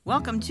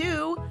Welcome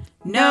to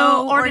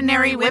No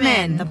Ordinary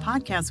Women, the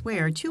podcast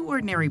where two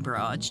ordinary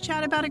broads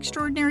chat about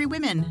extraordinary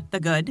women, the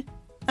good,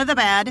 the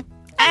bad,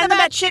 and the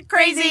batshit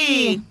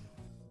crazy.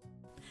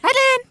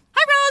 Hi, Lynn.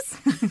 Hi,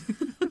 Rose.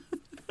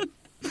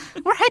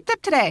 We're hyped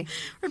up today.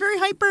 We're very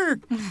hyper.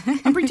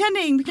 I'm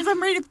pretending because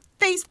I'm ready to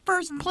face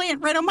first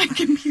plant right on my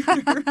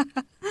computer.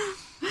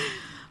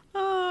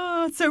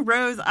 So,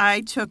 Rose,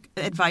 I took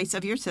advice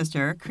of your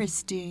sister,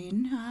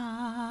 Christine,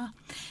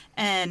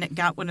 and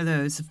got one of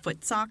those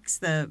foot socks,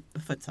 the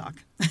foot sock.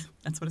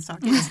 That's what a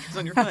sock is. It's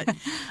on your foot.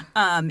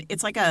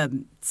 It's like a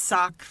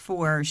sock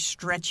for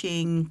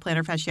stretching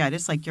plantar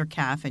fasciitis, like your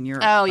calf and your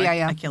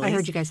Achilles. I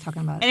heard you guys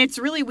talking about it. And it's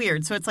really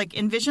weird. So it's like,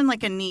 envision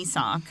like a knee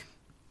sock.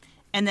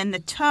 And then the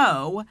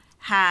toe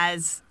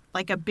has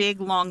like a big,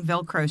 long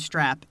Velcro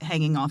strap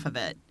hanging off of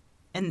it.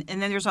 And then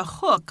there's a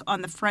hook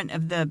on the front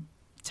of the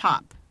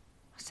top.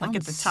 Sounds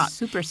like at the top.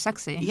 Super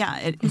sexy. Yeah,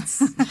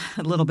 it's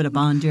a little bit of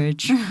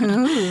bondage.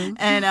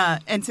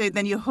 And so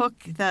then you hook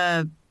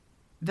the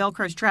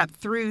Velcro strap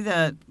through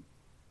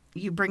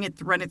you run it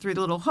through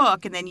the little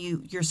hook, and then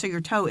your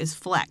toe is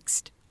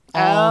flexed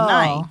all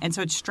night. And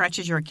so it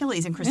stretches your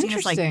Achilles. And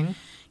Christina's like,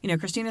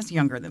 Christina's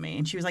younger than me.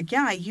 And she was like,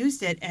 yeah, I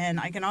used it. And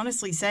I can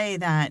honestly say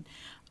that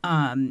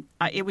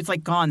it was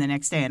like gone the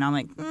next day. And I'm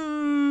like,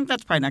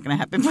 that's probably not going to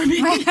happen for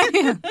me.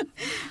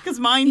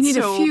 Because mine's you need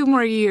a few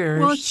more years.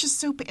 Well, it's just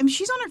so, I mean,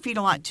 she's on her feet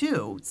a lot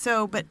too.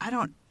 So, but I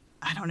don't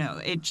know.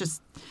 It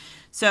just,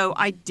 so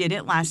I did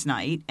it last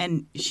night.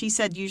 And she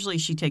said usually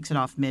she takes it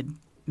off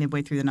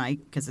midway through the night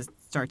because it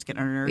starts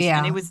getting on her nerves. Yeah.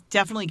 And it was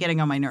definitely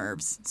getting on my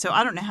nerves. So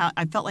I don't know how,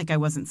 I felt like I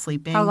wasn't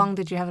sleeping. How long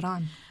did you have it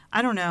on?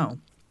 I don't know.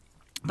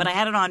 But I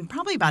had it on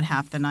probably about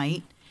half the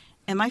night.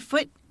 And my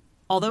foot,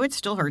 although it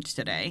still hurts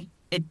today,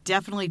 it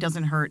definitely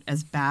doesn't hurt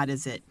as bad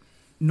as it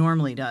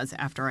normally does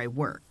after I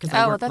work. Because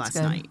I worked last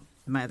night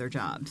in my other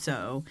job.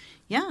 So,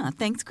 yeah.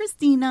 Thanks,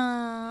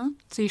 Christina.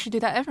 So you should do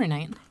that every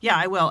night. Yeah,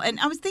 I will. And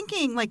I was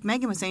thinking, like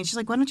Megan was saying, she's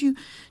like, why don't you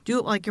do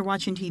it like you're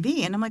watching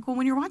TV? And I'm like, well,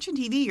 when you're watching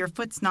TV, your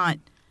foot's not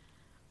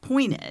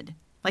pointed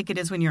like it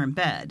is when you're in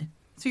bed.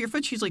 So your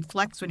foot's usually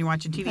flexed when you're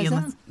watching TV.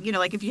 Unless,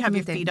 like if you have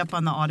your feet up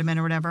on the ottoman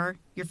or whatever,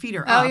 your feet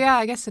are up. Oh, yeah,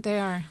 I guess that they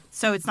are.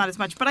 So it's not as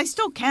much. But I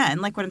still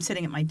can, like when I'm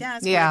sitting at my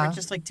desk, whatever,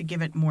 just like to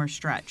give it more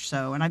stretch.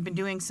 So, and I've been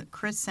doing,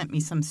 Chris sent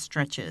me some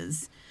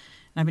stretches,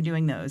 and I've been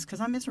doing those because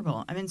I'm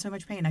miserable. I'm in so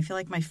much pain. I feel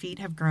like my feet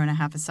have grown a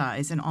half a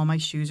size and all my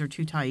shoes are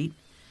too tight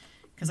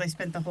because I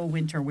spent the whole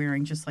winter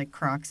wearing just like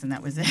Crocs and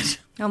that was it.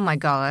 Oh, my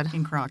God.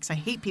 In Crocs. I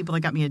hate people that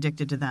got me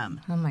addicted to them.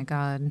 Oh, my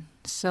God.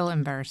 So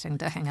embarrassing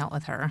to hang out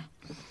with her.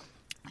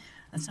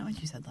 That's not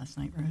what you said last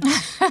night,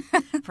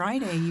 Rose.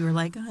 Friday, you were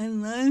like, I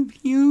love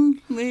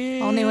you,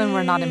 Lynn. Only when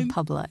we're not in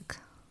public.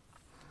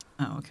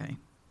 Oh, okay.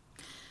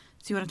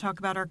 So you want to talk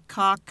about our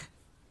cocktail?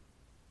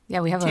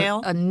 Yeah, we have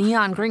a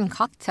neon green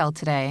cocktail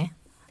today.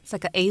 It's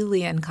like an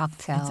alien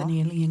cocktail. It's an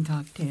alien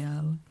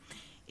cocktail.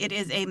 It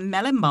is a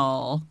melon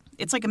ball.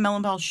 It's like a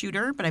melon ball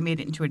shooter, but I made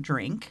it into a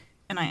drink.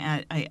 And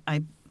I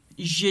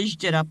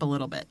zhizzed it up a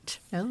little bit.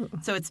 Oh.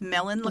 So it's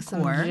melon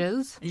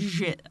liqueur. Some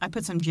jizz? I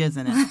put some jizz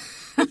in it.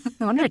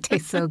 No wonder it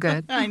tastes so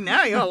good. I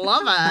know. You'll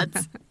love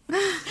it.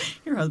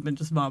 Your husband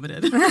just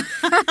vomited.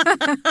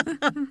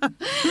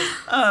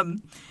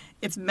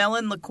 It's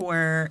melon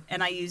liqueur,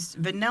 and I used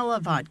vanilla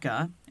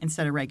vodka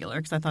instead of regular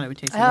because I thought it would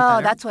taste a little better.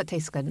 Oh, that's what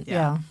tastes good.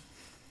 Yeah.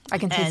 I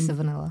can taste the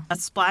vanilla. A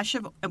splash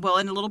of, and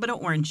a little bit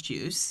of orange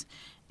juice.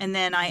 And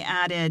then I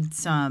added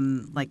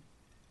some, like,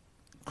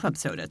 club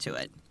soda to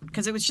it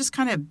because it was just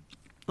kind of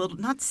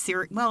not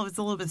syrupy. Well, it was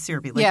a little bit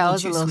syrupy. Like it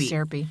was a little sweet.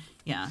 Syrupy.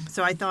 Yeah.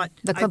 So I thought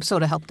the club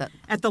soda helped it.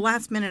 At the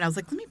last minute, I was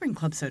like, let me bring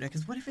club soda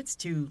because what if it's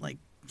too like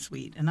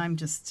sweet? And I'm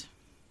just.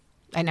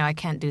 I know I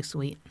can't do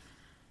sweet.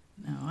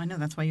 No, I know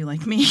that's why you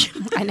like me.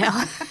 I know.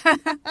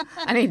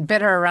 I need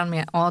bitter around me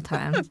at all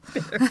times.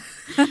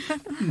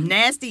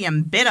 Nasty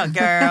and bitter,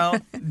 girl.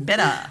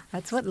 Bitter.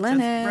 That's what Lynn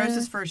is.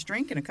 Rose's first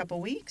drink in a couple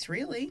weeks,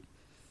 really.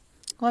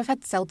 Well, I've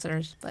had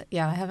seltzers, but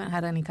yeah, I haven't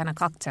had any kind of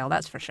cocktail,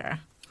 that's for sure.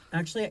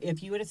 Actually,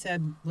 if you would have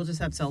said, we'll just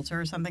have seltzer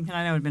or something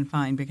tonight, I would have been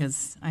fine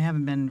because I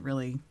haven't been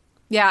really...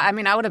 Yeah, I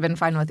mean, I would have been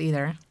fine with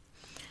either.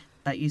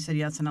 But you said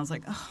yes, and I was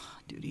like, oh,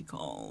 duty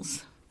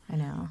calls. I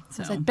know. So.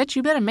 I was like, bitch,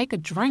 you better make a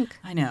drink.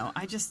 I know.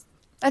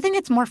 I think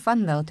it's more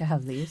fun, though, to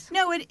have these.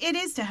 No, it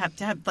is to have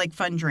like,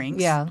 fun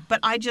drinks. Yeah. But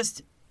I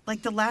just...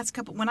 Like the last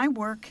couple, when I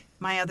work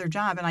my other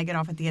job and I get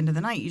off at the end of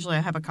the night, usually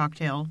I have a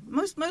cocktail,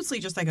 mostly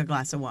just like a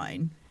glass of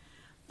wine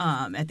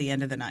at the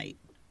end of the night.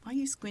 Why are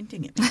you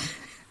squinting at me?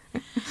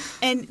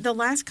 And the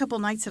last couple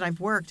nights that I've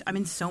worked, I'm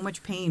in so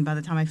much pain by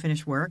the time I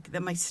finish work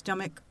that my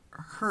stomach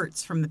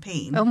hurts from the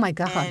pain. Oh, my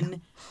God.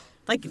 And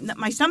like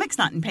my stomach's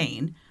not in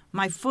pain.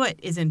 My foot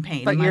is in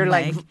pain. But you're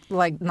leg.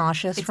 like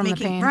nauseous from the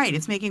pain? Right.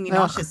 It's making me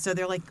nauseous. So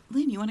they're like,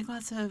 Lynn, you want a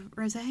glass of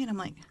rosé? And I'm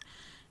like...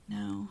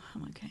 No,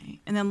 I'm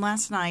okay. And then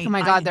last night... Oh,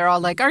 my God. They're all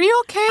like, are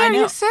you okay? Are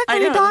you sick? Are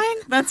you dying?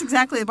 That's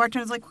exactly. The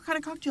bartender's like, what kind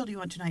of cocktail do you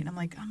want tonight? And I'm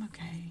like, I'm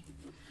okay.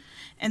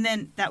 And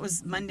then that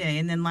was Monday.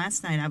 And then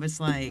last night I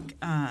was like,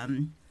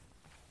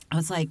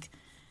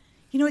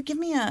 you know what? Give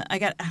me I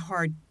got a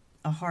hard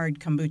a hard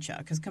kombucha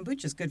because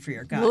kombucha is good for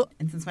your gut.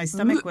 And since my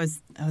stomach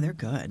was, they're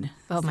good.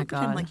 Oh my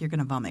God. Like you're going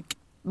to vomit.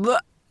 And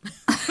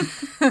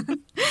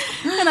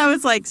I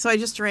was like, so I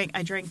drank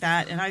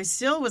that. And I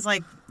still was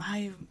like,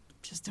 I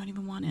just don't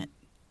even want it.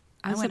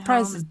 I'm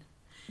surprised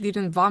you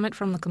didn't vomit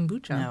from the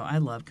kombucha. No, I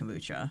love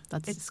kombucha.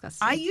 That's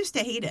disgusting. I used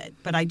to hate it,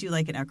 but I do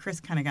like it now. Chris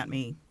kind of got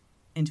me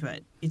into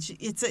it.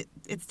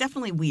 It's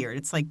definitely weird.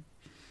 It's like,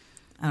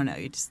 I don't know.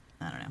 I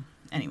don't know.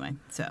 Anyway,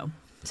 so.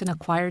 It's an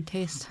acquired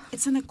taste.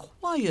 It's an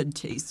acquired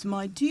taste,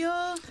 my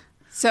dear.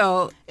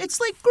 So. It's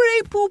like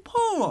Grey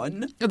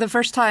Poupon. The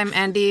first time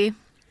Andy,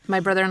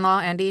 my brother-in-law,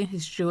 Andy,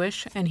 he's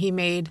Jewish, and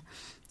he's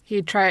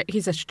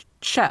a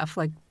chef,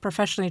 like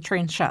professionally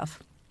trained chef.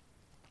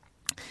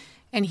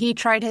 And he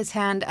tried his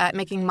hand at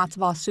making matzo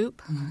ball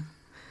soup. Mm-hmm.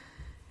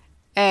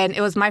 And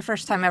it was my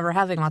first time ever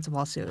having matzo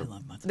ball soup. I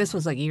love matzo ball. This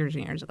was like years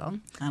and years ago.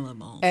 I love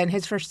balls. And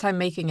his first time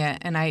making it,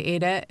 and I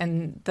ate it,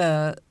 and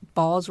the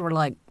balls were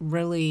like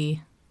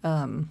really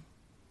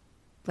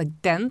like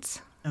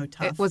dense. Oh,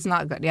 tough. It was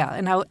not good, yeah.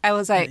 And I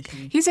was like,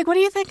 he's like, what do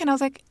you think? And I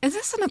was like, is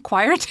this an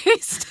acquired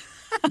taste?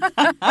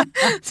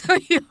 So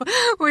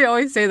we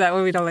always say that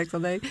when we don't like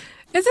something.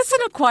 Is this an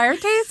acquired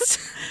taste?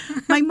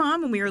 My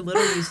mom, when we were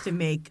little, used to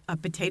make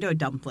potato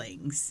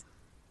dumplings.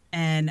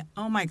 And,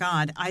 oh, my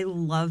God, I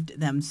loved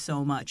them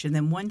so much. And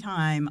then one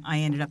time I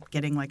ended up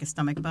getting like a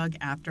stomach bug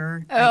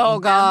after I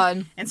ate God.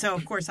 them. And so,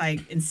 of course, I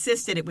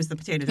insisted it was the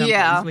potato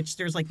dumplings, which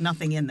there's like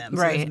nothing in them.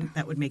 So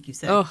that would make you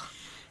sick. Ugh.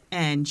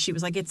 And she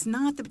was like, it's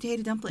not the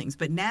potato dumplings.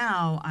 But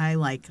now I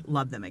like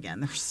love them again.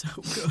 They're so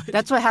good.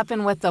 That's what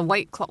happened with the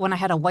White Claw. When I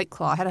had a White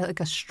Claw, I had like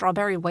a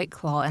strawberry White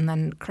Claw. And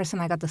then Chris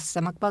and I got the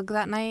stomach bug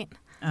that night.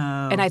 Oh.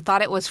 And I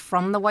thought it was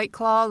from the White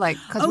Claw. I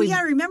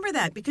remember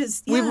that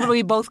because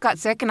we both got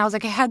sick. And I was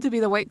like, it had to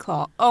be the White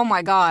Claw. Oh,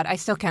 my God. I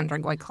still can't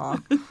drink White Claw.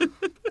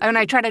 When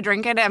I try to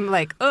drink it, I'm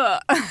like,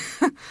 ugh.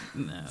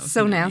 No,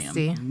 so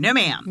nasty. Ma'am. No,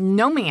 ma'am.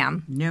 No,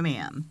 ma'am. No,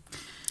 ma'am.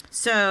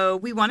 So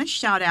we want to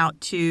shout out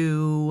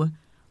to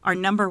our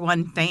number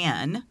one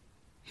fan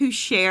who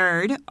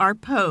shared our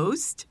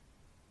post.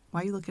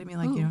 Why are you looking at me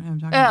like you don't know what I'm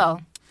talking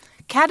about?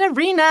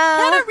 Katarina.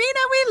 Katarina,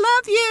 we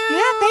love you.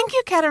 Yeah, thank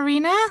you,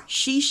 Katarina.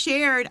 She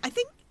shared, I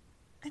think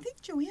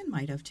Joanne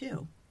might have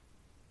too.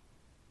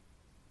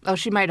 Oh,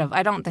 she might have.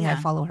 I don't think I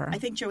follow her. I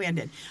think Joanne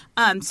did.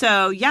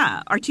 So,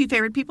 yeah, our two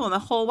favorite people in the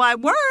whole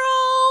wide world.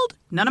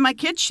 None of my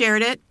kids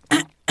shared it.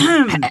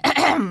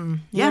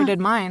 Neither did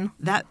mine.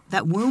 That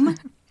womb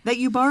that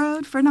you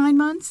borrowed for 9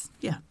 months?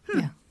 Yeah.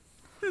 Yeah.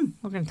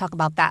 We're going to talk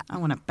about that. I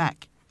want it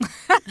back.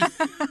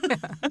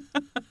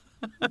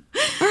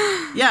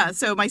 Yeah,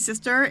 so my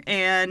sister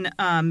and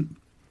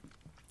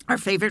our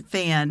favorite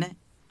fan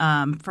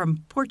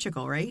from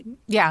Portugal, right?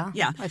 Yeah.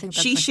 Yeah. I think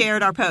she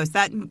shared our post.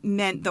 That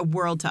meant the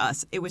world to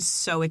us. It was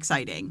so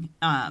exciting.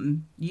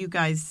 You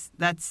guys,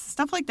 that's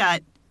stuff like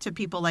that to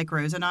people like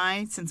Rose and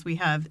I, since we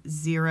have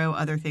zero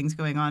other things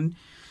going on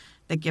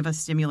that give us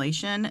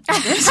stimulation.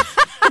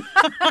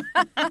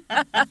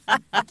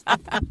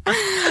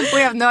 We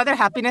have no other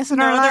happiness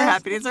in our lives. No other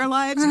happiness in our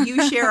lives.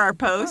 You share our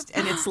post,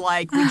 and it's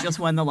like we just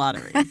won the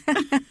lottery.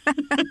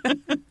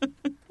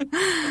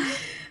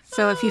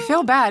 So if you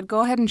feel bad, go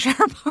ahead and share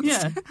our post.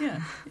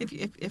 Yeah.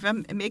 If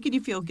I'm making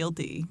you feel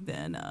guilty,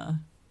 then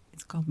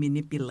it's called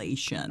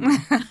manipulation.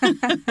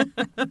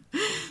 But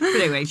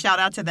anyway, shout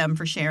out to them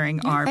for sharing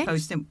our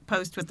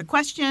post with the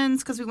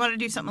questions because we wanted to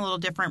do something a little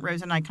different.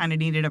 Rose and I kind of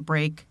needed a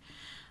break.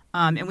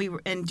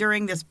 And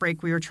during this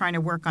break, we were trying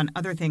to work on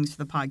other things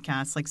for the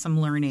podcast, like some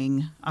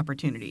learning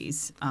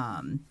opportunities,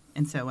 and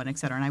so on, et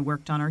cetera. And I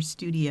worked on our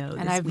studio this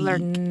week. And I've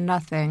learned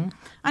nothing.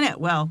 I know.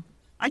 Well,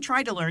 I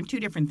tried to learn 2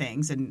 different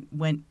things and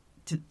went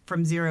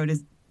from 0 to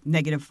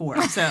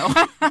 -4. So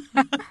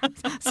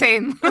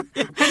same. I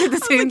did the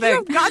same thing.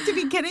 You've got to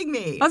be kidding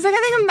me. I was like,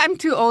 I think I'm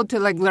too old to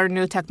learn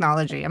new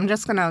technology. I'm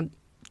just gonna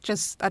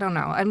I don't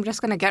know. I'm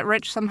just gonna get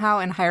rich somehow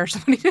and hire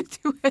somebody to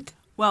do it.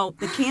 Well,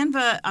 the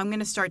Canva, I'm going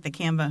to start the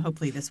Canva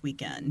hopefully this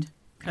weekend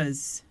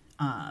because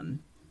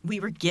we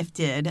were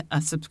gifted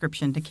a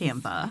subscription to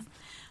Canva.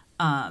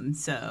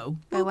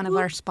 By one of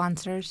our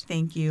sponsors.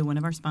 Thank you. One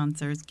of our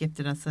sponsors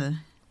gifted us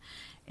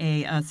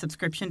a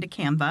subscription to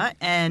Canva.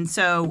 And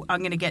so I'm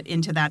going to get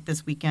into that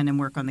this weekend and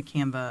work on the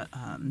Canva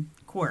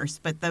course.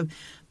 But the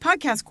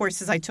podcast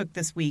courses I took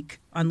this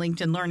week on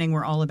LinkedIn Learning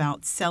were all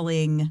about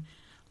selling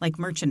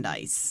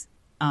merchandise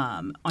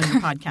on your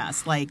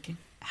podcast,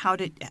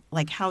 how-to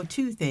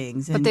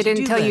things. And but they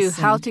didn't tell you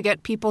how to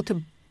get people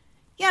to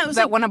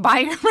want to buy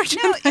your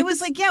merchandise. No, it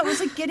was like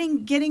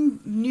getting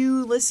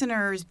new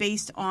listeners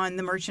based on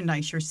the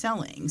merchandise you're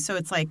selling. So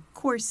it's like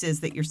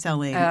courses that you're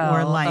selling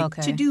or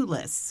to-do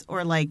lists or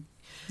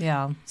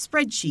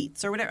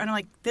spreadsheets or whatever. And I'm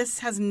like, this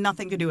has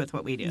nothing to do with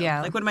what we do.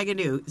 Yeah. Like, what am I going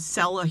to do?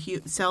 Sell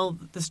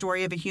the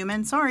story of a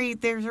human? Sorry,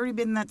 there's already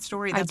been that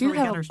story. That's I do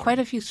have quite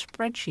a few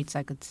spreadsheets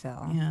I could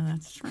sell. Yeah,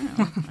 that's true.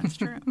 That's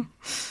true.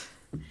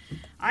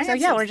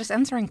 We're just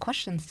answering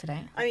questions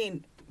today. I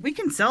mean, we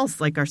can sell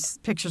our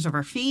pictures of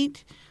our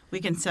feet.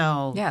 We can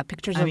sell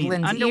pictures of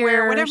Lynn's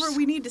underwear, ears. whatever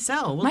we need to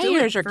sell. My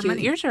ears are cute.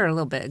 Money. Yours are a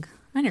little big.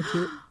 Mine are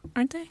cute,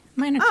 aren't they?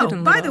 Mine are Oh, cute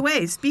and by little. the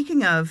way,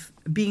 speaking of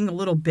being a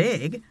little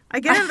big, I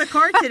get out of the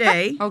car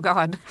today. Oh,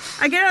 God.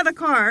 I get out of the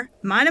car,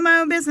 minding my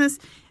own business.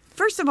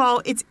 First of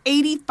all, it's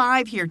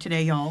 85 here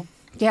today, y'all.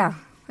 Yeah.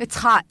 It's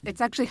hot.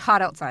 It's actually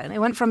hot outside. It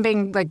went from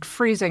being, like,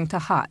 freezing to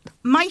hot.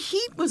 My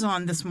heat was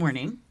on this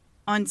morning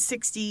on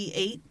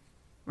 68,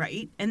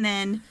 right? And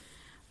then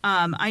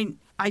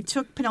I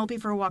took Penelope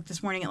for a walk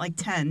this morning at like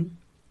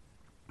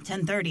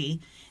 10:30,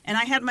 and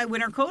I had my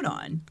winter coat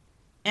on.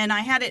 And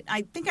I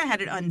think I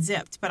had it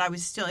unzipped, but it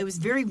was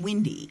very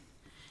windy.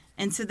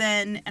 And so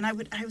then, I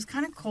was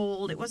kind of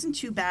cold. It wasn't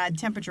too bad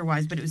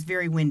temperature-wise, but it was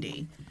very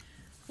windy.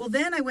 Well,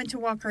 then I went to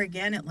walk her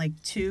again at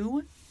like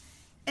 2,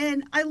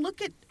 and I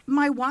look at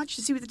my watch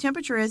to see what the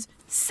temperature is,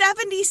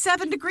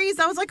 77 degrees.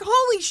 I was like,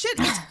 holy shit,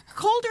 it's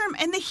colder.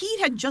 And the heat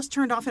had just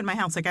turned off in my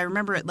house. Like, I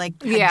remember it had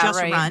just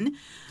run.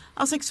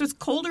 I was like, so it's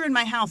colder in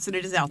my house than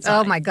it is outside.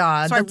 Oh, my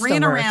God. So I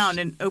ran around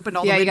and opened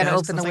all the windows. Yeah, you got to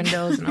open the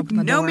windows and open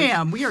the no, doors.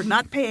 ma'am, we are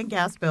not paying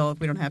gas bill if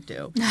we don't have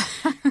to.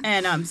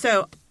 And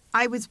so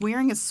I was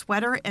wearing a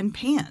sweater and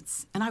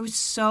pants, and I was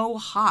so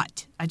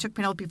hot. I took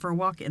Penelope for a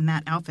walk in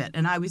that outfit,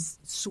 and I was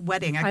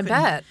sweating. I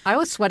bet. I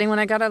was sweating when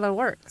I got out of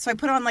work. So I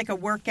put on like a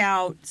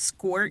workout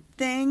skirt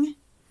thing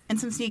and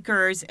some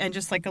sneakers and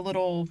just like a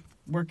little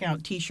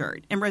workout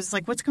T-shirt. And Rose is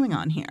like, what's going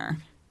on here?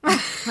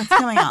 What's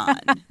going on?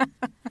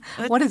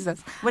 What is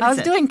this? What I is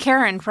was it? doing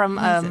Karen from...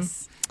 What is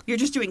this? You're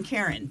just doing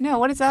Karen. No,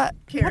 what is that?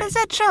 Karen. What is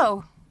that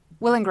show?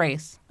 Will and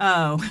Grace.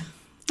 Oh.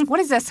 What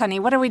is this,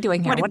 honey? What are we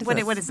doing here? What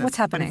is this? What's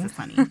happening? What is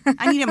this, honey?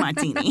 I need a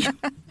martini.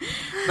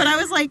 But I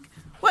was like,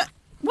 what?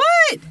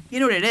 You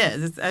know what it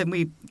is? And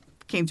we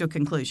came to a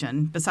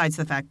conclusion, besides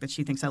the fact that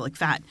she thinks I look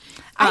fat.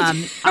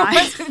 I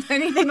wasn't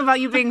anything about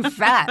you being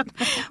fat.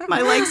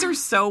 My legs are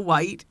so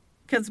white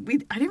because I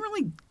didn't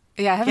really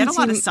Yeah, I haven't get a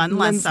lot of seen sun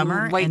last Lynn's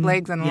summer. white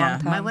legs in a long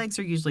time. My legs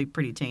are usually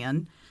pretty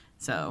tan.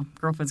 So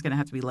girlfriend's going to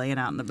have to be laying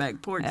out in the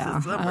back porch Yeah,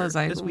 this summer, I was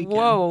like, this weekend.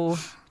 whoa.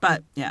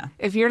 But, yeah.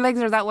 If your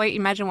legs are that white,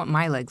 imagine what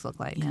my legs look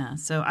like. Yeah,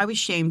 so I was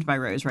shamed by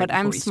Rose right But before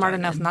I'm we smart started.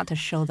 enough not to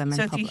show them in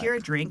So public. if you hear a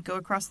drink go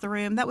across the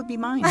room, that would be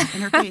mine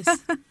in her face.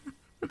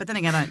 But then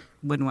again, I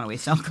wouldn't want to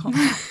waste alcohol.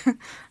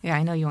 Yeah,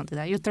 I know you won't do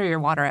that. You'll throw your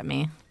water at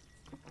me.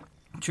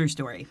 True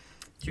story.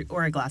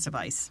 Or a glass of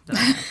ice. That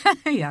I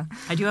have. Yeah.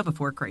 I do have a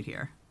fork right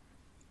here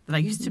that I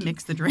use to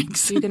mix the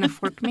drinks. You going to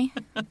fork me?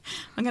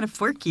 I'm going to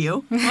fork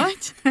you.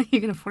 What?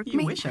 You going to fork You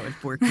me? wish I would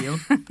fork you.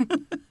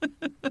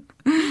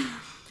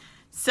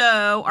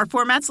 So our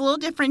format's a little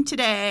different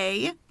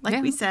today,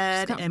 like we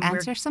said. Just And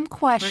answer some we're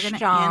questions. going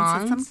to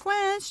answer some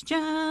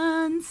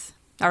questions.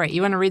 All right,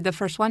 you want to read the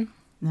first one?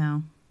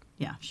 No.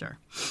 Yeah, sure.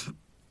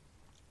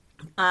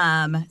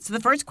 So the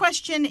first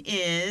question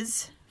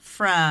is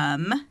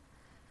from...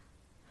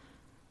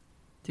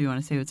 Do you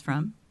want to say who it's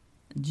from?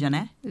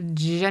 Jenny?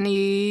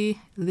 Jenny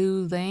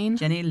Lou Lane.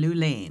 Jenny Lou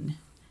Lane.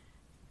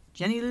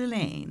 Jenny Lou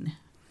Lane.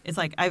 It's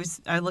like, I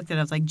looked at it,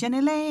 I was like,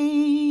 Jenny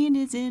Lane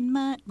is in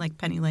my... Like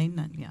Penny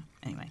Lane? Yeah,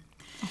 anyway.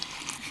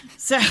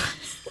 So...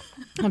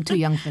 I'm too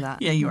young for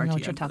that. Yeah, you I are don't know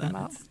too what you're young for talking that.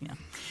 about. Yeah.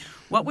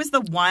 What was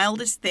the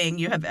wildest thing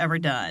you have ever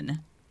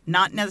done?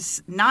 Not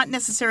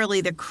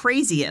necessarily the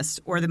craziest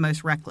or the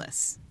most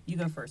reckless. You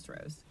go first,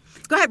 Rose.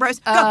 Go ahead, Rose.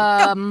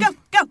 Go,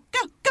 go.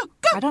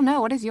 I don't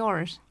know. What is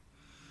yours?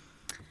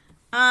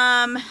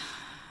 I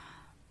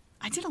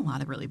did a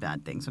lot of really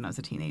bad things when I was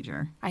a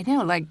teenager. I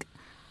know, like,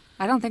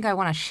 I don't think I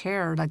want to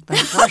share, like, the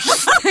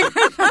worst thing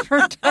I've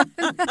ever done.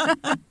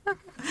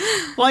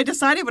 Well, I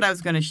decided what I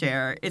was going to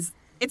share. It's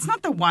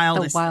not the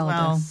wildest. The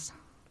wildest. Well,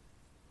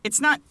 it's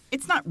not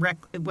it's not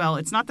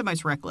the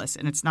most reckless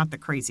and it's not the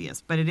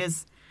craziest, but it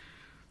is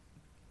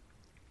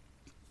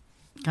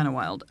kind of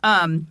wild.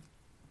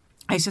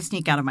 I used to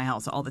sneak out of my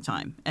house all the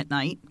time at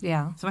night.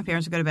 Yeah. So my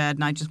parents would go to bed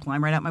and I'd just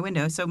climb right out my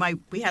window. So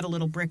we had a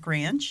little brick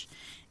ranch,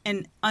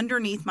 and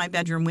underneath my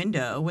bedroom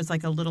window was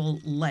like a little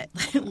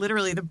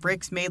literally the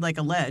bricks made like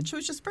a ledge. So it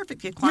was just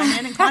perfect. You climb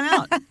in and climb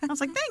out. I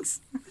was like,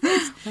 thanks.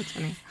 That's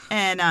funny.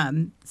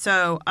 And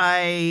so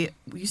I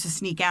used to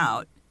sneak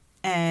out,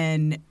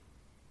 and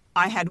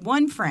I had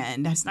one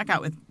friend. I snuck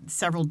out with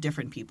several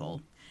different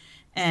people,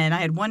 and I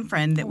had one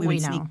friend that we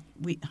would sneak.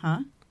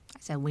 I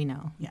said we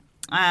know.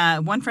 Yeah.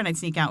 One friend I'd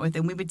sneak out with,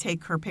 and we would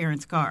take her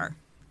parents' car.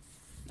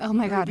 Oh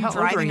my God! We'd be How old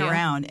were driving you?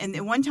 around, and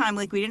at one time,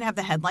 like, we didn't have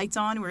the headlights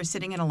on. We were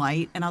sitting at a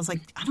light, and I was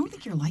like, I don't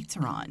think your lights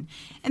are on.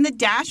 And the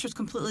dash was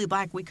completely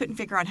black. We couldn't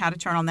figure out how to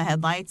turn on the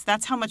headlights.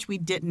 That's how much we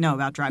didn't know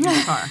about driving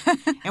a car.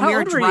 And we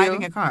were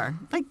driving a car,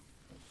 like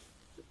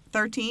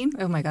 13.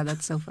 Oh my God,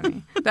 that's so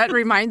funny. That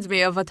reminds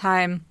me of a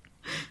time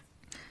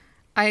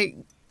I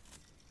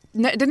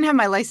didn't have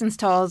my license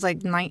till I was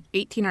like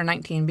 18 or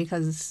 19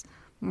 because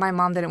my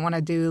mom didn't want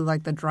to do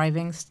like the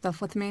driving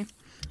stuff with me.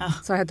 Oh.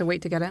 So I had to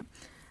wait to get it.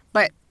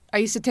 But I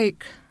used to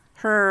take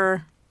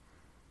her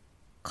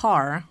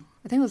car.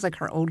 I think it was like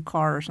her old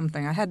car or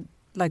something. I had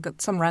like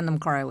some random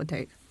car I would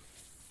take.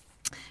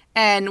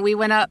 And we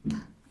went up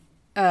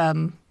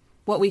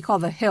what we call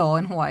the hill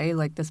in Hawaii,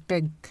 like this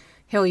big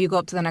hill you go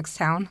up to the next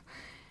town.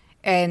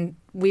 And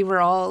we were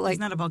all like...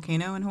 Isn't that a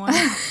volcano in Hawaii?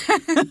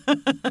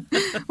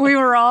 We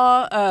were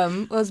all...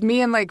 it was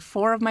me and like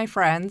 4 of my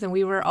friends, and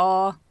we were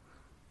all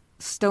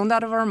stoned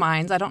out of our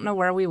minds. I don't know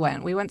where we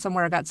went. We went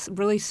somewhere, got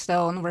really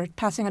stoned. We're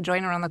passing a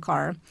joint around the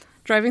car,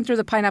 driving through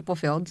the pineapple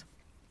fields.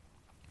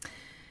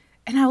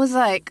 And I was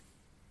like...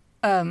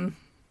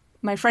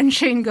 my friend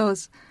Shane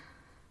goes,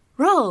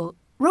 Ro,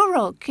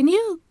 can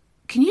you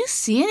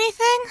see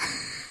anything?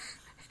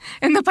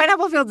 And the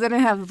pineapple fields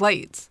didn't have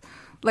lights.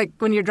 Like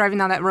when you're driving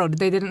down that road,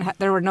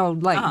 there were no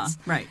lights.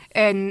 Right.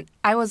 And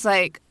I was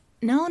like,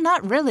 no,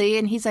 not really.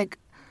 And he's like,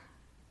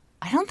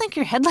 I don't think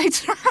your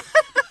headlights are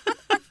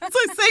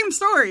It's the same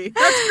story.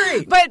 That's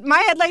great. But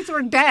my headlights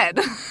were dead.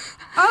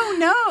 Oh,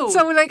 no.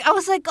 So like, I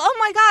was like, oh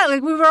my God.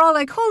 Like we were all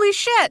like, holy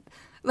shit.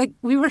 Like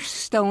we were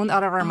stoned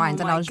out of our minds,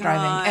 and I was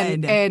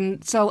driving.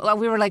 And so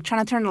we were like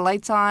trying to turn the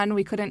lights on.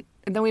 We couldn't.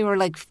 And then we were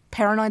like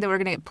paranoid that we were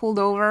going to get pulled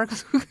over.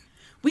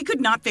 We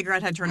could not figure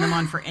out how to turn them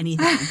on for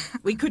anything.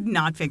 We could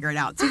not figure it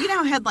out. So you know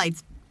how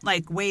headlights,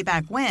 like way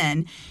back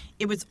when,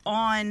 it was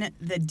on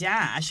the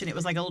dash and it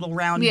was like a little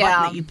round button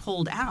that you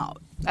pulled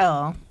out.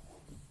 Oh.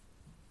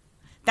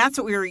 That's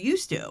what we were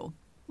used to.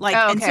 Like,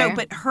 okay. And so,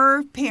 but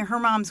her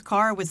mom's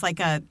car was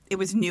like it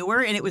was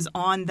newer, and it was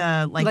on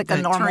the like the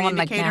a normal turn one,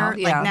 indicator,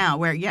 like now,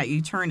 where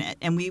you turn it,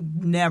 and we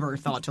never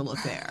thought to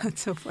look there.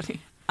 That's so funny.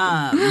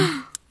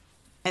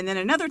 And then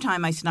another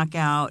time I snuck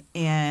out,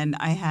 and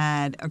I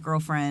had a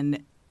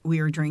girlfriend. We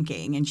were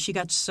drinking, and she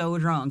got so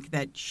drunk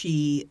that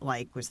she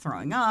like was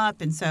throwing up,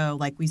 and so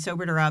like we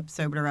sobered her up,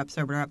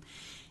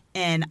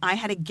 and I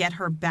had to get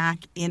her back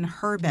in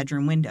her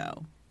bedroom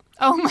window.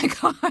 Oh my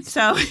God!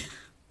 So.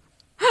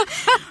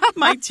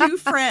 My 2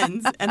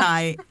 friends and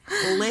I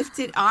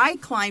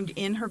climbed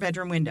in her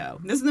bedroom window.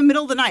 This is in the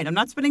middle of the night. I'm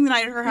not spending the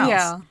night at her house.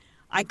 Yeah.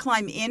 I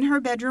climb in her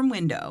bedroom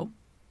window,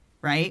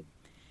 right?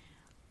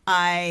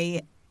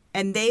 And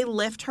they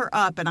lift her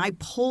up and I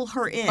pull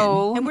her in.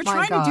 Oh, and we're my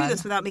trying God. to do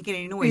this without making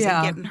any noise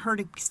and getting her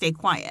to stay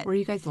quiet. Were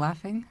you guys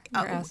laughing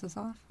your asses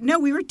off? No,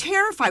 we were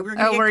terrified. We were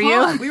going to get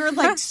caught. We were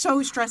like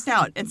so stressed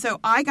out. And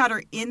so I got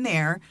her in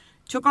there,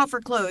 took off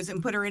her clothes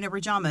and put her in her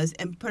pajamas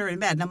and put her in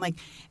bed. And I'm like,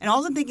 and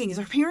all I'm thinking is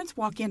her parents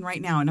walk in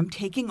right now and I'm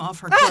taking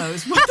off her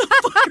clothes. What the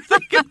fuck are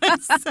they going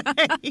to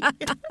say?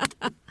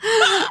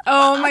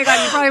 Oh my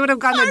God, you probably would have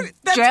gone to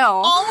That's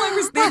jail. all I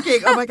was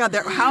thinking. Oh my God,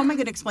 how am I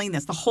going to explain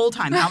this the whole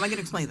time? How am I going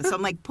to explain this? So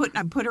I'm like,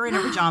 I put her in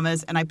her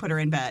pajamas and I put her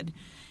in bed.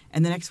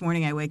 And the next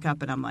morning I wake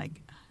up and I'm like,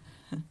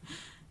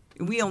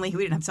 we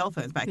didn't have cell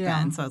phones back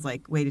then. So I was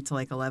like, waited till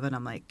like 11.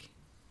 I'm like,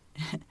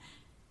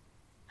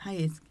 hi,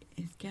 is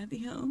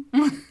Kathy home?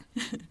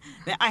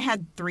 I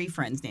had 3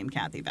 friends named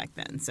Kathy back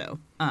then, so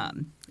oh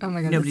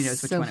my God, nobody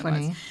knows which one it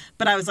was.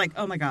 But I was like,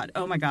 oh my God.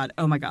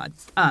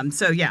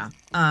 So yeah,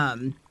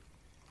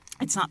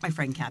 it's not my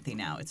friend Kathy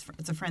now.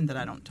 It's a friend that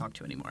I don't talk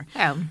to anymore.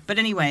 Oh. But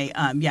anyway,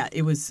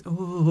 it was.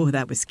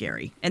 That was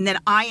scary. And then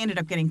I ended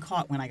up getting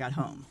caught when I got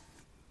home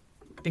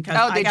because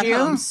I got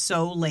home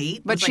so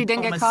late. But she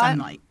didn't get caught.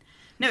 Sunlight.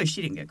 No,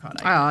 she didn't get caught.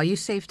 Oh, you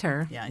saved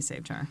her. Yeah, I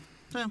saved her.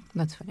 So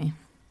that's funny.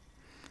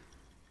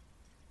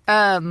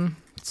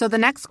 So the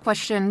next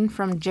question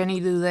from Jenny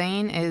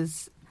Lulaine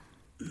is,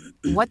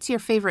 what's your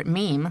favorite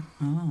meme?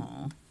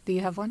 Oh. Do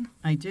you have one?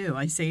 I do.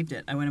 I saved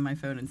it. I went on my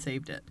phone and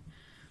saved it.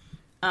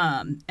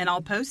 And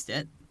I'll post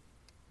it.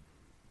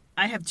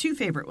 I have 2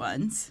 favorite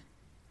ones.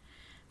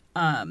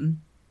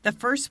 The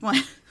first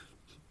one...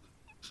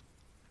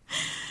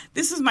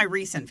 This is my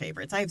recent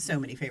favorites. I have so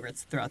many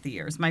favorites throughout the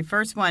years. My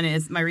recent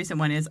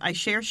one is, I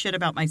share shit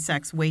about my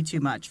sex way too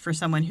much for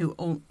someone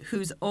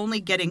who's only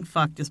getting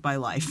fucked is by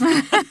life.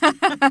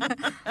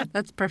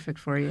 That's perfect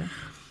for you.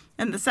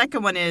 And the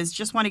second one is,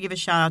 just want to give a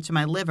shout out to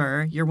my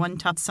liver. You're one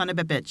tough son of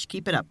a bitch.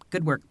 Keep it up.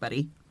 Good work,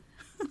 buddy.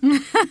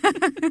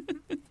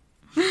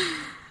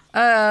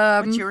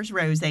 What's yours,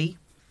 Rosie?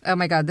 Oh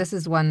my God, this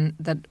is one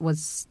that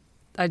was,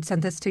 I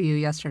sent this to you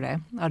yesterday.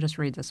 I'll just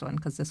read this one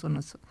because this one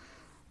was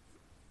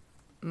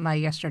my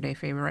yesterday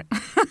favorite.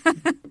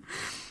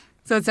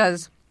 So it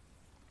says,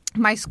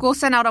 my school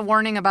sent out a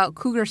warning about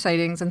cougar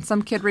sightings, and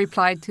some kid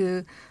replied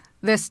to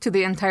this to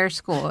the entire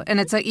school. And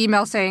it's an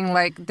email saying,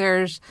 like,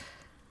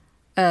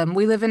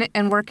 we live in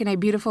and work in a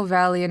beautiful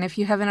valley, and if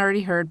you haven't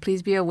already heard,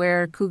 please be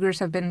aware cougars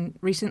have been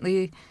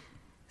recently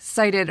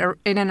sighted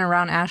in and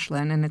around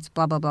Ashland, and it's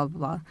blah, blah, blah,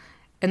 blah.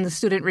 And the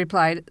student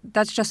replied,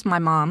 that's just my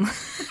mom.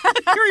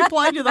 You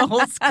replied to the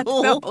whole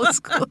school. The whole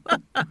school.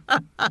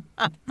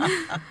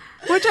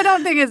 Which I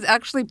don't think is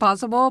actually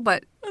possible,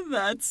 but...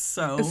 That's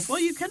so... Well,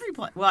 you can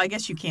reply. Well, I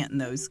guess you can't in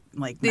those,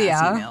 like,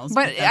 mass emails.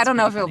 But I don't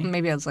know if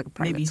maybe it was like a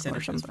private maybe school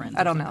or something. Friends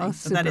I don't know.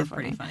 But that is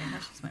pretty funny.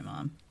 That's just my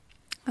mom.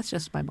 That's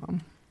just my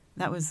mom.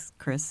 That was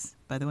Chris,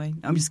 by the way.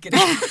 I'm just kidding.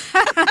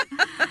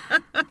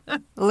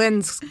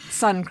 Lynn's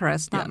son,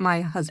 Chris, not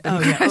my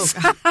husband. Oh, Chris.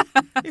 Yeah.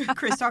 Oh,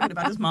 Chris talking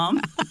about his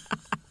mom.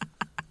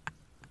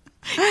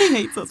 He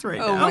hates us right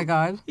now. Oh, my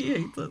God. He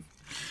hates us.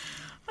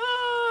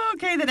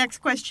 Okay, the next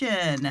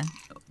question.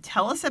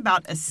 Tell us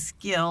about a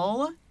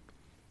skill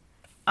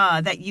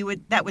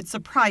that would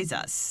surprise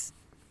us.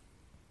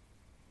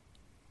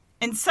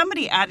 And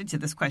somebody added to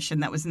this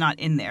question that was not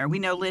in there. We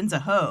know Lynn's a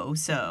hoe,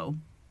 so.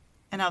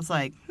 And I was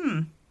like,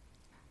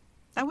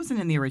 that wasn't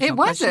in the original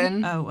question. It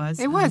wasn't. Oh, it was?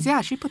 It was,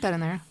 yeah. She put that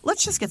in there.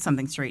 Let's just get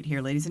something straight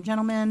here, ladies and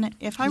gentlemen.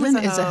 If I Lynn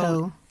was is a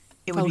hoe.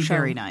 it would be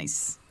very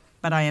nice.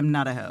 But I am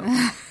not a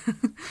hoe.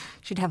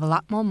 She'd have a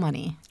lot more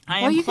money. I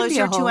am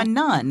closer to a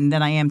nun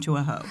than I am to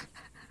a hoe.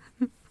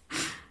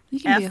 You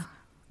can be a...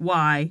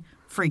 Y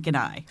freaking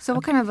I. So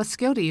what kind of a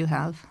skill do you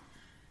have?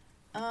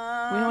 We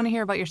don't want to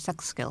hear about your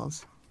sex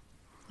skills.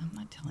 I'm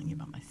not telling you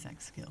about my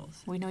sex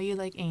skills. We know you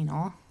like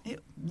anal.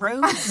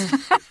 Rose?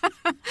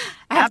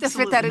 I have to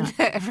fit that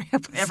into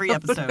every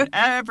episode.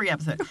 Every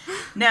episode.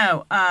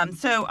 No.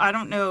 So I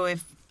don't know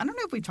if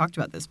we've talked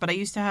about this, but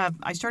I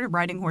started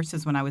riding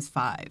horses when I was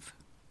 5.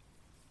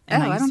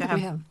 And I don't think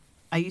we have.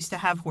 I used to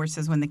have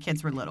horses when the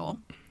kids were little.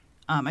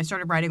 I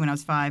started riding when I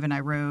was 5, and I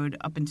rode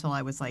up until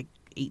I was like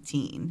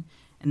 18.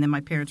 And then my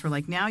parents were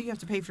like, now you have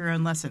to pay for your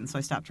own lessons, so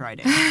I stopped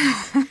riding.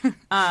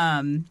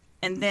 And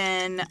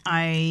then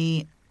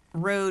I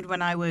rode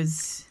when I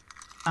was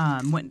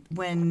as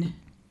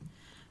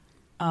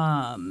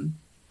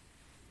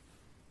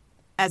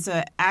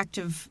an act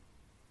of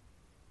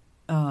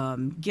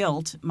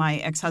guilt, my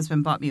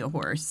ex-husband bought me a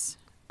horse.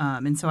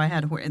 And so I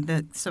had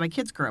so my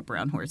kids grew up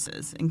around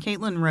horses. And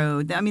Caitlin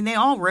rode. I mean, they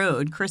all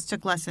rode. Chris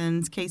took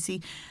lessons.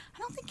 Casey, I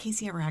don't think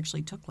Casey ever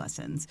actually took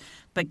lessons.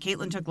 But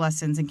Caitlin took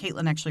lessons, and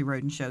Caitlin actually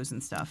rode in shows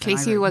and stuff.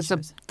 Casey was the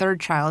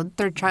third child.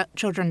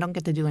 Children don't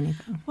get to do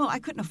anything. Well, I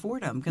couldn't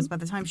afford them because by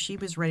the time she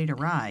was ready to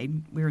ride,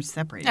 we were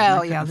separated.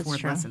 Oh, yeah, that's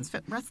true. Lessons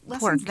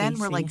then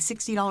were like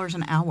 $60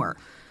 an hour.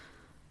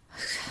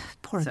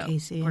 Poor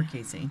Casey. Poor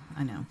Casey.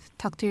 I know.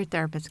 Talk to your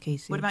therapist,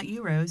 Casey. What about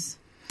you, Rose?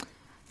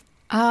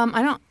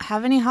 I don't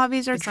have any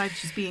hobbies or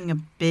besides just being a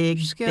big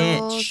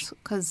skills, bitch.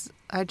 Because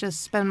I just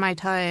spend my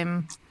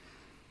time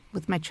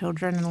with my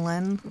children and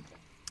Lynn.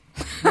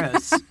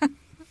 Rose,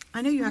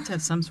 I know you have to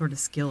have some sort of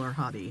skill or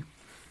hobby.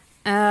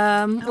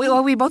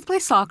 We both play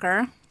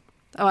soccer.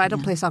 Oh, I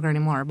don't play soccer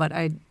anymore, but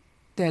I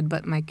did.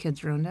 But my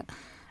kids ruined it.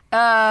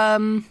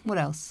 What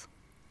else?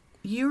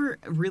 You're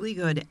really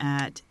good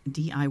at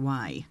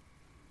DIY.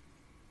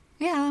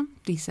 Yeah,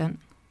 decent.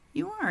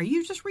 You are.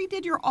 You just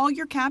redid all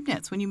your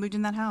cabinets when you moved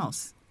in that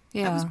house.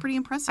 Yeah. That was pretty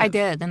impressive. I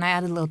did, and I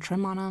added a little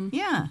trim on them.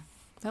 Yeah.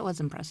 That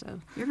was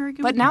impressive. You're very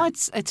good But now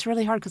it's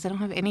really hard because I don't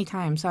have any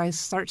time. So I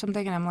start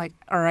something, and I'm like,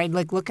 or I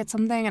look at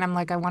something, and I'm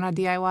like, I want to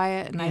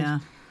DIY it,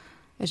 and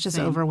it's just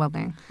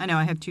overwhelming. I know.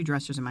 I have 2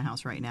 dressers in my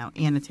house right now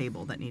and a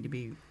table that need to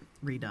be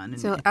redone. And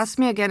so ask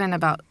me again in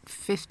about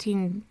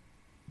 15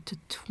 to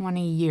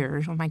 20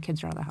 years when my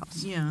kids are out of the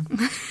house. Yeah.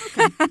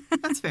 Okay.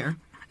 That's fair.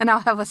 And I'll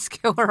have a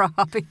skill or a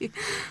hobby.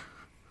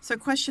 So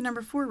question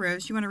number 4,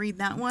 Rose, you want to read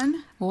that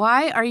one?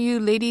 Why are you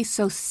ladies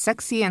so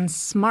sexy and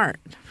smart?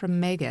 From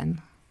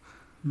Megan.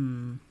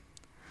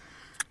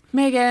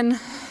 Megan,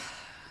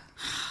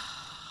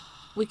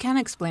 we can't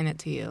explain it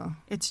to you.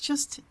 It's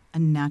just a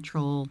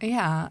natural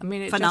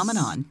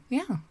phenomenon.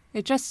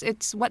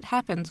 It's what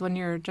happens when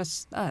you're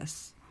just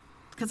us.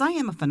 Because I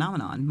am a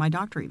phenomenon. My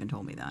doctor even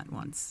told me that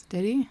once.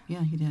 Did he?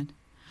 Yeah, he did.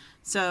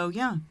 So,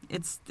 yeah,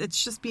 it's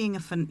just being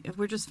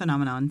we're just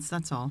phenomenons,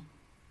 that's all.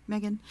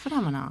 Megan?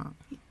 Phenomenon.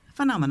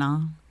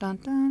 Phenomenon. Dun,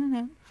 dun,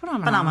 dun,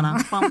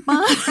 phenomenon. Phenomenon.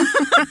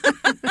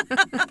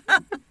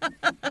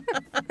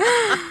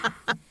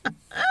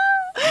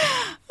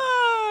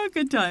 Oh,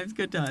 good times.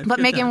 But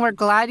Megan, we're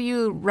glad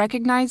you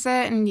recognize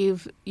it and you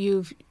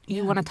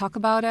want to talk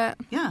about it.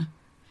 Yeah.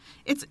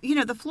 It's,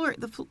 the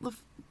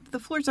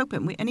floor's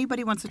open.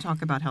 Anybody wants to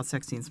talk about how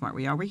sexy and smart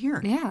we are, we're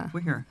here. Yeah.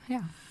 We're here.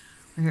 Yeah.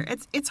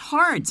 It's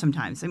hard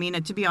sometimes. I mean,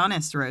 to be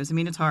honest, Rose,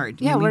 it's hard.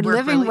 Yeah, we're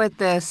living with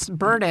this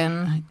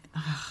burden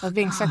of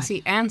being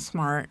sexy and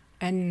smart,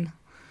 and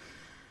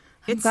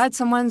I'm glad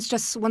someone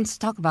just wants to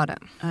talk about it.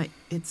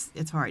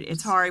 It's hard.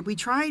 It's hard. We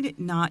tried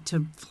not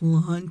to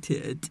flaunt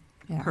it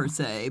per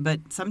se, but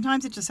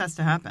sometimes it just has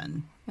to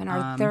happen. And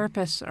our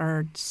therapists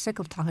are sick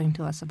of talking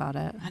to us about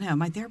it. I know.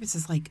 My therapist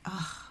is like,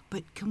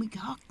 but can we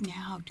talk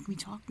now? Can we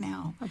talk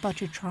now? About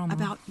your trauma.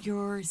 About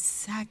your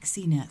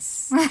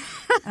sexiness. And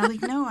I'm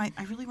like, no, I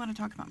really want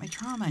to talk about my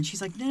trauma. And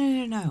she's like,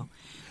 no.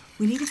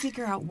 We need to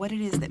figure out what it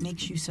is that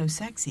makes you so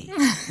sexy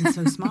and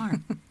so smart.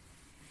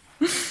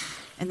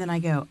 And then I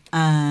go,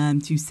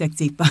 too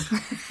sexy.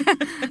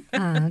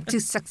 Too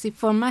sexy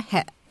for my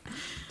head.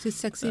 Too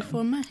sexy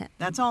for my head.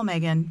 That's all,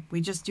 Megan.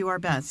 We just do our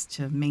best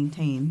to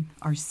maintain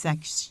our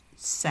sex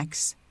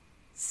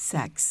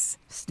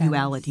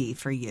duality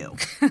for you.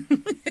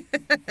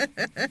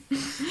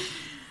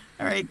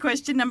 All right,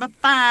 question number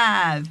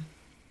 5.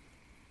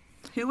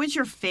 Who is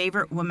your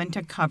favorite woman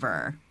to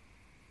cover?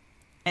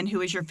 And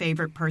who is your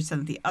favorite person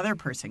that the other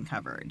person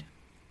covered?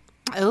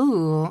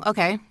 Oh,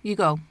 okay. You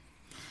go.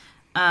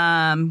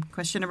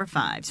 Question number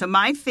 5. So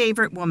my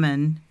favorite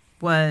woman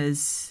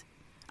was,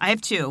 I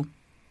have 2.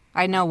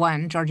 I know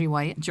one, Georgie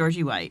White.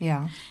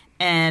 Yeah.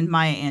 And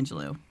Maya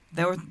Angelou.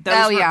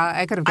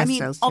 I could have guessed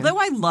those too. Although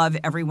I love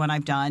everyone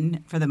I've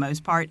done for the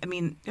most part, I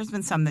mean, there's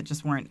been some that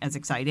just weren't as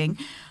exciting.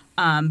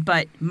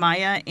 But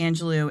Maya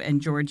Angelou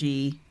and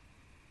Georgie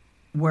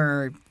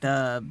were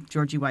the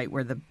Georgie White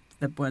were the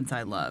ones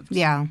I loved.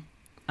 Yeah.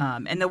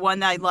 And the one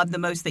that I loved the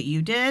most that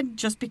you did,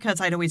 just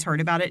because I'd always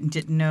heard about it and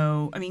didn't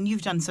know. I mean,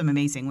 you've done some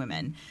amazing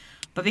women,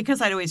 but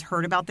because I'd always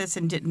heard about this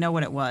and didn't know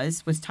what it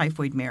was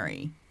Typhoid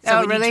Mary.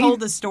 So when really? you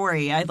told the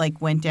story, I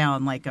went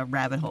down a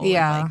rabbit hole.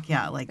 Yeah.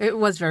 It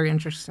was very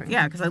interesting.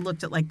 Yeah, because I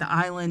looked at the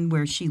island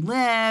where she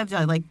lived.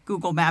 I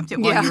Google mapped it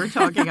while you were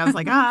talking. I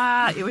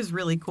was it was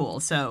really cool.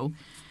 So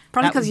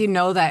probably because you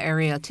know that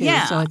area too.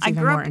 Yeah, so it's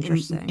even more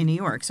interesting. in New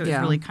York, so it's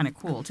really kind of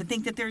cool to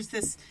think that there's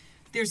this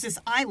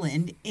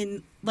island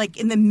in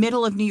the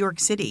middle of New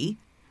York City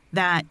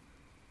that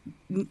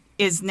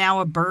is now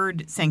a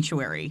bird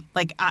sanctuary.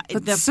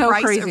 The so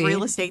price crazy. of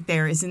real estate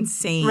there is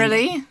insane.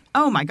 Really?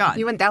 Oh my God!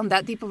 You went down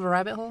that deep of a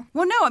rabbit hole?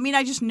 Well, no. I mean,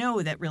 I just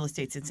know that real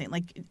estate's insane.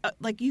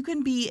 You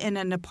can be in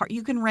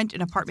you can rent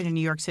an apartment in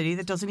New York City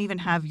that doesn't even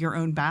have your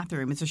own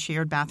bathroom. It's a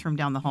shared bathroom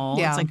down the hall.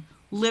 Yeah. It's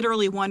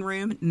literally one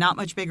room, not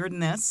much bigger than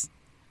this.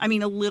 I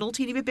mean, a little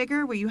teeny bit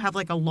bigger, where you have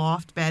a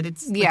loft bed.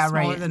 It's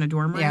smaller than a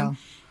dorm room. Yeah.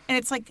 And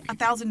it's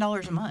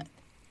 $1,000 a month.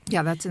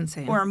 Yeah, that's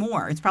insane. Or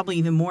more. It's probably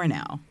even more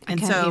now. I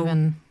can't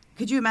even...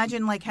 Could you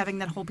imagine having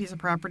that whole piece of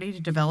property to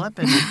develop?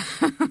 And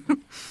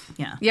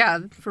yeah. Yeah,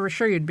 for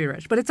sure you'd be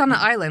rich. But it's on an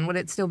island. Would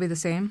it still be the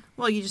same?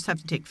 Well, you just have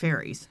to take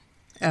ferries.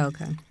 Oh,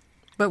 okay.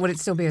 But would it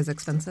still be as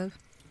expensive?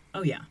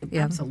 Oh, yeah.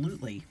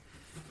 Absolutely.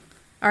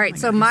 All right,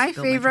 so my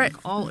favorite...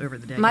 all over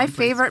the day. My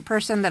favorite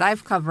person that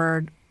I've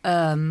covered,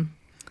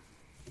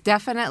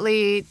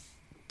 definitely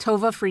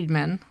Tova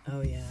Friedman. Oh,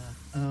 yeah.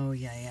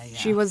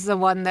 She was the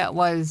one that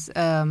was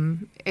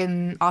in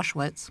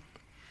Auschwitz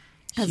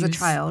as a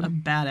child. A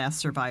badass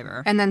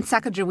survivor. And then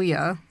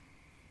Sacagawea.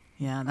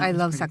 Yeah, I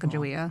love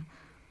Sacagawea.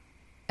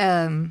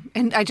 Cool.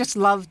 And I just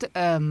loved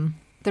the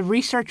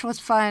research was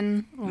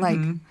fun.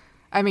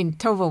 I mean,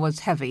 Tova was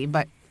heavy,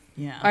 but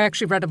I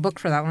actually read a book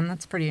for that one.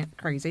 That's pretty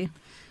crazy.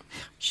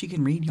 She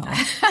can read, y'all. I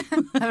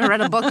haven't read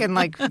a book in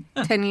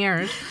 10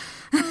 years.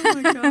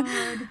 Oh my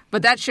God.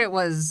 But that shit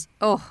was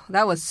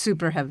that was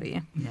super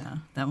heavy. Yeah,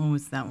 that one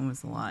was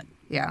a lot.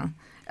 Yeah.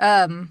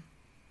 And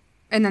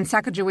then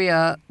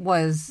Sacagawea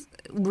was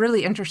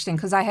really interesting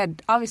because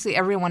obviously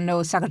everyone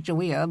knows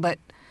Sacagawea, but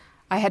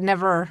I had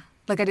never,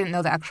 I didn't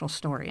know the actual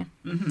story.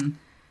 Mm-hmm.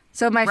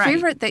 So my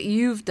favorite that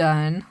you've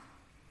done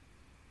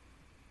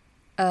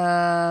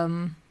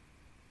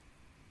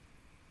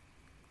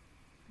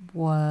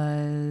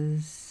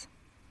was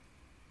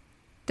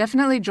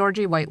definitely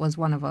Georgie White was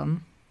one of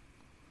them.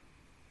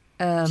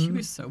 She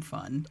was so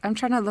fun. I'm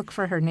trying to look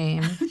for her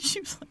name.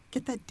 She was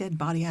get that dead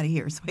body out of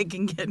here so I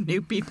can get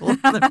new people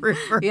on the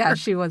river. Yeah,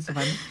 she was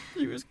fun.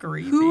 She was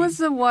crazy. Who was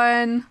the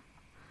one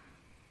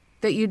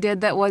that you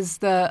did that was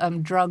the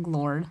drug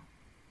lord?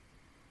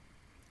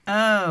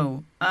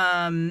 There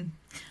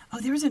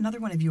was another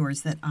one of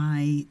yours that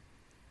I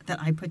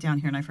put down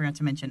here and I forgot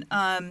to mention.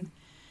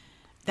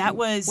 That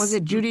was... Was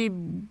it Judy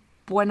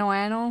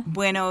Buenoano?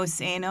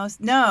 Buenos Anos?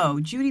 No,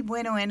 Judy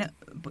Buenoano...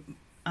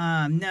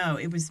 no,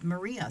 it was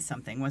Maria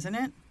something, wasn't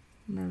it?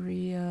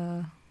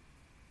 Maria...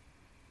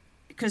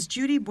 Because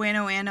Judy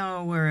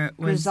Buenoano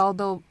was...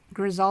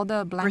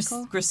 Griselda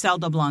Blanco?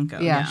 Griselda Blanco,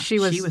 yeah. She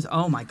was...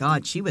 Oh, my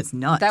God, she was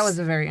nuts. That was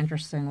a very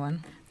interesting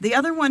one. The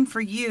other one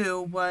for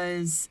you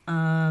was... wait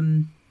a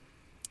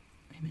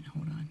minute,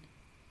 hold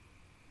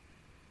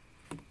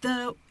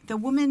on. The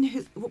woman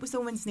who... What was the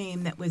woman's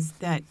name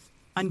that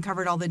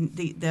uncovered all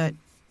that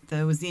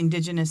was the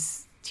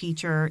indigenous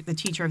teacher, the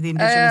teacher of the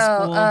indigenous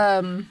school?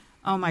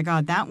 Oh, my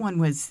God. That one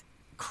was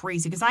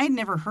crazy because I had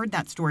never heard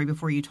that story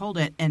before you told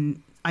it.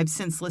 And I've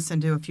since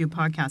listened to a few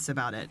podcasts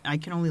about it. I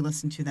can only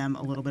listen to them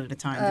a little bit at a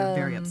time. They're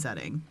very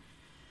upsetting.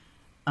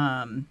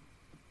 That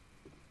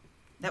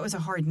was a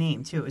hard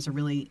name, too. It was a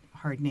really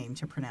hard name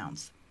to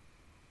pronounce.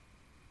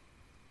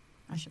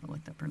 I should have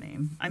looked up her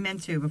name. I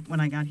meant to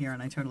when I got here,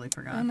 and I totally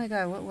forgot. Oh, my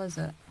God. What was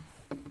it?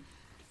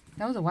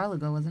 That was a while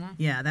ago, wasn't it?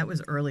 Yeah, that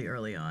was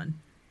early on.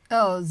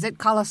 Oh, Zit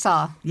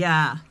Kalasa.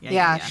 Yeah.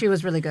 She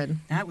was really good.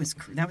 That was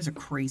a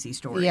crazy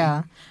story.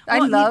 Yeah.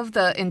 Well, I love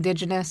the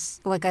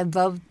indigenous, I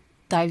love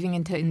diving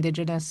into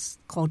indigenous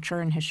culture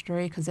and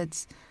history because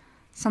it's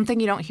something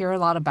you don't hear a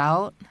lot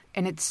about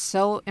and it's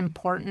so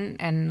important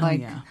and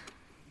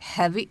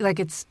heavy.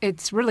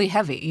 It's really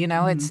heavy, you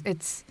know? Mm-hmm.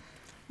 It's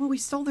well, we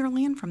stole their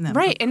land from them.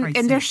 Right.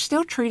 And they're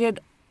still treated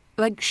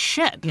like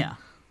shit. Yeah.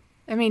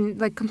 I mean,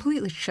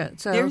 completely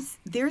shit. So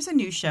there's a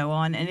new show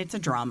on, and it's a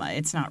drama.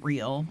 It's not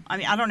real. I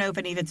mean, I don't know if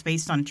any of it's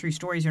based on true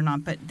stories or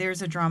not, but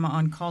there's a drama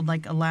on called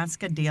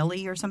Alaska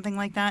Daily or something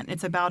like that.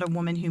 It's about a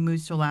woman who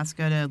moves to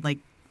Alaska to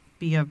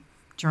be a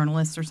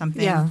journalist or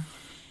something. Yeah.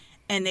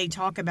 And they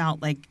talk about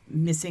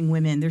missing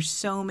women. There's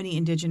so many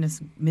indigenous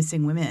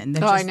missing women.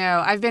 I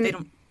know. I've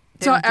been.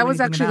 I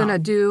was actually going to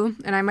do,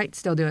 and I might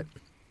still do it,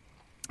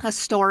 a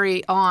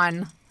story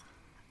on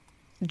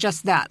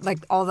just that,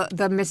 all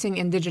the missing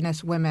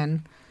indigenous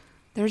women.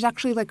 There's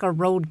actually a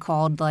road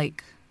called there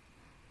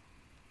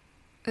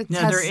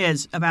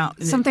is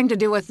about something to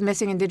do with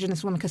missing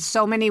indigenous women because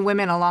so many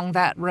women along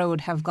that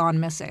road have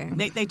gone missing.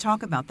 They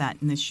talk about that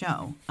in this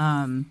show.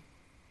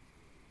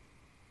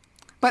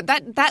 But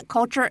that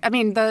culture, I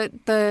mean,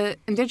 the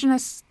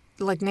indigenous,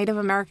 like Native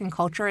American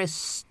culture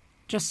is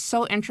just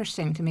so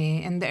interesting to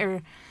me. And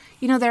they're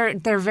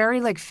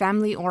very like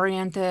family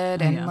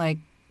oriented and like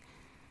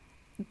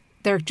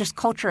their just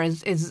culture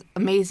is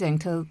amazing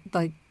to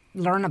like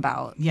learn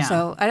about. Yeah.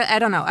 So I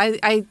don't know.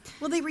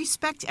 Well, they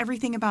respect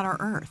everything about our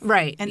earth.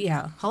 Right. And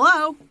yeah.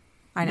 Hello.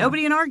 I know.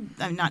 Nobody in our,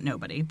 not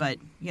nobody, but,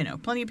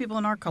 plenty of people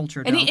in our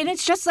culture don't. And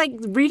it's just like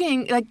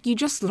reading, like you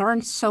just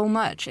learn so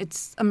much.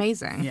 It's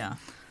amazing. Yeah.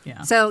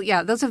 Yeah. So,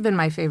 yeah, those have been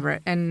my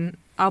favorite. And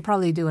I'll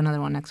probably do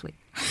another one next week.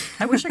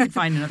 I wish I could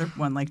find another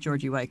one like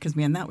Georgie White because,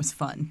 man, that was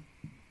fun.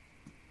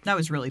 That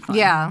was really fun.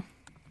 Yeah.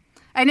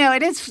 I know.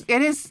 It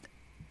is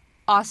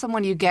awesome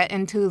when you get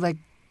into, like,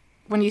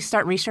 when you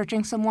start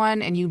researching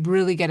someone and you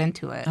really get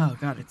into it. Oh,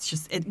 God. It's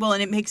just, and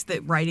it makes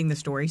writing the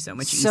story so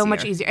much easier. So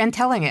much easier. And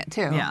telling it,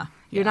 too. Yeah.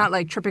 You're not,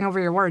 like, tripping over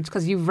your words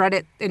because you've read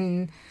it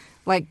and,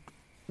 like,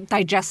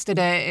 digested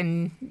it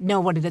and know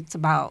what it's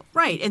about.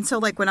 Right. And so,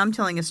 like, when I'm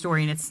telling a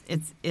story, and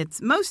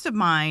it's most of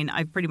mine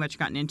I've pretty much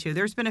gotten into.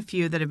 There's been a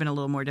few that have been a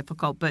little more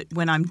difficult. But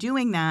when I'm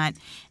doing that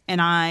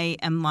and I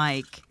am,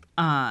 like,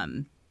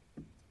 I'm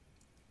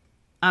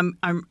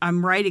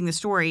writing the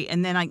story,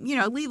 and then I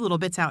leave little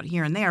bits out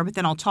here and there, but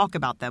then I'll talk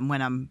about them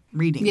when I'm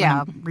reading.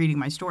 Yeah. When I'm reading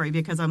my story,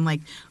 because I'm like,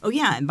 oh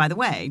yeah, and by the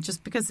way,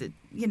 just because I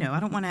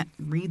don't want to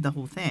read the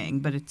whole thing,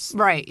 but it's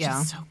right. Yeah.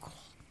 Just so cool.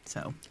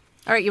 So.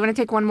 All right, you want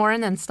to take one more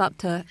and then stop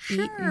to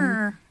eat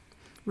and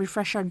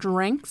refresh our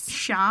drinks?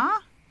 Sure. All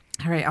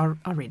right,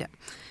 I'll read it.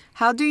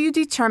 How do you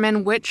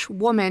determine which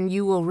woman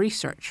you will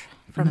research?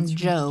 From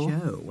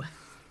Joe.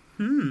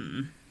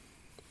 You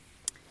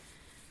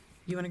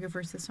want to go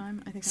first this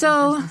time? I think so.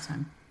 I'll go first this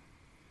time.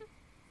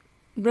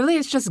 Really,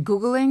 it's just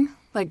Googling.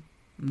 Like,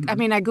 I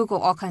mean, I Google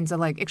all kinds of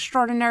like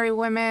extraordinary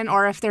women,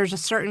 or if there's a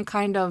certain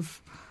kind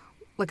of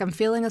like I'm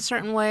feeling a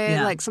certain way.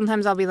 Yeah. Like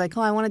sometimes I'll be like,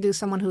 oh, I want to do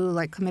someone who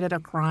like committed a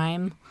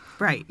crime.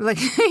 Right. Like,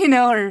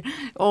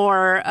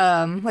 or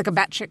like a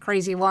batshit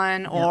crazy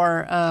one. Yep.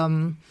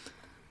 Or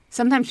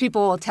sometimes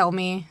people will tell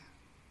me,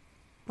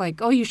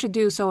 like, oh, you should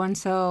do so and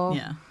so.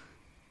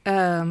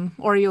 Yeah.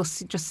 Or you'll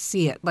just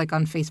see it, like,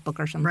 on Facebook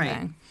or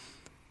something.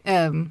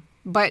 Right.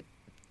 But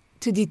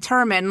to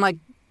determine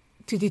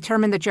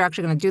that you're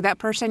actually going to do that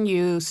person,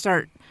 you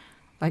start,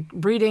 like,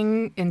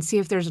 reading and see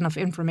if there's enough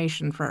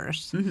information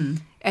first. Mm-hmm.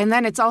 And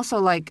then it's also,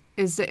 like,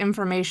 is the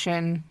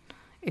information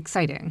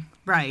exciting?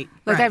 Right.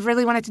 Like, I've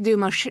really wanted to do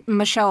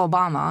Michelle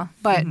Obama,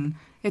 but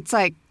it's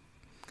like...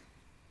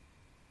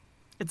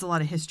 It's a lot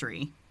of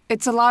history.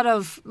 It's a lot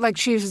of, like,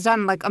 she's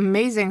done, like,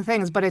 amazing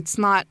things, but it's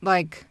not,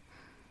 like,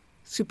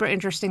 super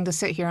interesting to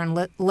sit here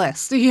and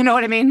list. You know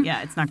what I mean?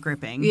 Yeah, it's not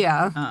gripping.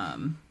 Yeah.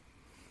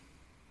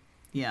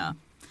 Yeah.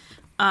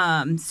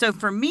 So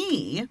for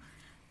me...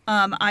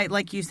 I,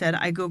 like you said,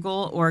 I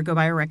Google or go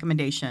by a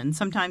recommendation.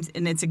 Sometimes,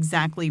 and it's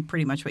exactly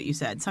pretty much what you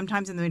said.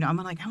 Sometimes in the video, I'm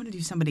like, I want to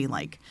do somebody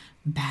like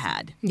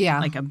bad. Yeah.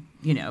 Like a,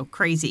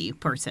 crazy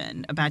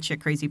person, a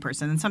batshit crazy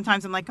person. And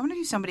sometimes I'm like, I want to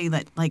do somebody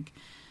that like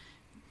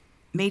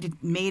made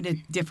a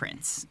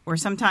difference. Or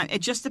sometimes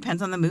it just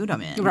depends on the mood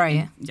I'm in.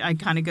 Right. And I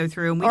kind of go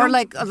through. And or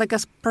like a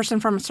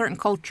person from a certain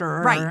culture.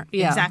 Right.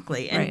 Yeah.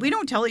 Exactly. And we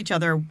don't tell each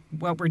other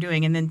what we're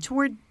doing. And then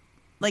toward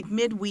like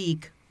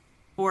midweek,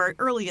 or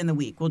early in the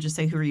week, we'll just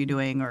say, who are you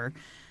doing or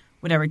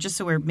whatever, just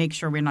so we make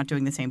sure we're not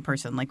doing the same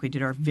person like we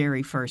did our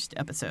very first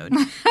episode.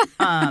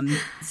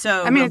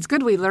 So I mean, it's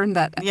good we learned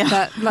that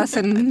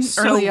lesson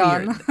early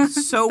on.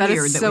 So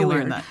weird that we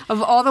learned that.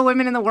 Of all the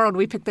women in the world,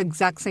 we picked the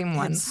exact same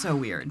one. It's so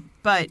weird.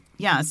 But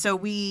yeah, so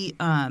we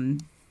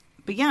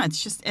but yeah,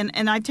 it's just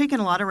and I've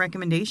taken a lot of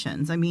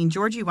recommendations. I mean,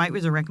 Georgie White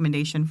was a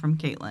recommendation from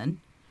Caitlin.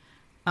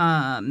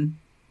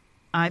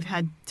 I've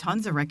had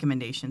tons of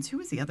recommendations. Who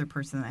was the other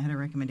person that I had a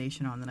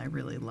recommendation on that I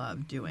really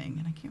loved doing?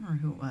 And I can't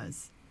remember who it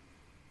was.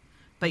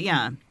 But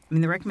yeah, I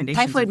mean, the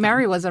recommendations. Typhoid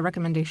Mary was a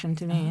recommendation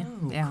to me.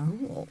 Oh, yeah.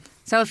 Cool.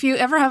 So if you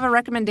ever have a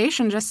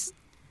recommendation, just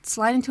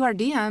slide into our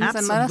DMs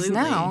and let us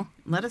know.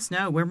 Let us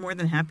know. We're more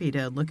than happy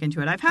to look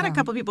into it. I've had a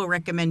couple people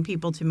recommend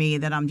people to me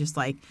that I'm just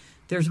like,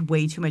 there's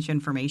way too much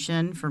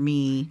information for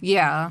me.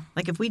 Yeah.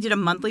 Like if we did a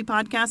monthly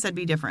podcast, that'd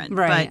be different.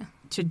 Right. But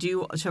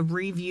to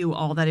review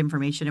all that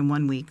information in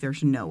 1 week,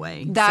 there's no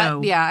way.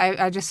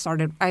 I just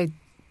started. I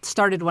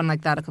started one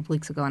like that a couple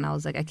weeks ago, and I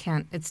was like, I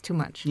can't. It's too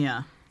much.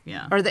 Yeah,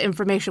 yeah. Or the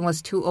information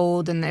was too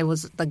old, and it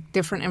was like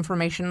different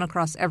information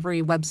across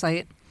every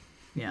website.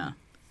 Yeah.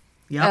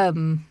 Yep.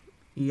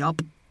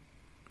 Yup.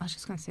 I was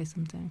just gonna say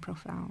something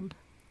profound.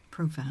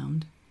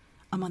 Profound.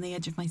 I'm on the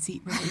edge of my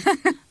seat, Rose.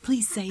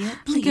 Please say it.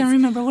 Please. I can't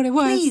remember what it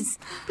was.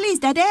 Please,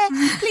 Daddy.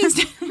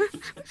 Please.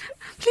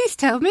 Please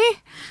tell me.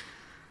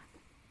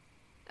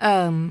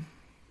 I don't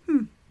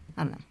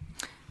know.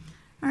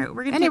 All right,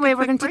 we're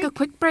gonna take a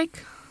quick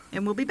break,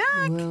 and we'll be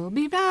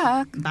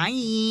back.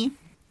 Bye.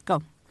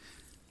 Go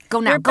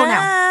now. We're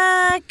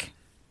back.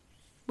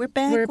 We're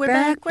back. We're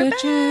back,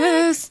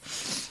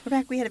 bitches. We're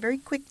back. We had a very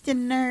quick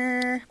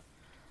dinner.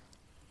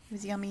 It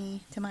was yummy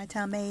to my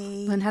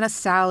tummy. Lynn had a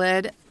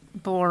salad.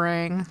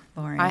 Boring.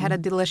 Boring. I had a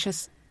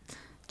delicious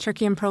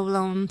turkey and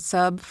provolone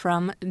sub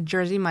from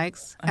Jersey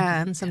Mike's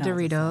and some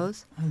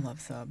Doritos. I love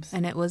subs.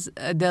 And it was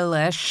a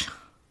delish.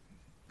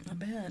 I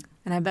bet.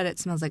 And I bet it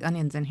smells like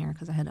onions in here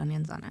because I had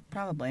onions on it.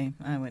 Probably.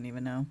 I wouldn't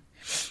even know.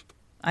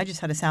 I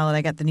just had a salad.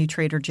 I got the new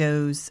Trader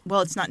Joe's.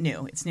 Well, it's not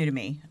new. It's new to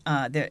me.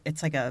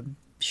 It's like a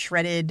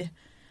shredded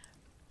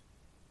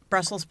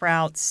Brussels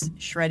sprouts,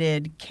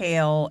 shredded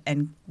kale,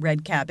 and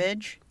red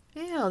cabbage.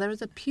 Ew, there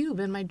was a pube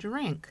in my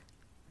drink.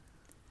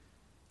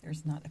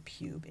 There's not a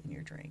pube in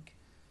your drink.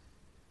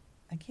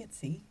 I can't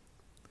see.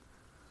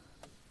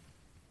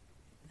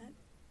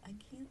 I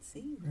can't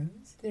see,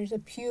 Rose. There's a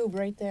pube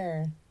right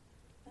there.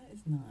 That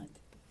is not.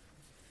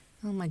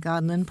 Oh my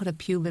God, Lynn put a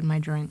pube in my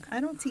drink. I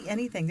don't see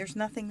anything. There's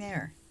nothing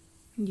there.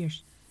 I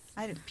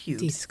had a pube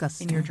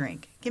disgusting in your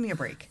drink. Give me a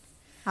break.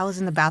 I was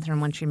in the bathroom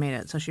when she made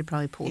it, so she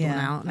probably pulled one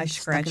out. I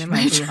scratched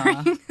my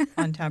hoo-ha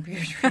on top of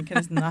your drink. It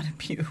is not a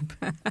pube.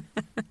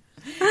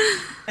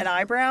 An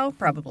eyebrow?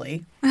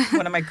 Probably.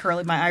 One of my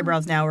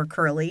eyebrows now are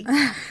curly.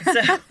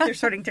 So they're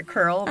starting to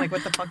curl. I'm like,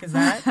 what the fuck is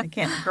that? I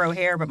can't grow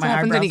hair, but my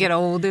eyebrows. When you get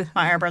old,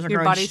 my eyebrows are your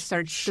growing body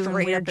starts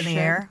straight up in the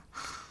air.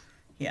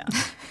 Yeah.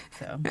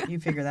 So you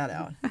figure that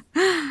out.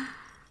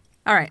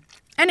 All right.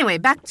 Anyway,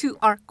 back to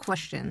our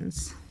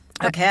questions.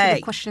 Back Okay. to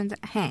the questions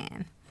at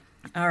hand.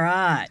 All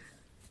right.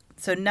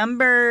 So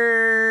number...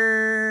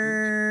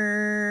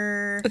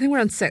 I think we're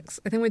on 6.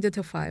 I think we did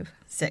till 5.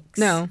 6.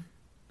 No,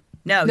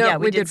 yeah,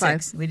 we did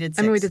 5. 6. We did 6.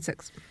 I mean, we did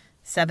 6.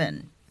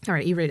 7. All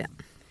right, you read it.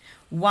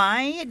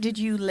 Why did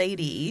you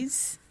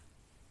ladies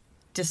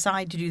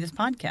decide to do this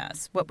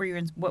podcast? What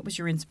was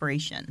your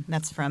inspiration?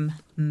 That's from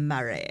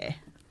Mary.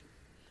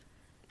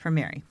 From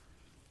Mary.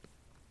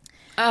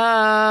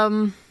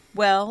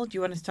 Well, do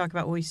you want us to talk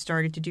about what we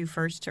started to do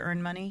first to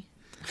earn money?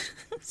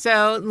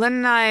 So Lynn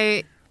and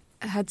I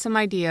had some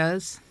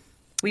ideas.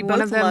 We One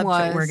both of them love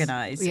was to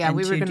organize and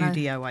we were to gonna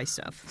do DIY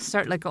stuff.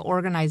 Start like an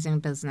organizing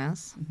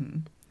business.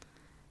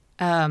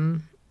 Mm-hmm.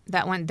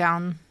 That went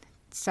down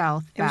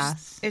south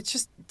fast. It's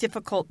just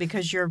difficult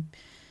because you're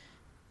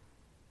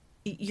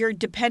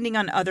depending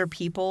on other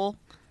people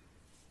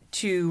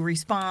to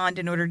respond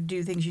in order to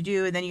do things you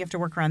do, and then you have to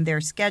work around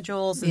their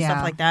schedules and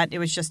stuff like that. It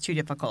was just too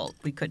difficult.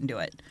 We couldn't do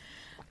it.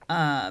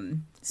 The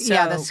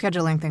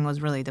scheduling thing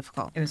was really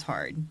difficult. It was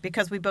hard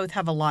because we both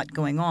have a lot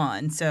going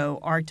on, so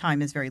our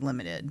time is very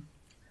limited.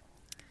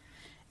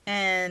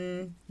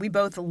 And we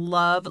both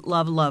love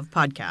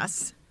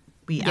podcasts.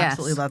 We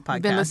absolutely love podcasts.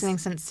 We've been listening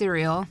since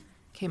Serial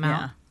came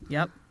out.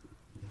 Yeah. Yep.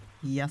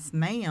 Yes,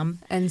 ma'am.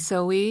 And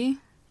so we're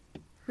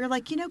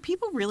like,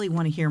 people really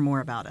want to hear more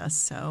about us,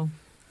 so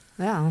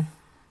yeah.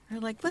 We're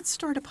like, let's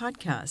start a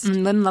podcast.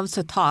 And Lynn loves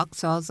to talk,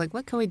 so I was like,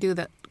 what can we do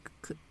that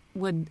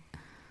would...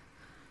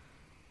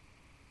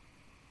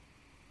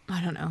 I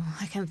don't know.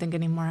 I can't think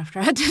anymore after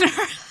I had dinner.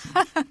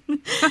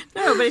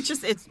 No, but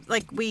it's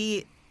like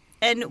we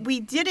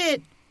did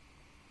it.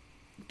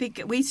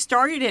 We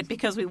started it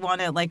because we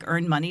want to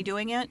earn money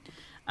doing it.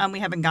 We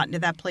haven't gotten to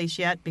that place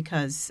yet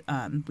because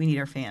we need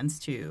our fans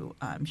to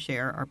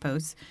share our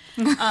posts.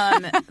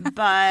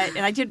 But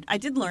I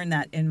did learn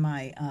that in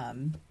my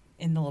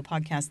in the little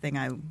podcast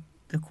thing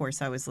the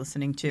course I was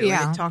listening to.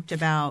 Yeah. And it talked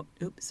about.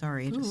 Oops,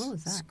 sorry, What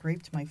was that?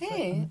 Scraped my foot.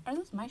 Hey, are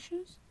those my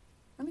shoes?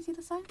 Let me see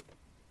the side.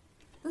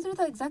 Those are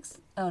the exact...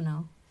 Oh,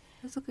 no.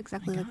 Those look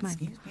exactly like mine.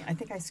 Excuse me. I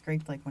think I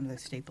scraped one of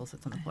those staples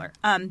that's on the floor.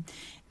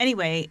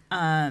 Anyway,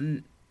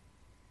 one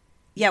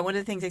of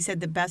the things they said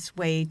the best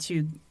way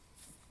to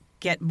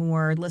get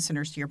more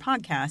listeners to your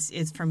podcast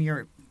is from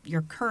your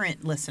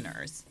current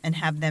listeners and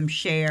have them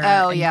share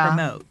and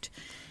promote.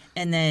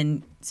 And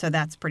then, so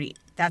that's pretty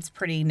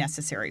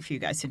necessary for you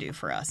guys to do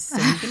for us. So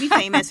you can be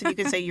famous and you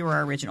can say you were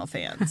our original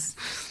fans.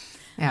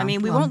 Yeah, we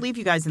won't leave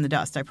you guys in the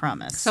dust, I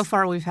promise. So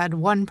far, we've had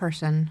one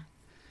person.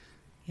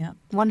 Yeah.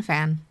 One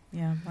fan.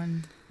 Yeah,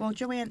 one. Well,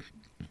 Joanne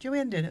did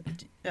it.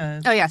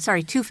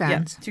 2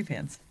 fans. Yeah, 2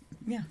 fans.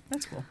 Yeah,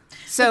 that's cool.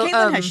 So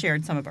Caitlin has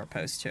shared some of our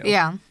posts too.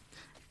 Yeah.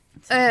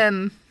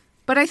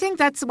 But I think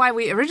that's why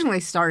we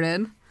originally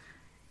started.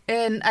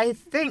 And I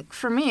think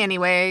for me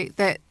anyway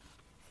that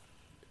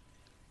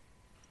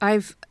I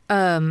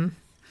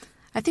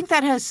think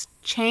that has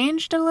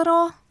changed a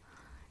little.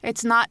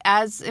 It's not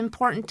as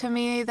important to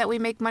me that we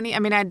make money. I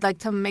mean, I'd like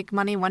to make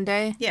money one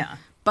day. Yeah.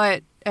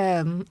 But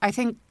I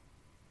think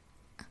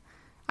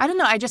I don't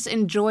know. I just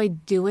enjoy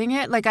doing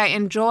it. I like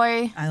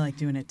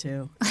doing it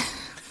too.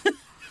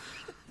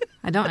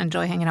 I don't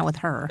enjoy hanging out with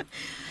her.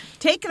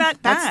 Take that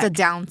back. That's the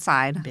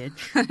downside.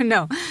 Bitch.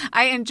 No,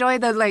 I enjoy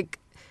the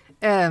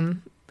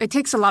it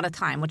takes a lot of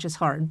time, which is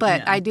hard.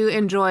 But I do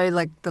enjoy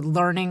the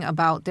learning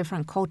about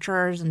different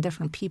cultures and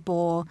different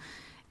people.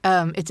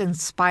 It's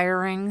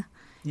inspiring.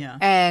 Yeah,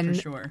 and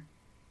for sure.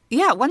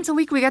 Yeah, once a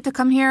week we get to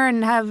come here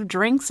and have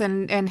drinks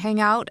and hang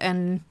out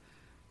and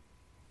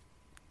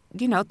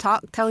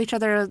tell each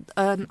other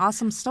an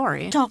awesome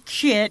story. Talk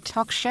shit.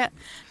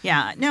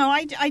 Yeah. No,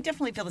 I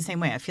definitely feel the same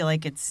way. I feel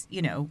like it's,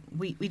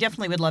 we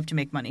definitely would love to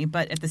make money,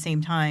 but at the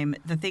same time,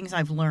 the things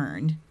I've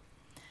learned,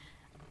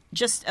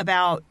 just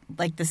about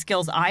like the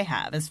skills I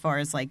have as far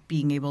as like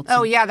being able to.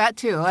 Oh, yeah, that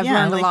too. I've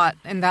learned a lot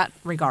in that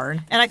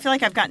regard. And I feel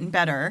like I've gotten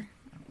better.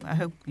 I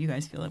hope you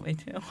guys feel that way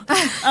too.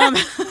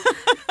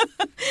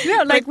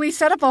 Yeah, like we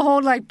set up a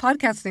whole like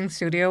podcasting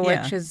studio,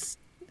 which is,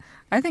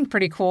 I think,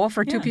 pretty cool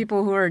for two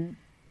people who are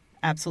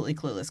absolutely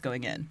clueless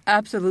going in.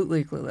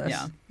 Absolutely clueless.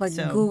 Yeah. Like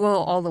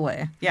Google all the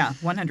way. Yeah,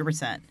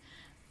 100%.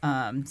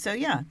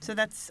 So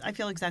that's, I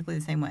feel exactly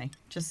the same way.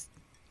 Just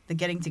the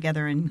getting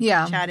together and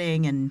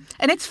chatting and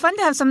it's fun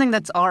to have something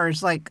that's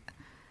ours. Like,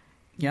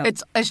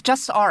 it's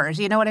just ours.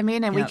 You know what I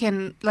mean? And we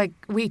can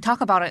we talk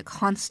about it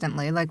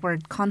constantly. Like we're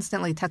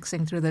constantly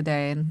texting through the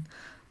day and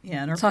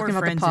and our talking poor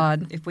about friends, the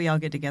pod. if we all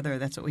get together,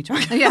 that's what we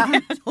talk about. Yeah, we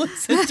have to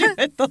listen to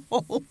it the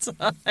whole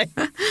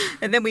time,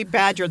 and then we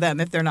badger them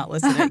if they're not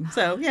listening.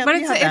 So but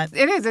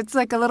it is. It's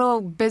like a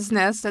little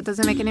business that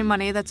doesn't make any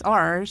money. That's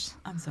ours.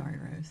 I'm sorry,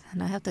 Rose.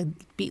 And I have to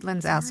beat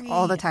Lynn's ass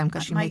all the time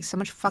because she makes so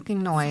much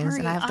fucking noise,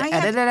 and I have to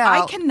edit it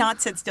out. I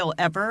cannot sit still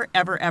ever.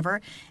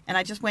 And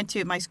I just went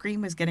to my screen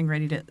was getting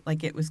ready to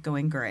it was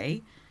going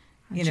gray,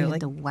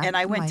 and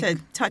I went to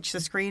touch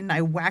the screen and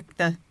I whacked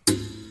the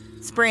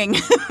spring.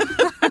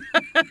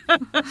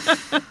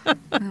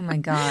 Oh my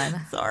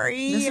God.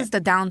 Sorry. This is the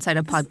downside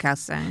of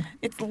podcasting.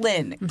 It's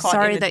Lynn. I'm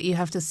sorry that you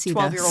have to see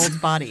 12-year-old's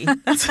body.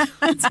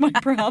 That's my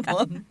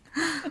problem.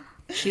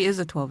 She is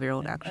a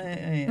 12-year-old, actually.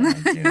 I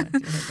do. I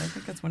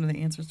think that's one of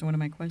the answers to one of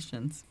my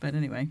questions. But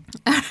anyway.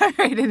 All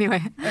right,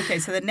 anyway. Okay,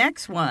 so the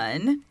next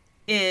one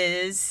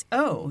is,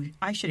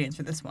 I should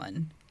answer this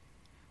one.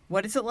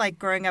 What is it like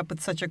growing up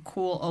with such a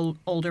cool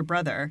older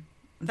brother?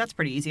 That's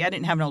pretty easy. I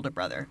didn't have an older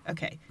brother.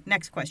 Okay,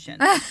 next question.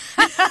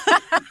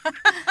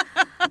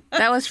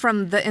 That was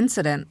from the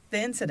incident. The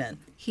incident.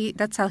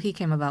 That's how he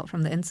came about,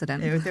 from the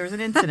incident. There was an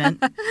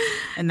incident,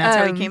 and that's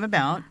how he came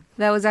about.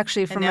 That was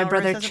actually from my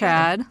brother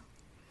Chad.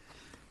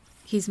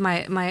 He's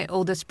my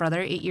oldest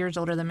brother, 8 years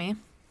older than me.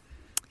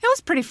 It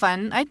was pretty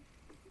fun.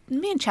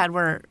 Me and Chad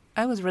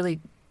I was really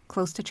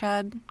close to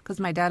Chad because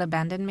my dad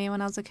abandoned me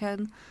when I was a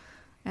kid.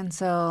 And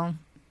so...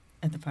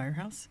 At the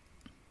firehouse?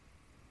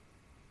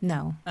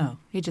 No. Oh.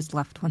 He just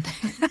left one day.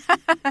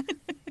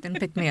 Didn't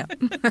pick me up.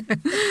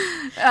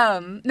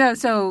 No,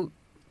 so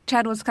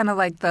Chad was kind of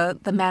like the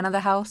man of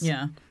the house.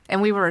 Yeah.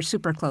 And we were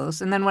super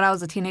close. And then when I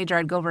was a teenager,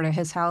 I'd go over to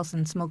his house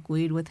and smoke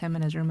weed with him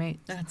and his roommate.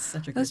 That's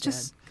such a good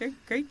dad.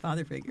 Great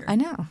father figure. I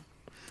know.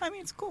 I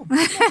mean, it's cool.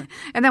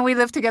 And then we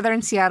lived together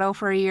in Seattle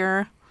for a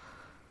year.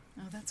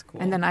 Oh, that's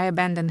cool. And then I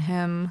abandoned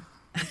him,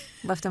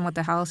 left him with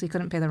the house. He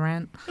couldn't pay the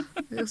rent.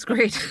 It was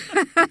great.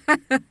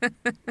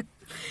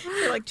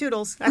 You're like,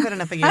 Toodles, I've had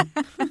enough of you.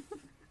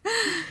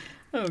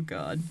 Oh,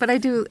 God. But I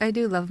do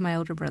love my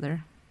older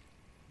brother.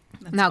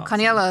 That's now, awesome.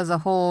 Canela is a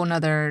whole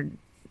nother...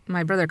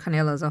 My brother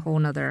Canela is a whole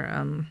nother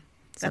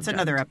That's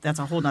subject. That's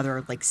a whole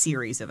nother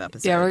series of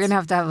episodes. Yeah, we're going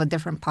to have a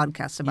different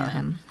podcast about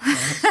him. Yeah,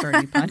 have to start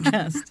a new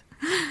podcast.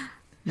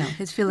 No,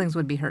 his feelings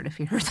would be hurt if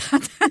he heard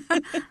that.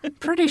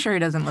 Pretty sure he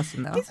doesn't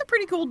listen, though. He's a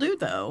pretty cool dude,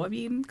 though. I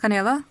mean...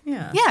 Canela?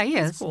 Yeah. Yeah, he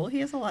is. He's cool.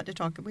 He has a lot to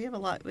talk about. We have a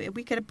lot...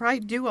 We could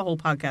probably do a whole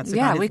podcast about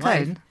Yeah, his we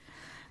life. could.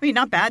 I mean,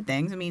 not bad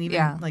things. I mean,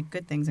 even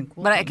good things and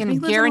cool But things. I can He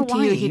lives in guarantee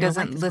Hawaii. you he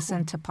doesn't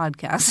listen to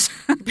podcasts.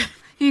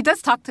 He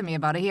does talk to me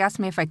about it. He asked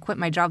me if I quit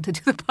my job to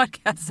do the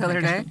podcast the other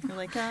day. You're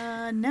like,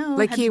 no.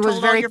 Like, Have he you was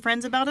told very- all your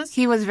friends about us?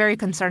 He was very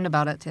concerned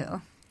about it,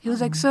 too. He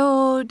was like,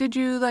 so did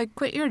you,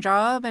 quit your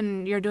job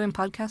and you're doing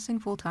podcasting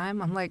full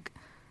time? I'm like,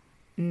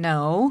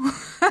 no.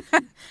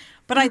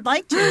 But I'd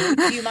like to.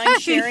 Do you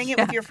mind sharing it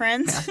with your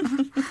friends?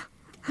 Yeah.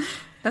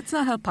 That's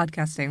not how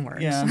podcasting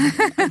works. Yeah,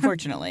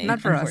 unfortunately.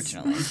 Not for us.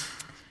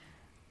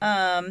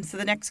 So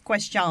the next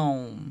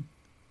question.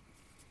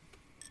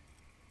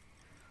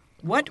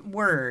 What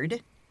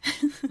word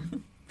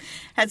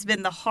has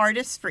been the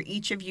hardest for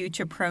each of you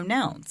to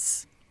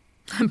pronounce?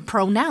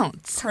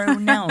 Pronounce.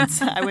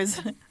 I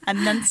was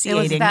enunciating.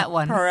 It was that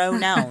one.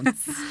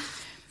 Pronounce.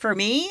 For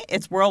me,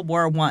 it's World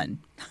War I.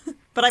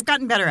 But I've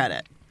gotten better at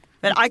it.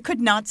 But I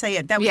could not say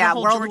it. That was the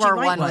whole World Georgie War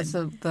White I one. was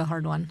the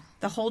hard one.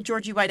 The whole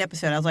Georgie White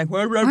episode, I was like,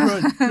 World War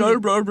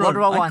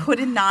I. I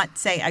could not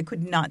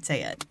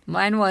say it.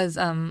 Mine was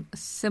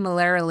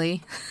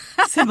similarly.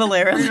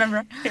 Similarly,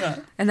 remember? Yeah.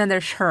 And then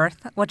there's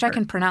Hearth, which I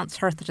can pronounce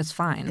Hearth just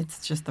fine.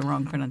 It's just the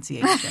wrong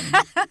pronunciation.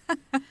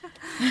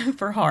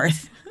 For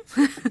hearth.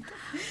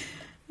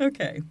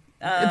 Okay.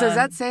 Does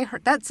that say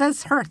Hearth? That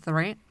says Hearth,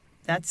 right?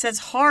 That says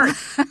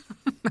hearth.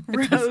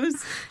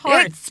 Rose.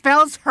 Hearth. It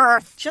spells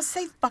Hearth. Just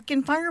say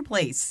fucking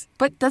fireplace.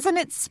 But doesn't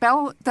it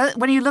spell...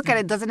 When you look at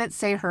it, doesn't it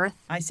say Hearth?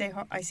 I see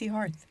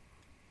hearth.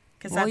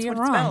 Because Well, that's you're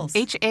what it wrong.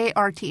 spells.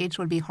 Harth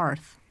would be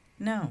Hearth.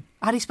 No.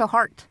 How do you spell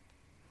heart?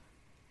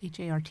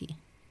 Hart.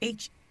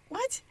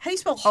 What? How do you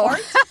spell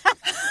heart?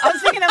 I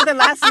was thinking of the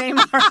last name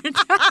Hart.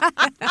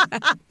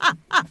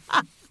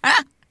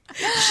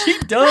 She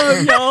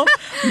dumb, yo.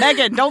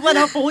 Megan, don't let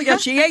her fool you.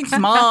 She ain't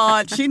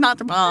smart. She's not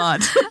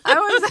smart. I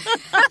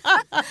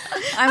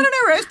don't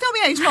know, Rose. Tell me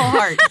how you spell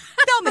heart.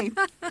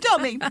 Tell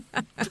me.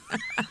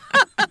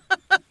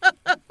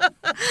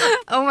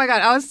 Oh my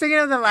God, I was thinking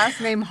of the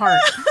last name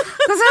Hart.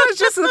 Because I was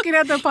just looking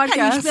at the podcast.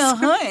 How you spell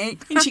hot?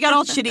 And she got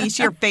all shitty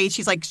to your face.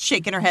 She's like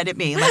shaking her head at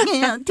me. Like,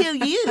 yeah, I'll tell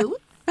you.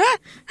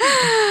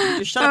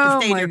 Just shut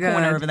up and stay in your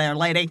corner over there,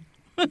 lady.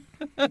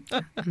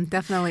 I'm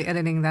definitely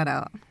editing that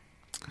out.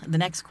 The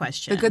next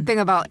question. The good thing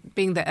about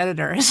being the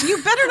editor is you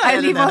better not I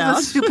edit leave that all out.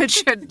 the stupid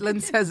shit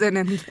Lynn says in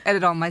and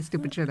edit all my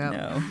stupid shit out.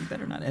 No, you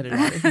better not edit it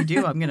out. If you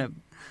do, I'm going to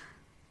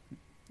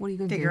What are you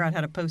going to figure out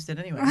how to post it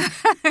anyway.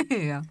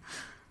 Yeah.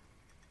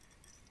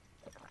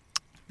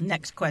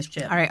 Next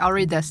question. All right, I'll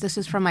read this. This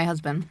is from my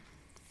husband.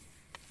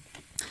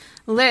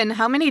 Lynn,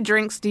 how many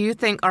drinks do you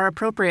think are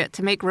appropriate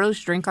to make Rose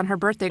drink on her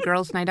birthday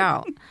girls' night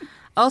out?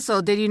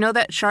 Also, did you know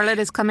that Charlotte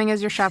is coming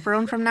as your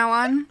chaperone from now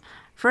on?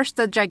 First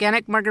the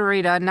gigantic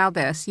margarita, now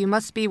this. You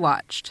must be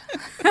watched.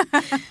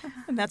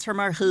 And that's from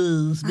our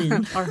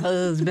husband. Our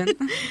husband.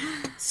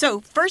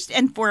 So, first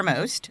and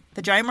foremost,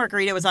 the giant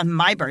margarita was on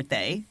my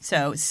birthday.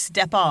 So,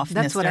 step off,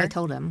 That's mister. what I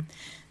told him.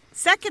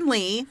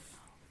 Secondly,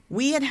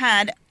 we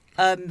had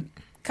a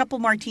couple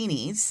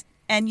martinis.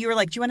 And you were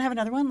like, do you want to have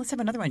another one? Let's have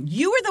another one.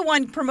 You were the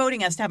one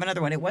promoting us to have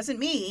another one. It wasn't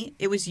me.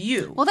 It was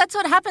you. Well, that's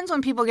what happens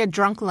when people get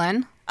drunk,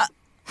 Lynn.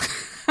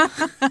 Why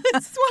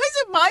is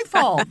it my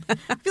fault?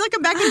 I feel like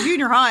I'm back in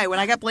junior high when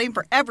I got blamed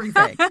for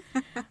everything. I'm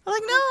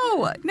like,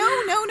 no.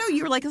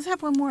 You were like, let's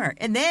have one more.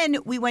 And then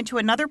we went to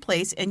another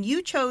place, and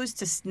you chose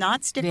to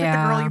not stick with the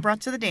girl you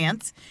brought to the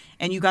dance,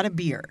 and you got a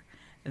beer.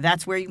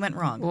 That's where you went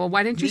wrong. Well,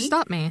 why didn't you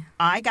stop me?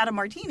 I got a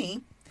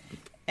martini,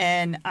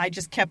 and I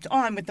just kept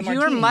on with the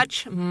martini. You are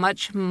much,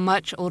 much,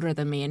 much older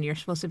than me, and you're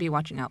supposed to be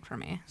watching out for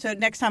me. So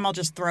next time I'll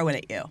just throw it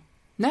at you.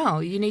 No,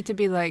 you need to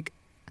be like,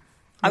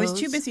 I was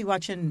too busy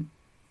watching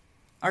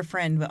our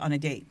friend on a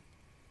date.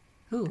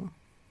 Who?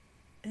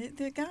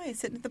 The guy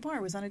sitting at the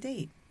bar was on a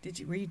date.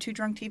 Were you too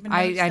drunk to even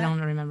notice I that?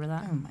 don't remember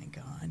that. Oh, my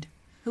God.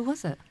 Who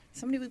was it?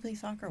 Somebody we play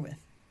soccer with.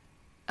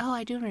 Oh,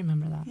 I do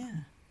remember that. Yeah.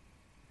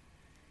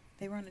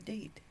 They were on a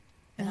date.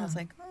 And I was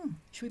like,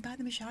 should we buy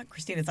them a shot?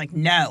 Christina's like,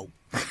 no.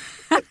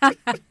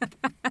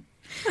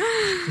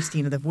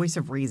 Christina, the voice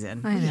of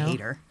reason. I know.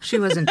 hate her. She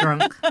wasn't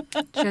drunk.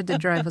 She had to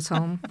drive us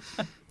home.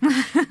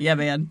 Yeah,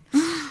 man.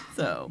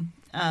 So,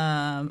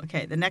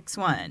 okay, the next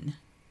one.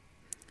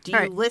 Do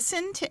you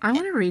listen to... I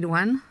want to read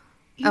one.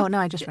 Oh, no,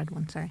 I just read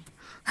one. Sorry.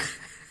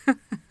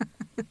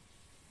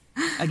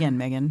 Again,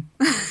 Megan.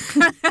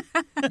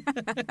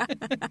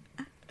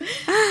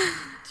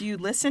 Do you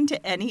listen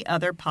to any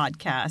other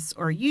podcasts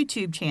or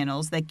YouTube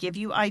channels that give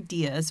you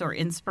ideas or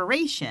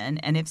inspiration?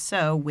 And if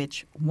so,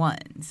 which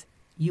ones?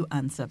 You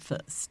answer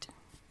first.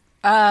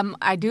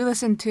 I do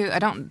listen to... I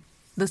don't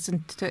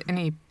listen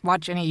to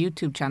watch any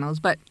YouTube channels,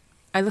 but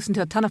I listen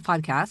to a ton of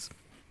podcasts.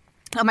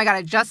 Oh, my God,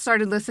 I just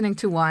started listening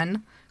to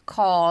one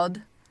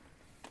called...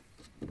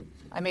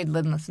 I made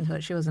Lynn listen to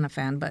it. She wasn't a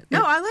fan, but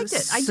no, I liked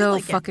it. I did so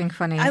like it. fucking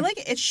funny. I like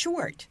it. It's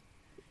short.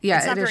 Yeah,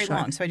 it's not it is very short.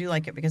 long, so I do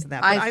like it because of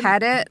that. I've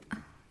had it.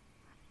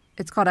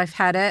 It's called I've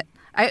Had It.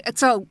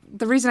 So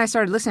the reason I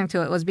started listening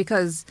to it was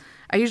because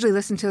I usually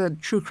listen to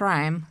true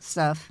crime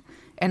stuff,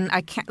 and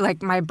I can't.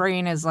 Like my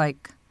brain is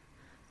like,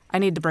 I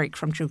need to break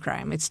from true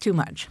crime. It's too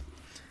much.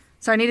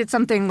 So I needed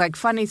something like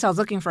funny. So I was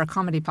looking for a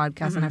comedy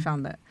podcast, and I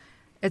found it.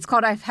 It's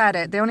called I've Had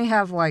It. They only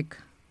have like.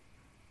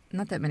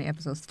 Not that many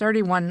episodes,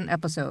 31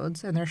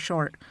 episodes, and they're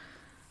short.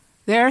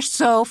 They're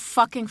so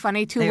fucking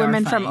funny. Two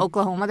women from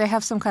Oklahoma. They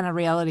have some kind of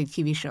reality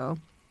TV show.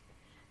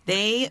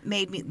 It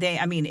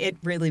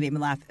really made me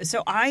laugh.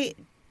 So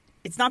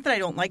it's not that I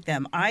don't like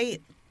them. I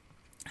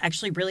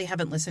actually really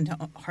haven't listened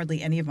to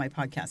hardly any of my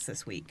podcasts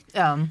this week.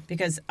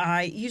 Because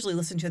I usually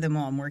listen to them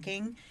while I'm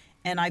working,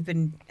 and I've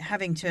been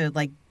having to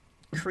like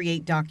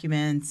create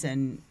documents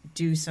and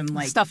do some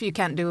like stuff you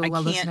can't do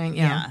while listening.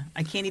 Yeah,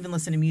 I can't even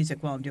listen to music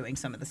while I'm doing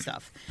some of the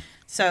stuff.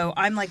 So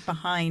I'm like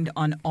behind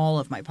on all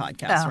of my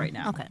podcasts right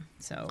now. Okay,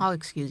 so I'll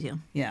excuse you.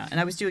 Yeah, and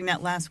I was doing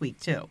that last week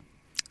too.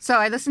 So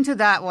I listened to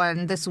that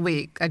one this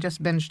week. I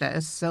just binged it.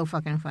 It's so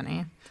fucking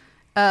funny.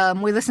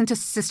 We listened to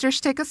Sisters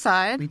Take a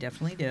Side. We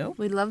definitely do.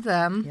 We love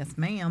them. Yes,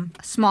 ma'am.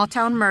 Small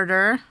Town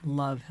Murder.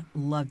 Love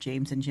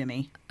James and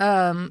Jimmy.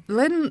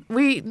 Lynn,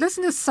 we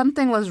listened to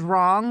Something Was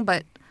Wrong,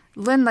 but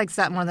Lynn likes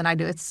that more than I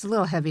do. It's a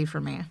little heavy for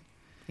me.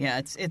 Yeah,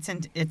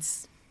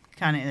 it's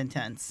kind of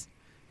intense.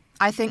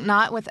 I Think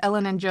Not with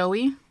Ellen and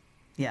Joey.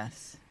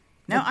 Yes.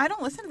 No, I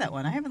don't listen to that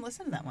one. I haven't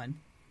listened to that one.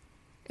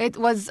 It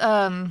was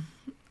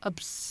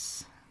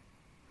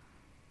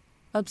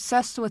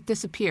Obsessed with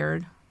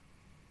Disappeared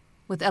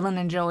with Ellen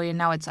and Joey, and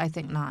now it's I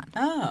Think Not.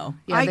 Oh.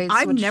 Yeah,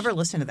 I've never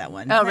listened to that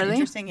one. Oh, really?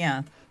 Interesting,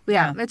 yeah.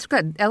 Yeah, it's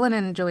good. Ellen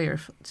and Joey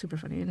are super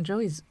funny, and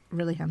Joey's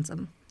really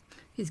handsome.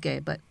 He's gay,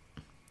 but...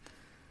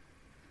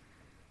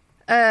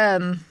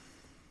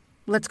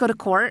 Let's Go to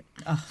Court.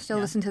 Still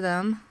listen to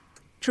them.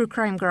 True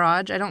Crime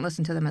Garage. I don't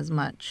listen to them as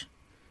much.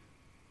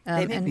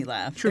 They make me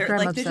laugh. True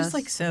Crime Obsessed. They're just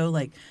like so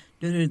like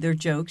their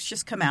jokes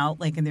just come out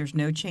like and there's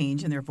no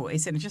change in their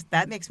voice and it just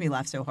that makes me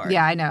laugh so hard.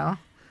 Yeah, I know.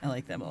 I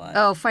like them a lot.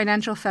 Oh,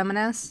 Financial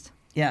Feminist.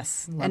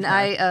 Yes, love and her.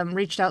 I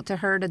reached out to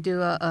her to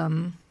do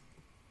a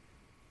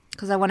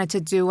because I wanted to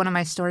do one of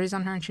my stories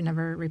on her and she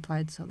never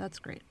replied, so that's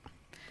great.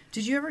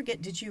 Did you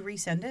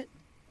resend it?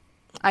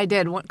 I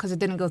did, because it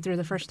didn't go through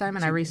the first time,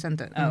 and I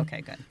resent it. Oh,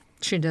 okay, good.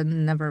 She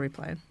never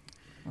replied.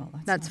 Well,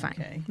 that's fine.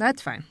 Okay.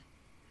 That's fine.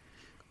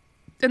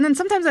 And then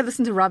sometimes I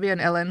listen to Rabia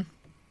and Ellen.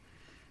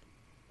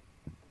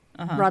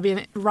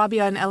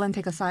 Rabia and Ellen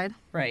Take a Side.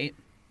 Right.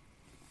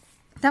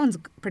 That one's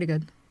pretty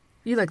good.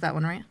 You like that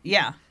one, right?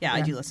 Yeah,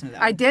 I do listen to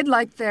that. I did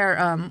like their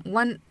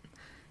one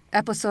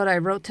episode I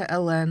wrote to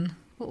Ellen.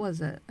 What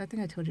was it? I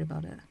think I told you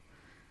about it.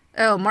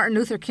 Oh, Martin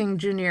Luther King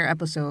Jr.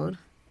 episode.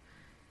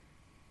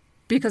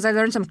 Because I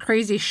learned some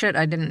crazy shit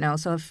I didn't know.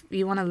 So if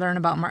you want to learn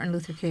about Martin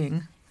Luther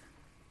King,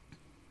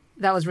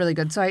 that was really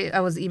good. So I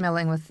was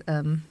emailing with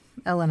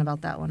Ellen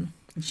about that one.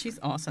 She's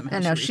awesome. I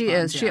know, she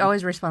is. Yeah. She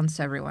always responds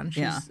to everyone.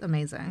 She's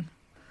amazing.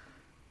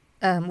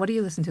 What do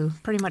you listen to?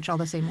 Pretty much all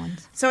the same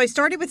ones. So I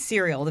started with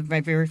Serial,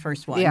 my very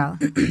first one. Yeah.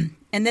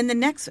 And then the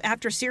next,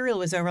 after Serial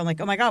was over, I'm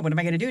like, oh my God, what am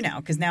I going to do now?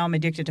 Because now I'm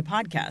addicted to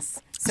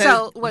podcasts.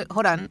 So wait,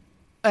 hold on.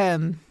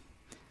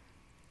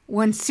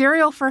 When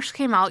Serial first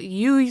came out,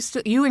 you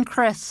and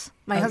Chris,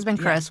 my husband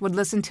Chris, would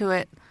listen to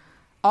it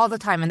all the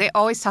time, and they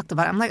always talked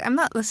about it. I'm like, I'm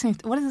not listening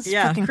to, what is this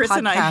fucking Chris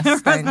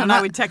podcast thing? And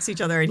I would text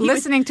each other. And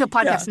listening to a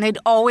podcast, and they'd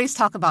always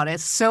talk about it.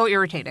 It's so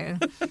irritating.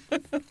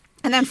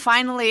 And then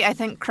finally, I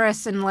think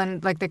Chris and Lynn,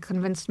 they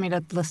convinced me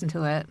to listen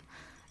to it.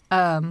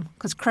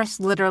 Because Chris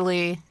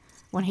literally,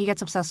 when he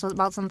gets obsessed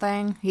about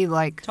something, he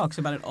talks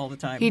about it all the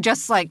time. He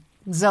just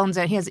zones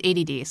in. He has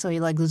ADD, so he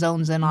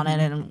zones in on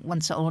it and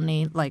wants to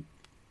only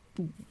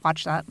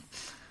watch that.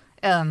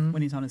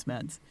 When he's on his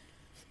meds.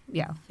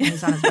 Yeah, when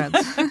he's on his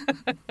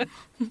meds.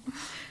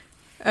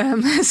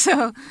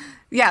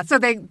 So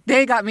they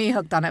got me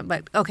hooked on it.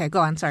 But okay,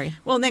 go on. Sorry.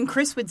 Well, and then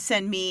Chris would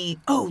send me,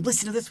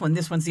 listen to this one.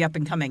 This one's the up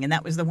and coming, and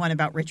that was the one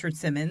about Richard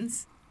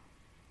Simmons.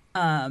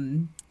 What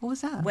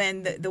was that?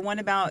 When the one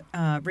about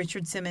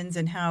Richard Simmons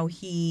and how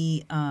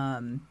he,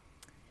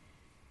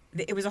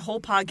 it was a whole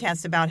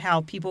podcast about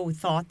how people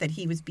thought that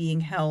he was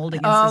being held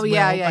against his will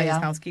by his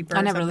housekeeper.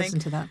 I never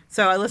listened to that.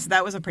 So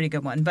that was a pretty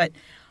good one, but.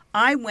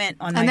 I went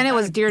on. And then it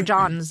was Dear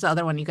John's, the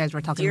other one you guys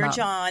were talking about.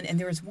 Dear John, and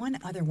there was one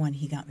other one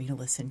he got me to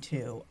listen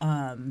to.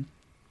 I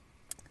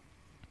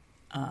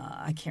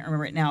can't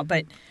remember it now,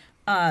 but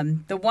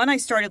the one I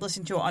started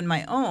listening to on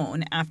my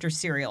own after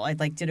Serial, I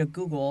did a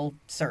Google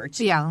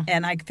search. Yeah.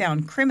 And I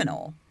found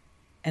Criminal,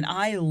 and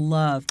I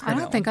love Criminal.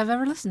 I don't think I've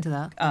ever listened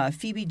to that.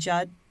 Phoebe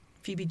Judge.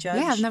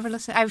 Yeah, I've never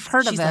listened. I've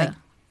heard of it.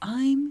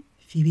 I'm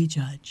Phoebe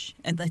Judge,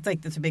 and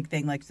that's a big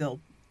thing.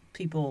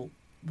 People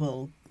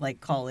will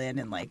call in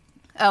and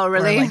Oh,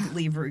 really? Or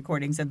leave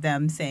recordings of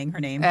them saying her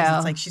name.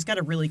 Because it's she's got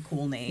a really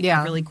cool name,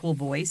 a really cool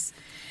voice.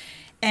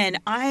 And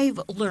I've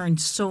learned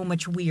so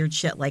much weird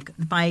shit.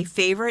 My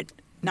favorite,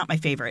 not my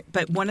favorite,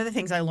 but one of the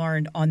things I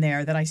learned on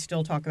there that I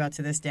still talk about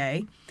to this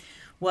day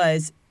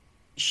was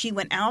she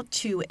went out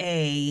to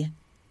I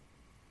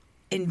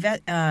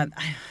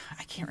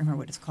can't remember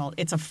what it's called.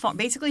 It's a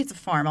basically it's a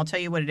farm. I'll tell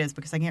you what it is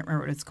because I can't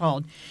remember what it's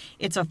called.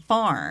 It's a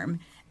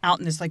farm out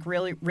in this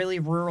really, really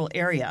rural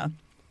area.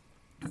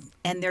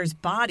 And there's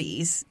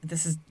bodies,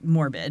 this is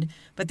morbid,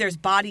 but there's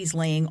bodies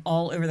laying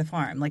all over the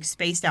farm,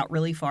 spaced out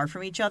really far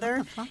from each other.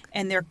 What the fuck?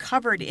 And they're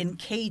covered in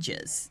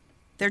cages.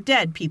 They're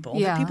dead people.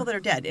 Yeah. They're people that are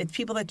dead. It's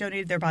people that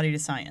donated their body to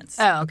science.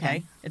 Oh,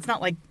 okay. It's not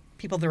like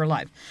people that are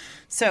alive.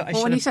 So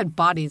when you said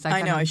bodies,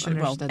 I know I should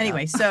have understood that.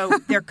 Anyway, so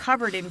they're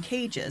covered in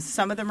cages.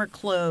 Some of them are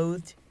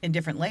clothed in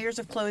different layers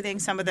of clothing.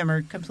 Some of them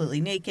are completely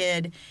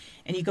naked.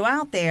 And you go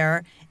out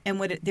there, and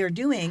what they're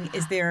doing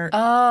is they're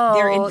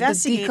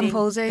investigating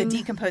the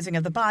decomposing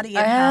of the body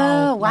and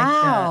how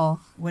wow.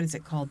 What is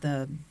it called?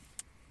 The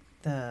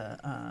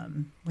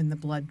when the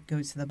blood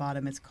goes to the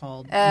bottom, it's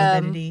called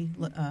lividity.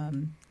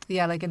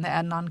 Yeah, like in the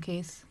Adnan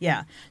case.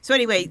 Yeah. So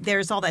anyway,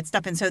 there's all that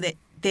stuff, and so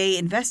they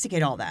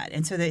investigate all that,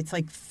 and so it's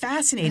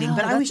fascinating. Oh,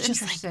 but I was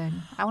just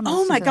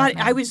oh my God,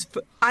 I was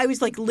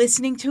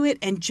listening to it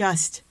and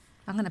just.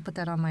 I'm gonna put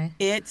that on my.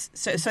 It's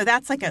so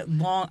that's a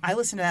long. I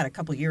listened to that a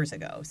couple years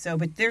ago. So,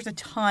 but there's a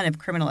ton of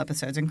Criminal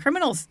episodes, and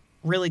Criminal's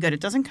really good.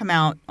 It doesn't come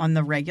out on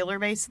the regular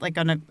basis,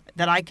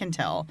 that I can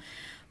tell.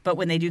 But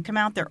when they do come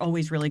out, they're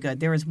always really good.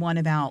 There was one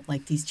about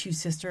these two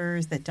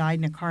sisters that died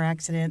in a car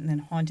accident and then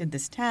haunted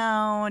this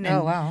town. And,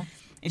 oh wow!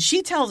 And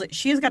she tells it.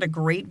 She has got a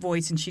great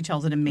voice, and she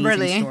tells an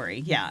amazing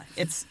story. Yeah,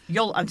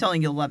 I'm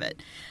telling you, you'll love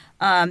it.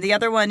 The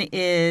other one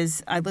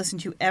is I listen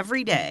to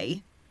every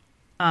day.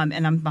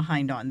 And I'm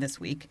behind on this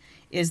week,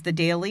 is The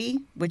Daily,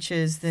 which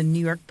is the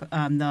New York,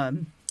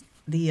 the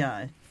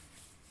New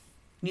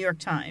York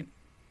Times.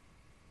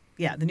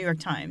 Yeah, the New York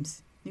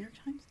Times. New York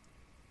Times?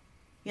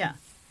 Yeah.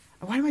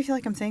 Why do I feel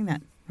like I'm saying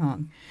that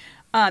wrong?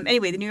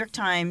 Anyway, the New York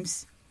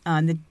Times,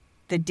 the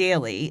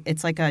Daily,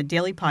 it's a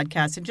daily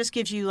podcast. It just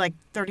gives you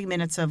 30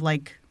 minutes of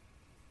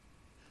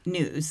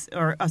news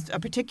or a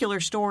particular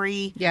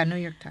story. Yeah, New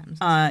York Times.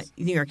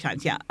 New York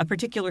Times, yeah. A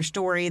particular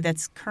story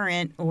that's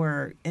current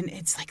and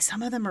it's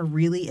some of them are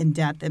really in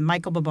depth. And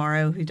Michael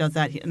Barbaro, who does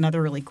that,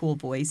 another really cool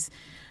voice,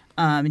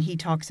 and he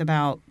talks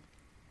about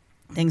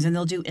things and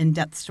they'll do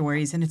in-depth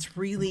stories. And it's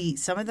really,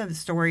 some of the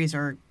stories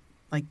are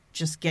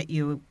just get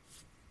you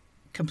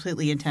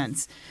completely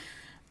intense.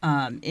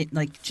 It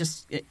like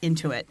just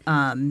into it.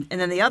 And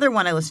then the other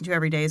one I listen to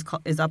every day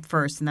is Up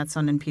First, and that's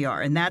on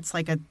NPR. And that's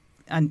like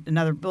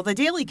another. Well, the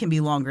daily can be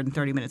longer than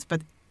 30 minutes,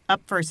 but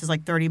Up First is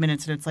like 30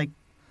 minutes, and it's like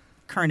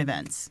current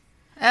events.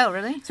 Oh,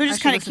 really? So it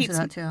just kind of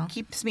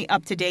keeps me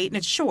up to date, and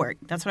it's short.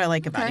 That's what I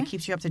like about it. It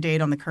keeps you up to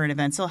date on the current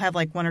events. They'll have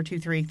like 1 or 2,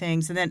 3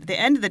 things, and then at the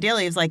end of the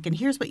daily is like, and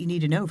here's what you need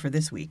to know for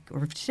this week,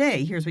 or for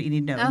today, here's what you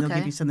need to know, and they'll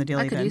give you some of the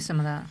daily events. I could use some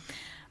of that.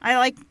 I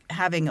like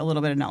having a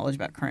little bit of knowledge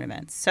about current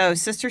events. So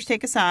Sisters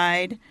Take a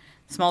Side,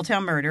 Small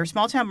Town Murder.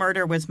 Small Town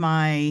Murder was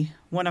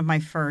one of my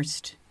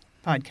first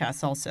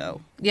podcasts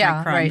also.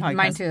 Yeah, right. Podcast.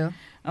 Mine too.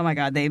 Oh, my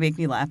God. They make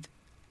me laugh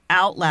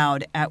out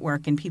loud at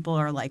work, and people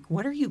are like,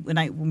 what are you,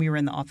 when we were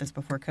in the office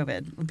before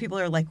COVID, when people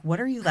are like, what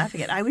are you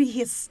laughing at? I would be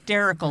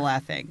hysterical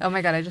laughing. Oh,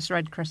 my God. I just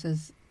read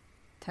Chris's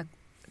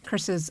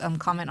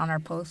comment on our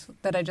post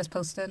that I just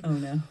posted. Oh,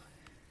 no.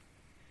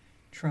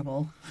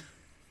 Trouble.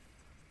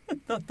 I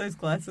thought those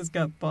glasses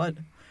got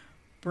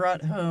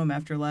brought home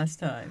after last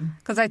time.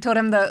 Because I told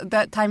him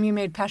that time you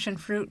made passion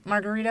fruit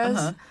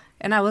margaritas.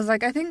 And I was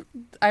like, I think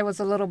I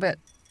was a little bit,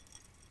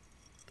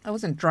 I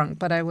wasn't drunk,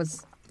 but I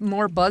was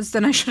more buzzed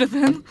than I should have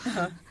been.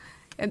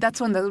 And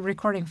that's when the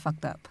recording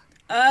fucked up.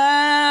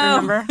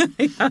 Oh. Remember?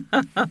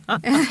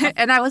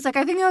 And I was like,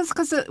 I think it was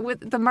because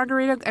with the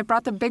margarita, I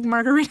brought the big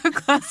margarita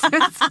glasses.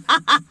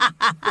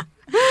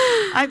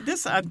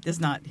 This is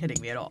not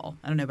hitting me at all.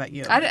 I don't know about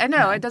you. I know.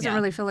 No, it doesn't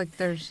really feel like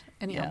there's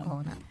any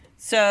alcohol in it.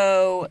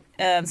 So,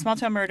 Small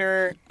Town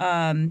Murder,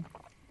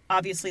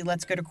 obviously,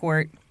 Let's Go to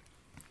Court.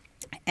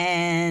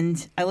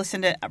 And I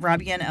listened to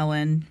Robbie and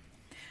Ellen.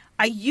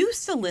 I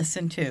used to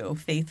listen to,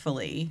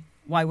 faithfully,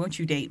 Why Won't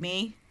You Date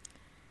Me?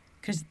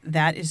 Because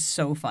that is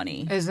so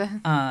funny. Is it?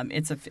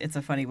 It's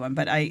a funny one,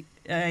 but I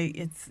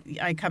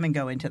come and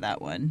go into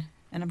that one.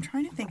 And I'm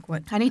trying to think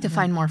what... I need to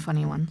find more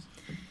funny ones.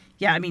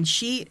 Yeah, I mean,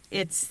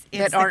 it's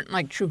that aren't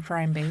like true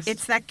crime based.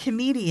 It's that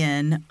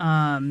comedian.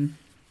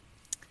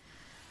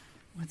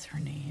 What's her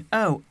name?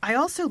 Oh, I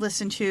also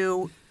listened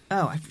to.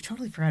 Oh, I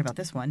totally forgot about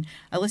this one.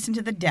 I listened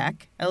to The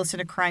Deck. I listened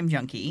to Crime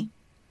Junkie.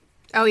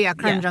 Oh yeah,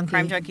 Crime Junkie.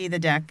 Crime Junkie. The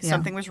Deck. Yeah.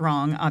 Something was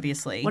wrong,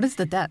 obviously. What is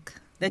The Deck?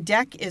 The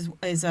Deck is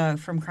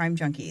from Crime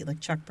Junkie, like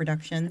Chuck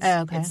Productions.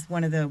 Oh, okay. It's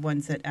one of the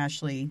ones that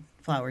Ashley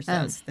Flowers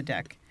does. The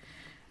Deck.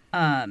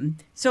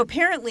 So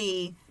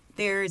apparently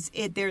there's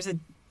a.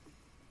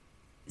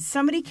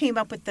 Somebody came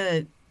up with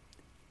the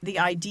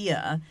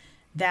idea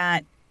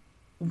that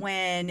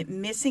when there's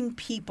missing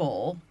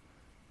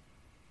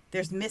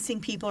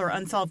people or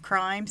unsolved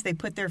crimes, they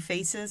put their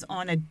faces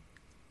on a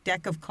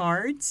deck of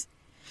cards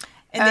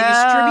and they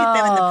distribute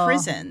them in the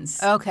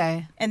prisons.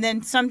 Okay. And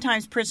then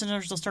sometimes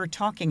prisoners will start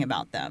talking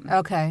about them.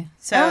 Okay.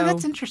 So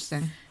that's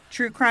interesting.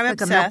 True crime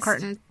like obsessed, a milk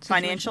carton situation.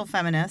 Financial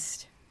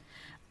feminist.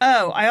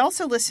 Oh, I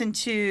also listened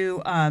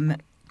to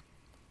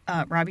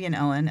Robbie and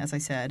Ellen, as I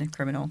said,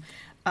 criminal.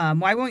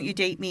 Why Won't You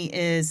Date Me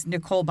is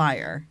Nicole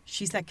Byer.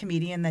 She's that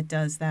comedian that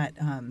does that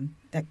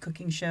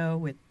cooking show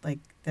with like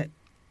that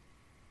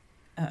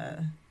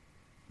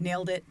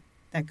Nailed It,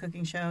 that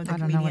cooking show. The I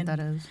don't comedian. know what that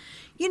is.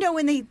 You know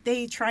when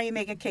they try and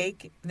make a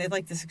cake, they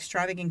like this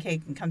extravagant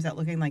cake and comes out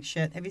looking like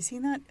shit. Have you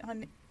seen that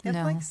on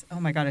Netflix? No.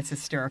 Oh my God, it's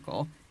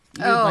hysterical.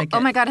 Oh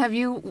my God, have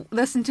you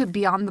listened to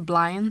Beyond the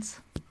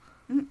Blinds?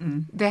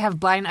 Mm-mm. They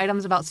have blind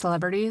items about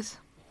celebrities.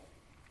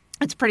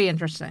 It's pretty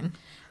interesting.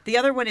 The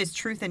other one is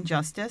Truth and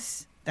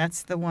Justice.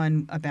 That's the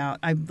one about.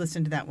 I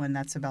listened to that one.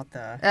 That's about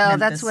the. Oh,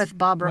 that's with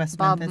West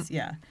Memphis.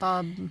 Yeah.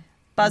 Bob.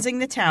 Buzzing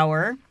the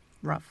Tower.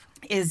 Rough.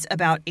 Is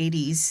about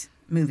 80s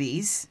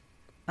movies.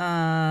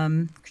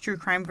 True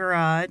Crime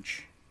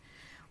Garage.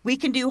 We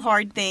Can Do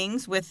Hard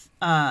Things with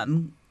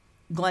Glennon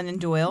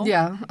Doyle.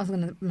 Yeah, I was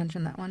going to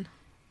mention that one.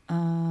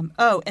 And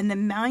the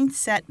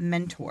Mindset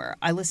Mentor.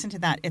 I listened to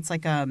that. It's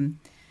like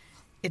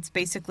it's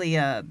basically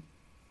a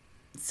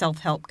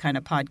self-help kind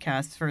of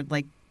podcast for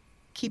like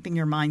keeping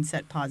your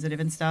mindset positive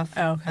and stuff.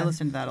 Oh, okay. I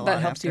listened to that a lot.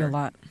 That helps you a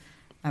lot.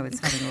 I was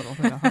having a little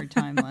bit of a hard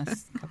time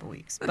last couple of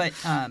weeks, but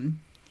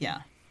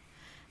yeah.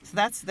 So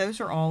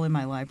those are all in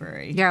my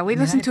library. Yeah, we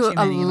listen to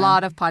a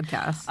lot of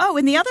podcasts. Oh,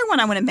 and the other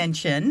one I want to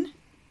mention,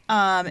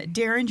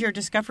 Derringer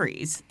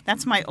Discoveries.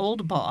 That's my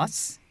old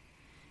boss,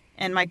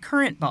 and my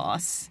current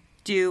boss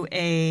do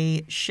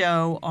a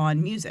show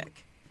on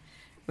music,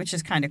 which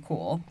is kind of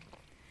cool.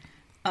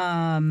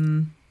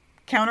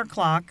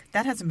 Counterclock,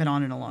 that hasn't been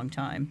on in a long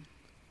time.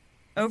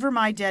 Over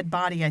My Dead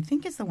Body, I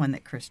think is the one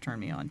that Chris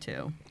turned me on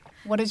to.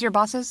 What is your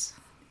boss's?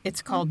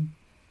 It's called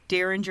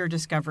Derringer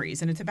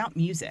Discoveries, and it's about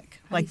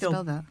music. How do you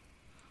spell that?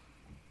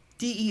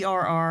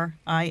 Derringer.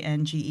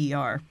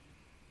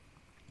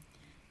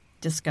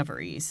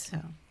 Discoveries. Oh.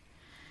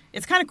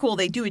 It's kind of cool.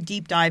 They do a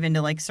deep dive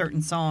into like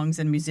certain songs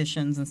and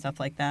musicians and stuff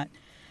like that.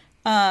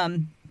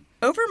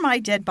 Over My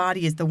Dead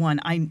Body is the one.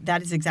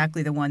 That is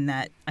exactly the one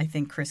that I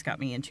think Chris got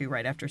me into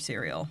right after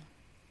Serial.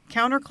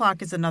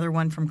 Counterclock is another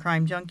one from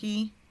Crime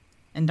Junkie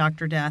and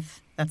Dr.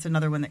 Death. That's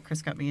another one that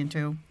Chris got me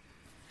into.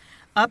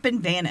 Up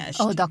and Vanished.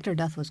 Oh, Dr.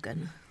 Death was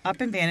good.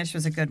 Up and Vanished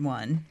was a good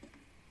one.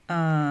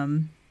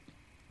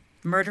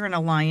 Murder and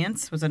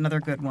Alliance was another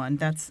good one.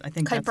 I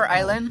think that's Kuiper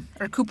Island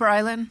or Cooper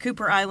Island.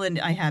 Cooper Island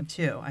I have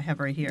too. I have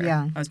right here.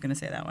 Yeah. I was going to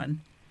say that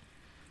one.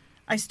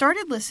 I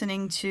started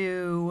listening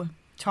to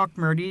Talk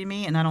Murdy to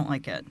Me, and I don't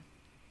like it.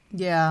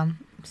 Yeah.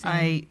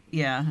 I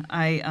need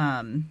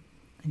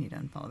to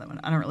unfollow that one.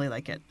 I don't really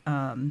like it.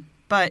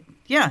 But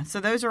yeah, so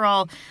those are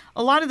all,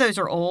 a lot of those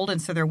are old,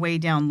 and so they're way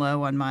down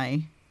low on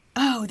my.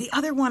 Oh, the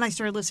other one I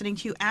started listening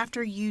to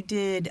after you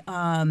did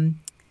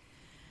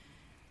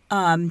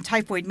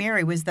Typhoid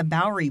Mary was the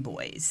Bowery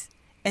Boys.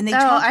 And they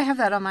talk, I have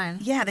that on mine.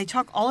 Yeah, they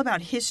talk all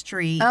about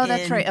history. Oh,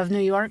 that's right, of New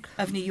York.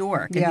 Of New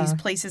York, and these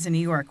places in New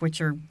York,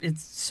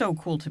 it's so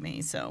cool to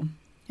me. So,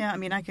 yeah, I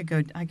mean, I could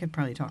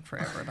probably talk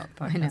forever about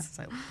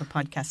the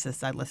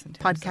podcasts I listen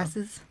to.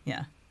 Podcasts? So,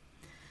 yeah.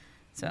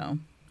 So,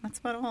 that's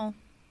about all.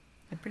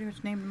 I pretty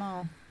much named them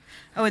all.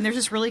 Oh, and there's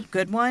this really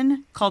good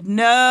one called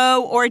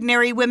No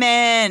Ordinary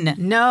Women.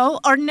 No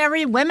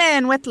Ordinary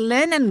Women with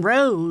Lynn and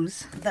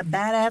Rose. The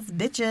badass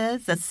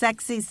bitches, the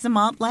sexy,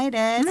 smart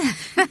ladies.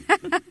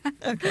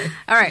 Okay.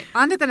 All right,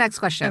 on to the next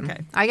question.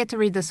 Okay. I get to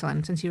read this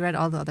one since you read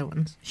all the other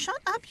ones. Shut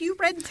up. You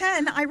read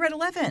 10. I read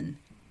 11.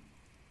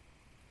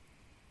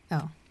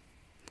 Oh.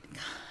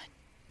 God.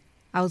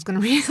 I was going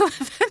to read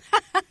 11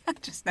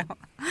 just now.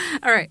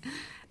 All right.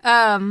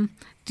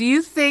 Do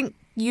you think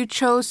you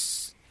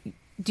choose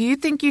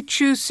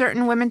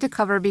certain women to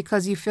cover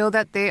because you feel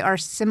that they are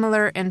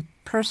similar in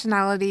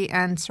personality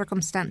and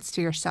circumstance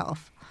to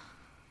yourself?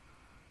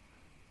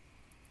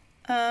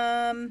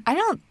 I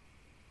don't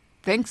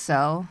think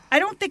so. I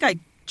don't think I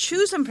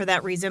choose them for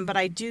that reason, but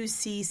I do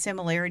see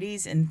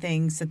similarities in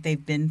things that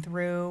they've been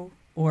through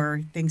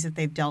or things that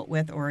they've dealt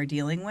with or are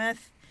dealing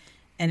with.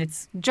 And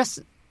it's just,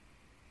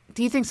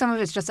 do you think some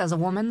of it's just as a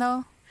woman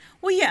though?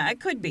 Well, yeah, it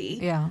could be.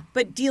 Yeah.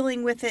 But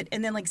dealing with it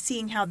and then like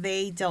seeing how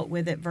they dealt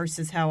with it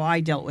versus how I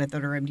dealt with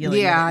it or I'm dealing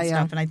with it and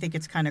stuff. And I think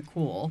it's kind of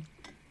cool.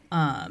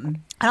 I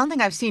don't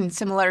think I've seen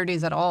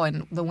similarities at all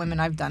in the women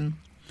I've done.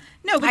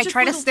 No, but I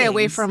try to stay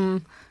away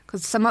from,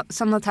 because some of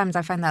the times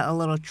I find that a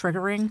little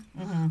triggering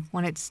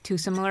when it's too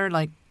similar,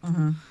 like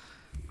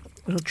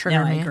it'll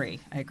trigger me.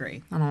 I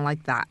agree. I don't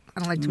like that. I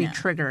don't like to be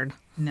triggered.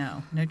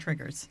 No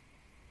triggers.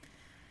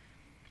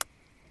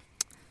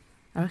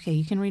 Okay,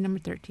 you can read number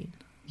 13.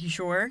 You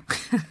sure?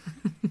 I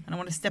don't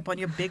want to step on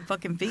your big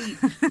fucking feet.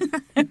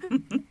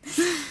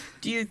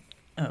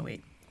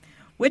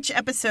 Which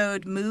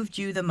episode moved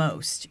you the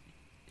most?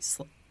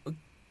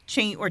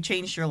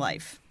 Changed your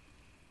life?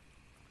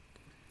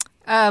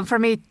 For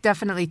me,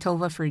 definitely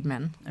Tova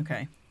Friedman.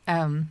 Okay.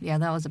 Yeah,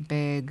 that was a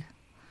big...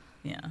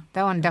 Yeah.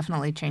 That one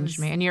definitely changed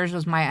me. And yours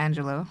was Maya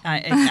Angelou.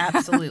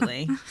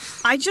 Absolutely.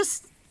 I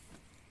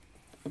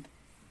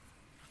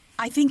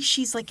think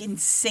she's like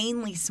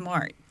insanely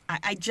smart.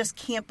 I just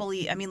can't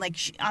believe. I mean, like,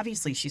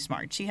 obviously she's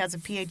smart. She has a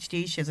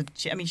PhD. She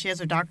has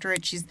a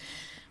doctorate.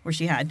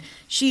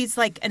 She's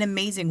like an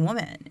amazing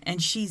woman,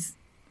 and she's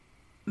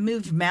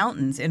moved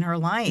mountains in her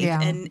life.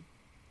 Yeah.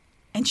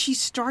 And she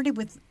started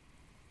with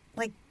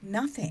like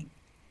nothing.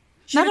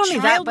 She Not had only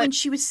a that, child but when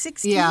she was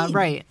 16. Yeah,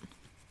 right.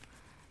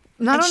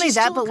 Not And only she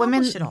that, still but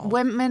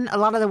women. A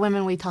lot of the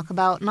women we talk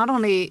about, not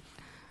only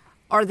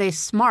are they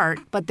smart,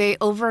 but they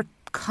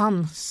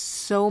overcome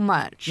so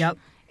much. Yep.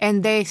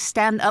 And they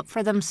stand up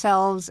for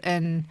themselves.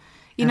 And,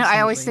 you know,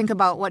 I always think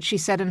about what she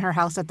said in her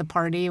house at the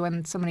party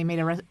when somebody made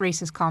a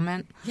racist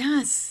comment.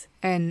 Yes.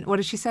 And what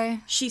did she say?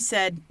 She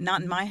said,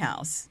 "Not in my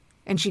house."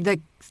 And she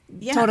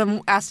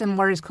asked him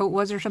where his coat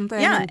was or something.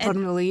 Yeah, and told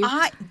him to leave.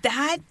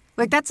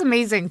 That's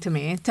amazing to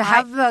me to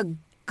have the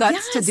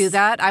guts to do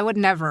that. I would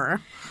never.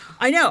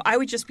 I know. I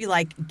would just be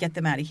like, get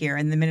them out of here.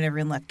 And the minute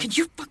everyone left, could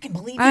you fucking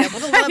believe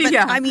it?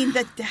 Yeah. I mean,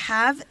 to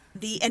have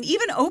and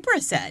even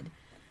Oprah said.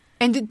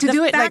 And to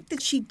do it, the fact that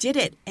she did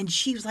it, and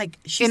she was like...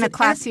 in a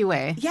classy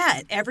way.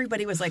 Yeah,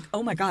 everybody was like,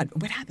 oh my God,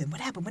 what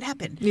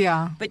happened?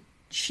 Yeah. But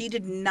she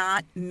did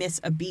not miss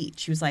a beat.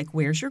 She was like,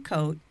 where's your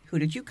coat? Who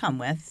did you come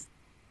with?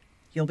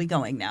 You'll be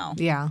going now.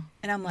 Yeah.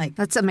 And I'm like...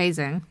 That's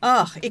amazing.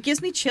 Oh, it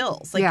gives me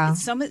chills. Like, yeah.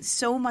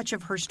 So much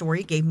of her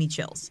story gave me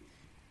chills.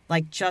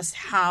 Like, just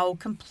how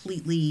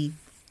completely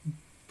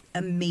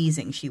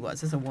amazing she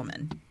was as a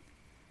woman.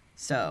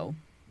 So...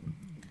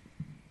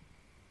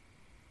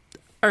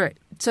 All right.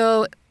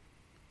 So...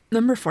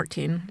 Number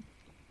 14.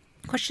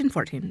 Question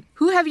 14.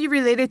 Who have you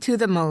related to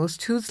the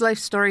most? Whose life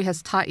story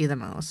has taught you the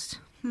most?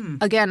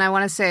 Again, I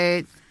want to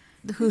say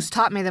who's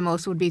taught me the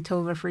most would be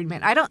Tova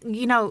Friedman.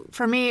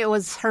 For me, it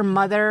was her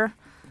mother,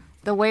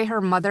 the way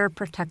her mother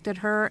protected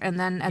her. And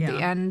then at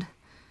the end,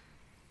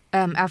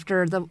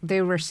 after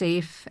they were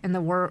safe and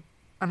the war,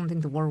 I don't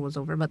think the war was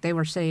over, but they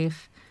were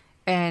safe.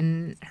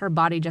 And her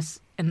body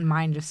and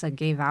mind just like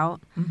gave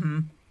out. Mm-hmm.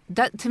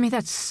 That, to me,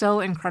 that's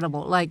so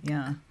incredible. Like,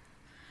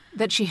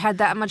 that she had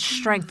that much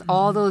strength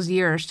all those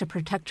years to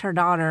protect her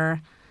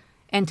daughter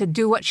and to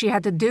do what she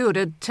had to do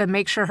to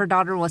make sure her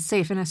daughter was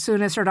safe. And as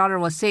soon as her daughter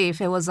was safe,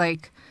 it was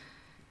like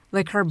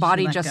her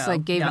body just go.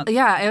 Like gave up.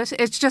 Yeah,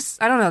 it's just,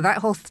 I don't know, that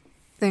whole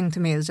thing to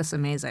me is just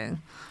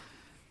amazing.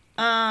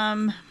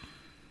 I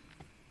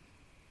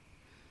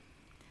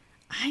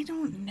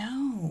don't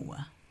know.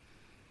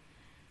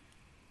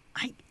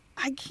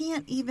 I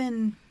can't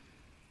even.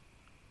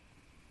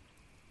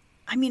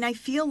 I mean, I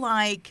feel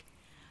like,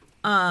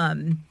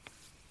 what's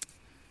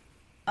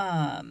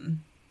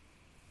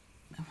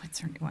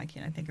her name? Why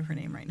can't I think of her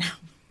name right now?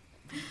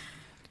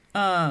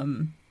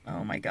 Oh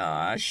my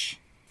gosh.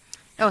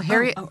 Oh,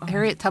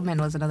 Harriet Tubman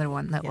was another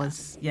one that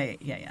was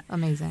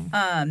amazing.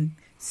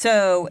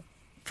 So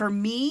for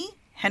me,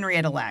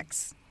 Henrietta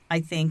Lacks,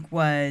 I think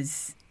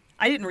was,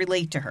 I didn't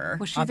relate to her.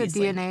 Was she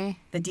obviously.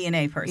 the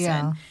DNA person.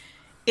 Yeah.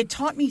 It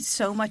taught me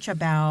so much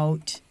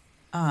about,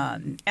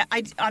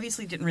 I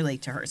obviously didn't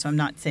relate to her, so I'm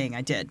not saying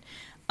I did.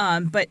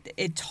 But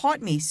it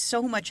taught me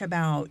so much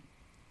about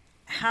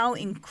how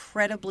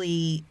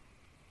incredibly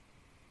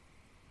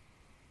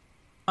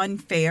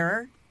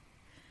unfair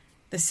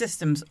the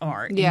systems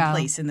are in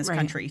place in this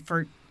country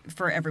for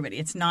everybody.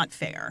 It's not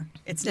fair.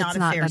 It's not a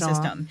fair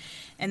system.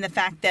 And the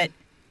fact that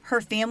her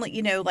family,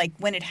 you know, like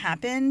when it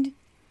happened,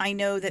 I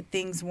know that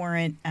things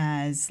weren't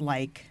as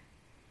like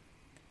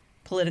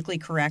politically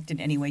correct in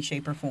any way,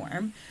 shape, or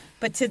form.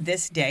 But to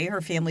this day, her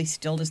family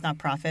still does not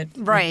profit.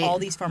 Right. With all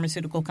these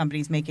pharmaceutical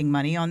companies making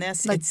money on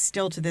this, it's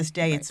still to this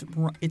day,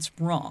 it's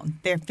wrong.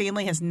 Their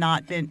family has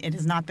not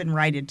been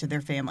righted to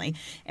their family.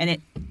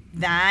 And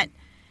that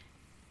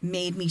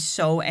made me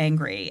so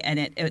angry. And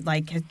it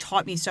like has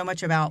taught me so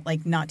much about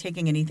like not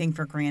taking anything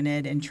for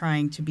granted and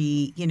trying to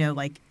be, you know,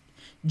 like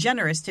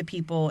generous to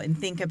people and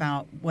think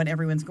about what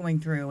everyone's going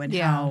through and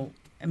how,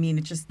 I mean,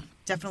 it just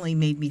definitely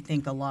made me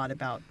think a lot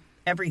about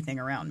everything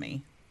around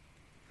me.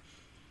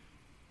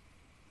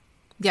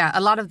 Yeah,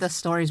 a lot of the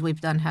stories we've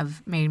done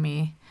have made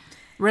me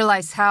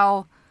realize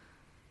how,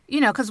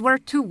 you know, because we're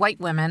two white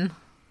women,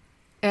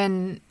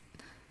 and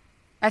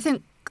I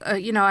think,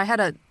 you know, I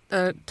had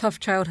a tough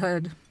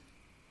childhood.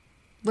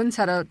 Lynn's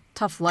had a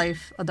tough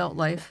life, adult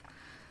life.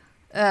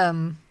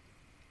 But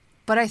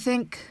I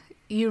think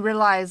you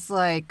realize,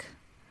 like,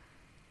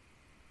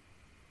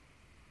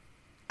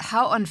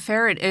 how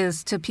unfair it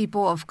is to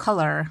people of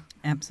color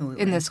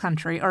absolutely in this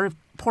country, or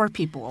poor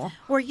people.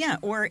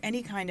 Or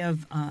any kind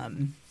of...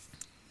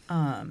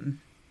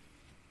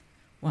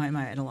 why am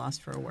I at a loss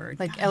for a word?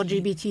 Like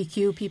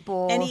LGBTQ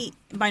people, any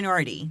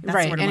minority, that's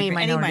right? What Any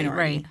minority,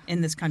 right?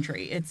 In this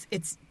country, it's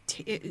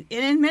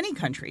in many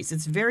countries,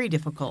 it's very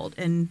difficult,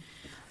 and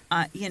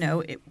you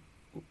know,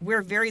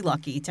 we're very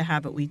lucky to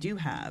have what we do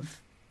have,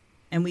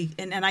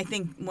 and I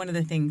think one of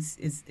the things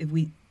is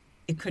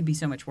it could be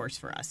so much worse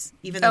for us,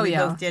 even though we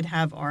both did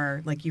have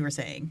our, like you were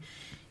saying,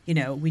 you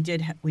know, we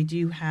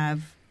do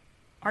have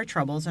our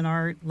troubles and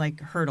our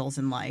like hurdles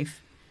in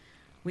life.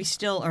 We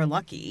still are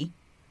lucky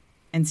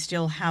and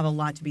still have a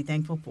lot to be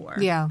thankful for.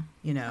 Yeah.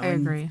 You know, I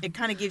agree. It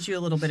kind of gives you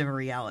a little bit of a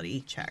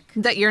reality check.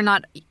 That you're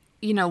not,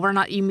 you know, we're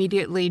not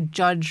immediately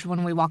judged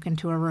when we walk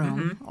into a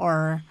room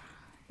or...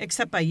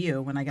 Except by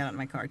you when I got out of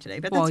my car today.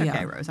 But that's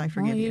okay, Rose. I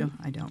forgive you.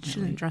 I don't.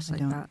 Shouldn't really. Dress like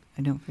that.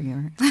 I don't forgive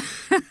her.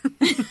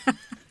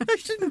 I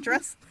shouldn't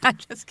dress. I'm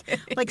just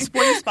kidding. Like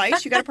Sporty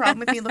Spice. You got a problem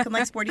with me looking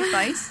like Sporty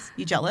Spice?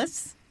 You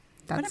jealous?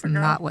 That's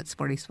not what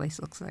Sporty Spice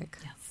looks like.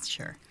 Yes,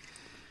 sure.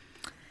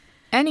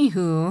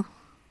 Anywho,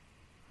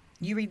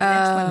 you read the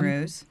next one,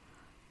 Rose.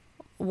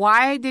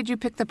 Why did you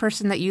pick the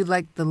person that you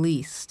liked the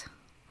least?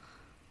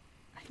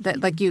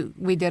 That like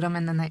we did them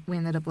and then we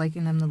ended up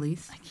liking them the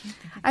least.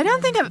 I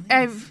can't think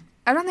of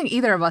I don't think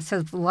either of us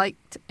have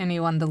liked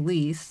anyone the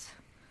least,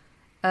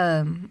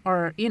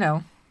 or you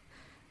know,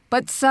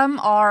 but some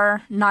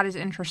are not as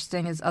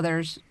interesting as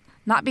others.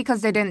 Not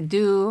because they didn't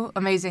do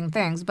amazing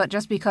things, but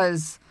just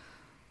because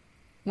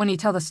when you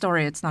tell the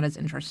story, it's not as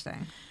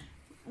interesting.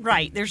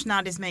 Right. There's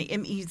not as many. I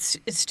mean, it's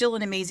still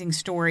an amazing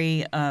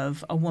story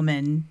of a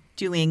woman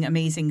doing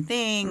amazing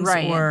things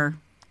or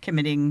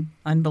committing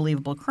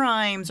unbelievable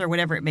crimes or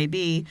whatever it may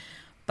be.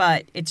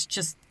 But it's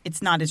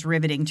not as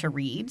riveting to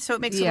read. So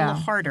it makes it a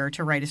little harder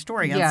to write a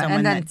story on someone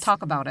and then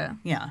talk about it.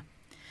 Yeah.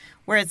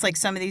 Where it's like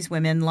some of these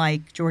women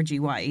like Georgie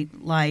White,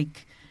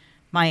 like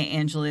Maya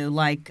Angelou,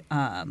 like,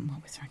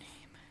 what was her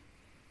name?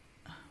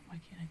 Why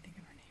can't I think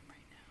of her name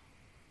right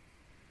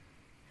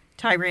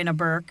now? Tyrana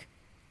Burke.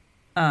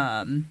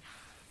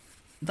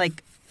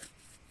 Like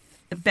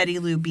Betty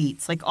Lou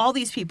Beats, like all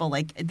these people,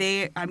 like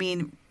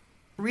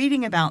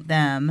reading about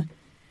them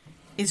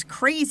is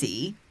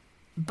crazy,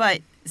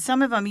 but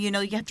some of them, you know,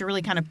 you have to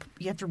really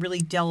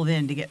delve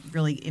in to get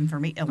really a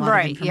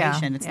lot of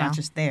information. It's not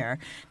just there.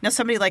 Now,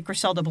 somebody like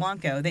Griselda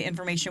Blanco, the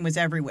information was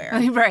everywhere.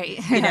 Right.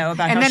 You know,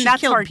 about how she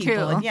killed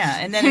people. And,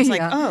 and then it's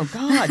like, oh,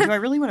 God, do I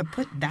really want to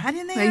put that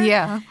in there?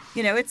 Yeah.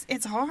 You know,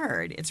 it's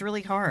hard. It's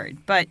really hard.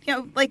 But, you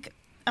know, like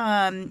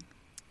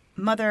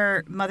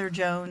Mother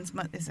Jones,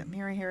 is it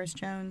Mary Harris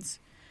Jones?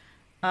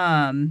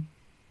 That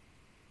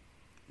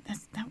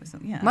was,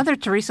 yeah. Mother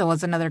Teresa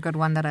was another good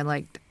one that I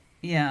liked.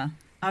 Yeah.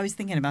 I was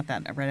thinking about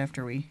that right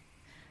after we.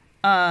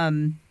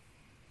 Mary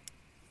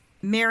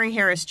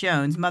Harris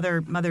Jones,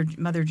 Mother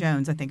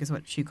Jones, I think is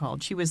what she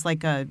called. She was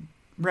like a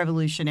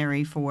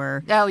revolutionary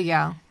for. Oh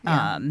yeah.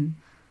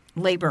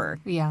 Labor.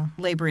 Yeah.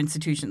 Labor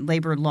institution,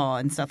 labor law,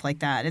 and stuff like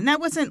that. And that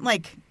wasn't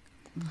like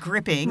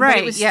gripping, right?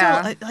 But it was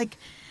still like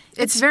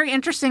It's very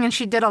interesting, and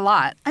she did a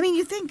lot. I mean,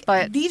 you think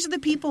these are the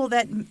people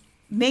that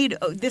made.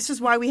 This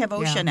is why we have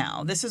OSHA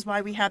now. This is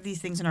why we have these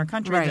things in our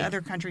country that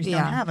other countries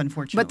don't have,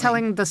 unfortunately. But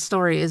telling the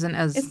story isn't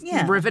as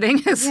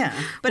riveting as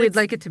we'd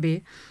like it to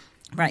be.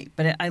 Right,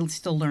 but I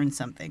still learned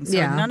something. So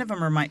none of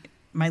them are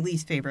my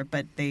least favorite,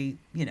 but they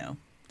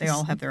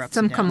all have their ups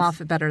and downs. Some come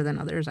off better than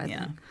others, I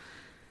think.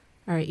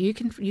 All right, you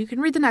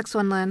can read the next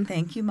one, Lynn.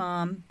 Thank you,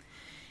 Mom.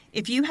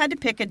 If you had to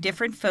pick a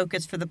different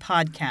focus for the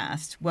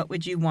podcast, what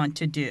would you want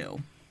to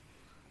do?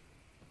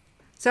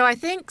 So I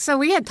think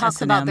we had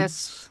talked about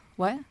this.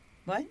 What?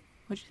 What?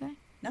 What'd you say?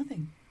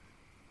 Nothing.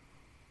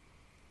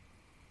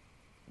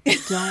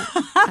 Don't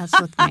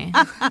mess with me.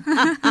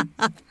 I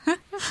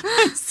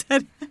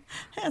said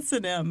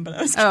S&M, but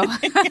I was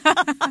kidding.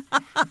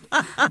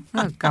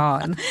 Oh,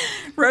 God.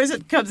 Rose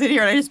comes in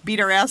here and I just beat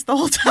her ass the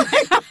whole time.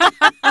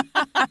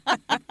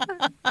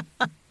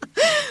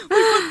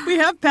 We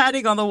have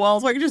padding on the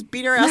walls, so I can just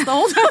beat her ass the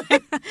whole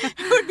time.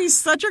 It would be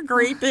such a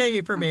great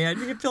thing for me.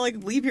 I'd feel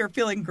like leave here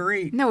feeling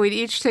great. No, we'd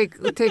each take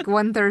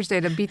one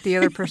Thursday to beat the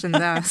other person's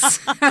ass.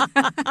 Come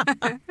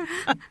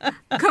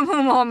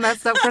home all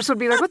messed up. Chris would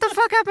be like, "What the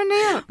fuck happened to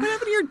you? What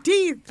happened to your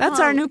teeth?" That's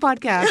our new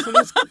podcast. We're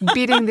just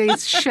beating the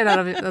shit out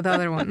of the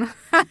other one.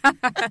 In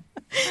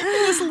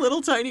this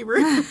little tiny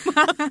room.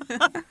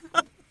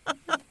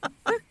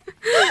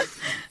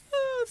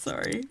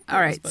 Sorry.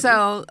 All right.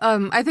 So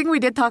I think we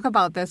did talk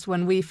about this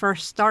when we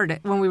first started,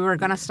 when we were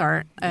going to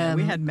start.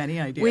 We had many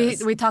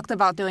ideas. We talked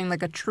about doing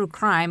like a true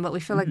crime, but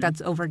we feel like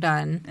that's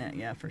overdone.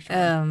 Yeah, for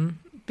sure.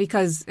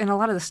 Because a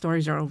lot of the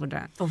stories are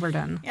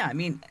overdone. Yeah, I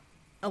mean,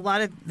 a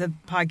lot of the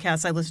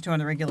podcasts I listen to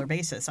on a regular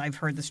basis, I've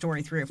heard the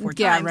story 3 or 4 times.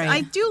 Yeah, right.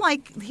 I do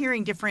like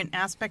hearing different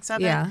aspects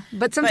of it. Yeah,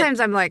 but sometimes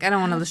I'm like, I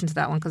don't want to listen to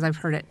that one because I've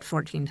heard it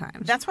 14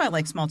 times. That's why I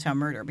like Small Town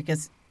Murder,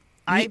 because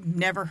I've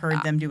never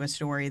heard them do a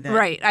story that...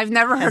 Right. I've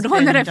never heard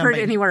one that I've heard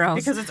anywhere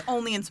else. Because it's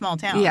only in small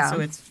towns. Yeah. So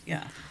it's...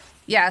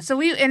 Yeah. So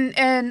we...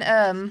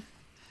 And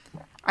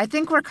I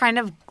think we're kind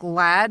of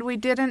glad we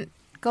didn't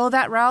go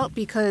that route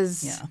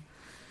because...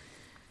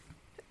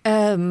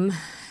 Yeah.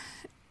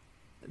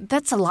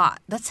 That's a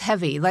lot. That's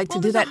heavy. Like, to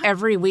do that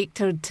every week,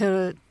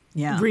 to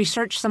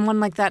research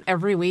someone like that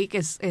every week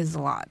is a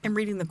lot. And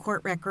reading the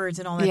court records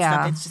and all that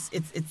stuff, it's just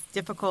it's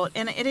difficult.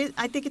 And it is.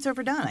 I think it's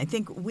overdone. I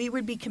think we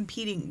would be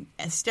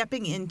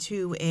stepping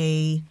into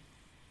a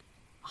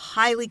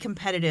highly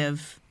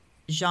competitive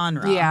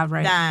genre. Yeah,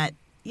 right. That,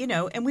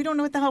 and we don't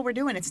know what the hell we're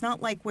doing. It's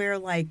not like we're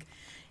like...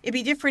 It'd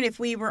be different if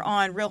we were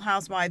on Real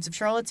Housewives of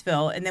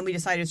Charlottesville and then we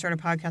decided to start a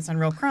podcast on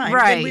real crime.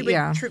 Right, then we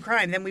would, true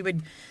crime. Then we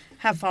would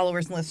have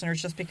followers and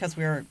listeners just because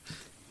we were...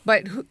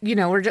 But,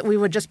 we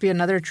would just be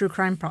another true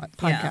crime podcast.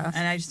 Yeah,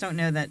 and I just don't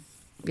know that...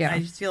 Yeah. I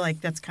just feel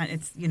like that's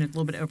it's, a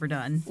little bit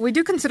overdone. We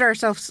do consider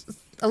ourselves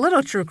a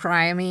little true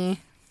crime-y.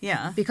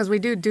 Yeah. Because we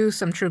do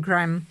some true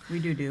crime. We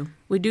do.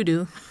 We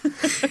do.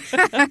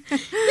 Yeah,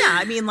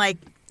 I mean, like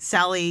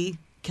Sally,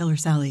 Killer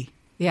Sally.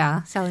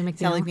 Yeah, Sally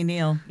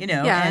McNeil.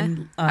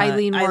 And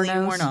Eileen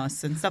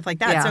Wuornos and stuff like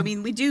that. Yeah. So, I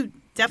mean, we do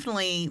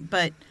definitely,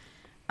 but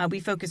we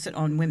focus it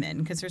on women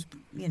because there's,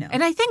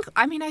 And I think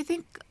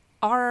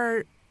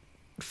our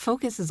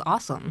focus is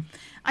awesome.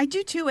 I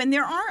do, too. And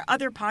there are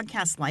other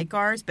podcasts like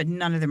ours, but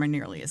none of them are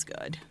nearly as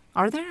good.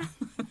 Are there?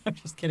 I'm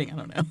just kidding. I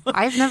don't know.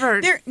 I've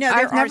never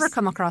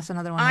come across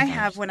another one. I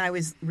have when I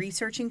was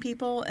researching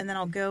people, and then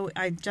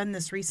I've done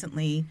this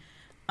recently,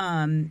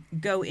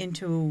 go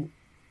into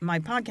my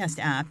podcast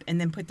app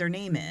and then put their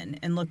name in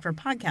and look for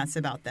podcasts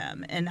about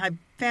them. And I've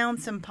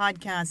found some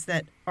podcasts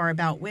that are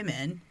about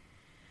women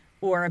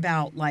or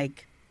about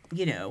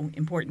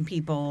important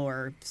people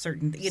or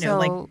certain, so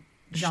like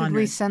genres. Should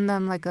we send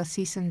them like a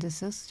cease and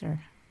desist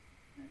or?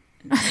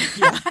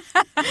 Yeah.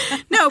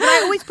 No, but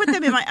I always put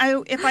them in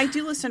if I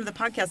do listen to the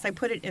podcast, I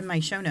put it in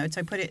my show notes.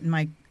 I put it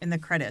in the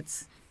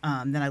credits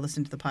that I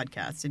listen to the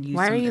podcast and use.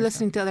 Why are you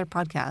listening to other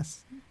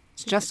podcasts?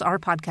 It's just our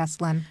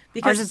podcast, Lynn.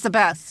 Ours is the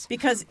best.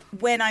 Because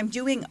when I'm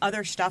doing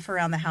other stuff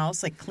around the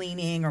house, like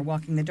cleaning or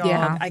walking the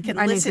dog, I can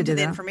listen to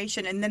the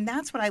information. And then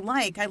that's what I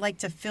like. I like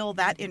to fill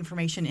that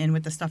information in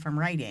with the stuff I'm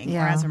writing.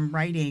 Yeah. Or as I'm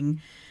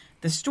writing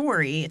the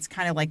story, it's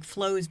kind of like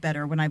flows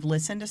better when I've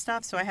listened to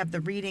stuff. So I have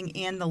the reading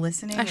and the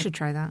listening. I should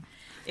try that.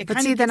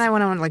 But see, then I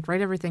want to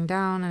write everything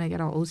down and I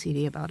get all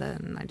OCD about it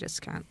and I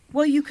just can't.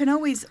 Well, you can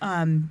always...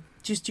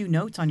 just do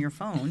notes on your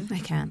phone. I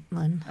can't,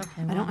 Lynn.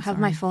 Okay, I don't have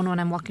my phone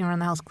when I'm walking around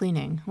the house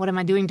cleaning. What, am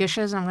I doing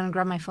dishes and I'm going to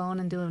grab my phone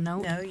and do a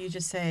note? No, you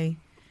just say,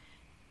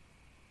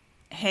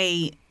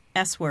 hey,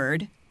 S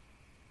word.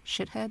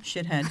 Shithead?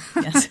 Shithead,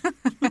 yes.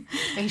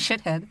 Hey,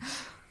 shithead.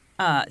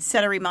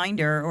 Set a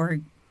reminder or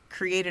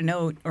create a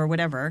note or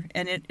whatever,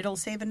 and it'll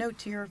save a note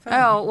to your phone.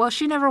 Oh, well,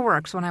 she never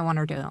works when I want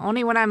her to.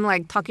 Only when I'm,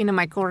 talking to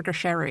my coworker,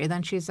 Sherry.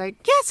 Then she's like,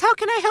 yes, how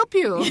can I help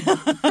you? I am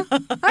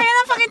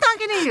not fucking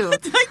talking to you.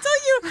 Did I tell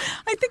you?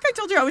 I think I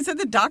told you I was at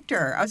the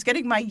doctor. I was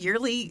getting my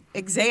yearly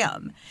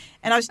exam,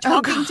 and I was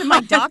talking to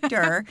my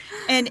doctor,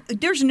 and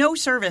there's no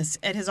service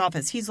at his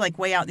office. He's,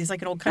 way out. He's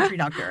like an old country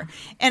doctor.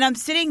 And I'm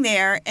sitting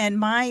there, and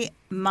my...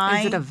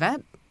 Is it a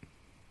vet?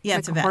 Yeah,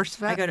 it's a vet. Horse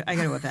vet? I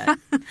go to a vet.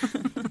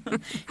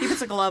 He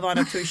puts a glove on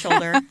up to his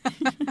shoulder.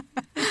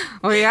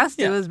 Well, he has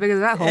to, as big as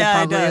that hole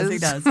probably is. He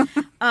does.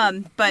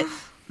 But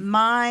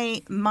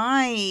my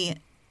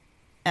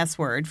S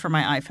word for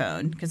my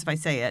iPhone, because if I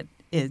say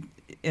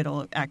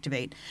it'll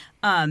activate,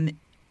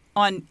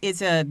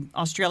 is a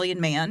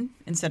Australian man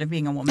instead of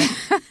being a woman.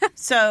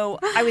 So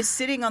I was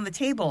sitting on the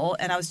table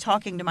and I was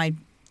talking to my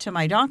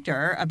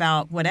doctor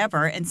about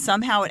whatever, and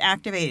somehow it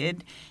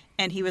activated,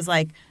 and he was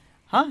like,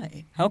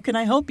 "Hi, how can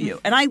I help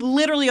you?" And I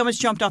literally almost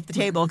jumped off the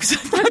table because I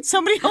thought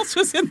somebody else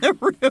was in the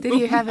room. Did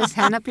he have his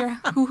hand up your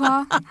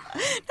hoo-ha?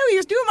 No, he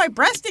was doing my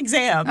breast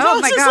exam.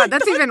 Oh, my God.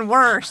 That's even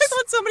worse. I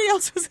thought somebody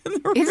else was in the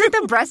room. Isn't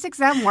the breast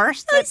exam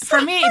worse?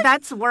 For me,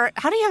 that's worse.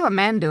 How do you have a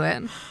man do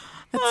it?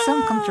 That's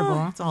so uncomfortable.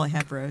 That's all I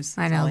have, Rose.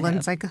 I know.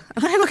 Lynn's like,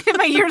 I look at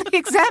my yearly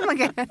exam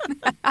again.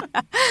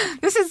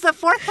 This is the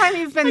 4th time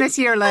you've been this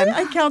year, Lynn.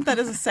 I count that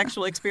as a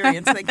sexual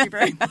experience. Thank you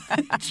very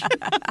much.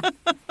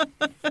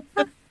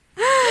 But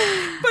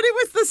it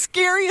was the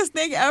scariest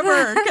thing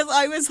ever because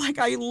I was like,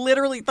 I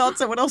literally thought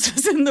someone else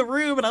was in the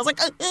room, and I was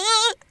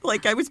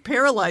like I was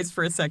paralyzed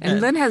for a second.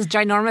 And Lynn has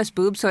ginormous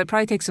boobs, so it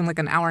probably takes him like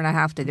an hour and a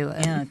half to do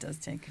it. Yeah, it does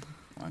take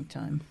a long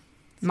time.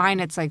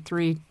 Mine, it's like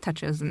 3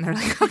 touches, and they're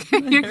like,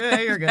 okay, you're good.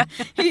 You're good.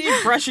 He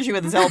brushes you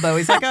with his elbow.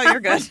 He's like, oh, you're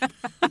good.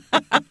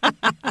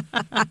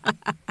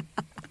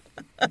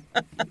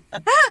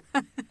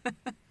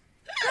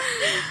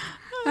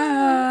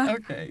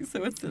 Okay,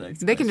 so what's the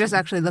next They can just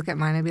actually look at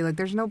mine and be like,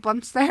 there's no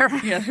bumps there.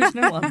 Yeah, there's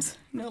no lumps.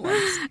 No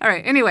lumps. All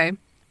right, anyway.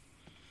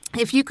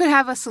 If you could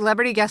have a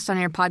celebrity guest on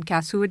your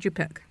podcast, who would you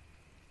pick?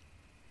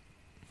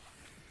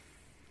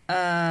 Who did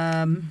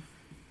I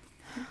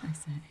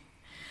say?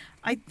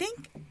 I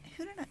think...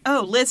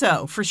 Oh,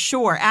 Lizzo, for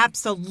sure.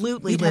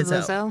 Absolutely You'd Lizzo.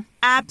 have Lizzo?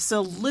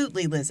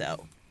 Absolutely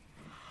Lizzo.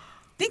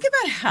 Think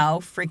about how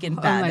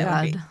freaking bad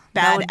that would be.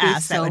 That would be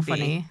Badass so that would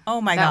funny. be. Oh,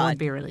 my God. That would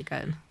be really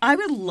good. I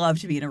would love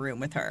to be in a room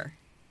with her.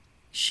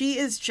 She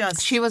is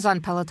just... She was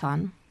on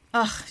Peloton.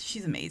 Ugh,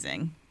 she's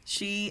amazing.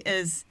 She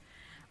is...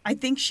 I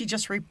think she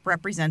just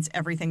represents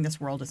everything this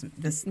world is...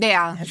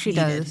 She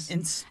does.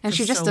 And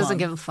she just doesn't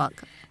give a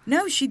fuck.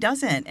 No, she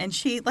doesn't. And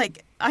she,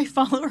 like... I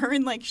follow her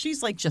and, like,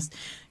 she's, like, just...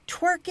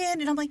 twerking,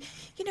 and I'm like,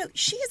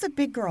 she is a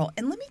big girl,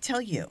 and let me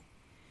tell you,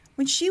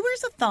 when she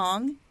wears a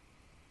thong,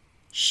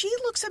 she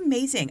looks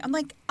amazing. I'm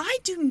like, I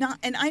do not,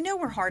 and I know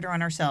we're harder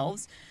on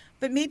ourselves,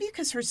 but maybe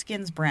because her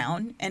skin's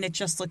brown and it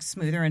just looks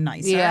smoother and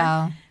nicer.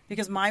 Yeah.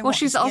 Because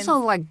she's also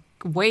like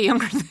way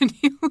younger than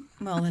you.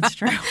 Well, that's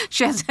true.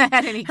 She hasn't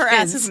had any Her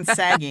kids. ass isn't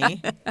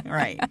saggy.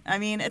 Right. I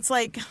mean, it's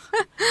like,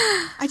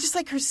 I just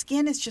like her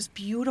skin is just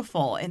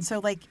beautiful, and so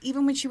like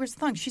even when she wears the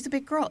thong, she's a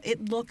big girl.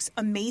 It looks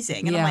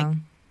amazing, and I'm like,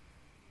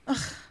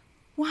 ugh,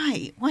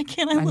 why? Why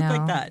can't I look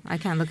like that? I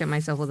can't look at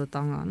myself with a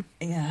thong on.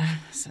 Yeah.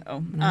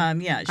 So,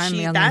 yeah.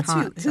 That's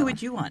hot, who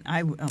would you want?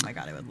 Oh my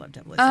God, I would love to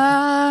have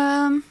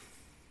Lizzo.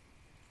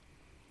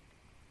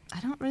 I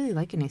don't really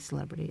like any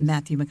celebrities.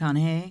 Matthew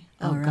McConaughey.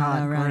 Oh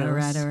God,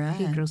 gross.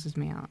 He grosses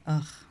me out.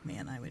 Ugh,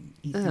 man, I would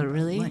eat him Ugh,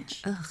 really? for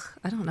lunch. Ugh,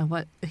 I don't know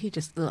what he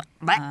just. Ugh.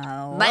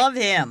 I love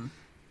him.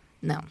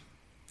 No,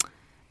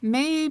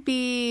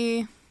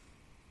 maybe.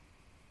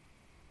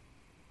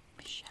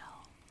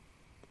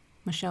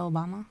 Michelle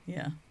Obama?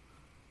 Yeah.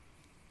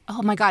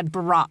 Oh, my God,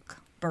 Barack.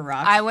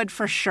 Barack? I would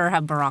for sure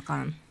have Barack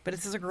on. But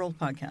this is a girl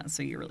podcast,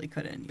 so you really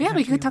couldn't. Yeah,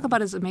 we could talk about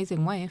his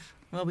amazing wife.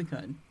 Well, we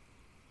could.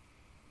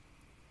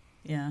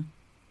 Yeah.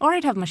 Or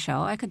I'd have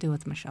Michelle. I could do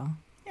with Michelle.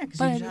 Yeah,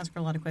 because you should ask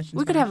her a lot of questions.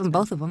 We could have them,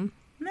 both of them.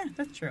 Yeah,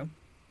 that's true.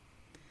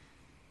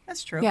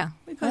 That's true. Yeah,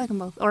 we could. I like them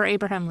both. Or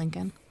Abraham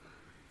Lincoln.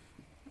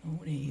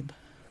 Old Abe.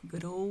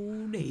 Good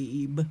old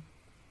Abe.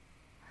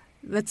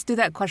 Let's do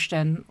that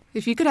question.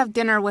 If you could have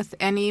dinner with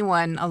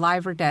anyone,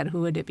 alive or dead,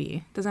 who would it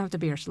be? Doesn't have to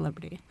be your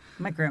celebrity.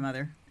 My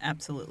grandmother,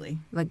 absolutely.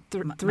 Like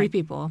three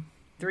people.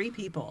 3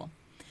 people.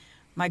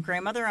 My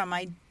grandmother on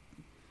my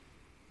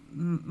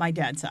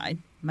dad's side,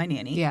 my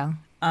nanny. Yeah.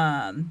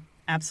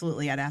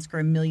 Absolutely. I'd ask her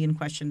a million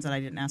questions that I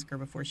didn't ask her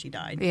before she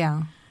died.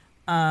 Yeah.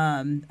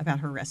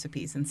 About her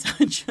recipes and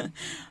such.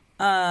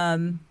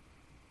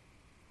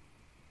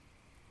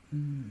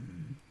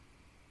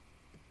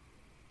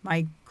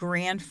 My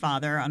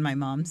grandfather on my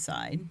mom's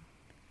side,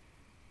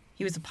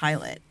 he was a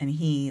pilot, and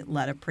he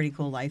led a pretty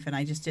cool life, and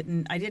I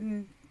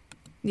didn't.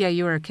 Yeah,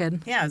 you were a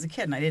kid. Yeah, I was a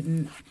kid, and I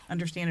didn't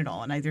understand it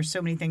all, and there's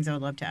so many things I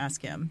would love to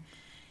ask him.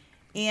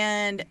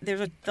 And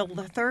the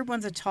third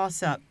one's a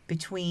toss-up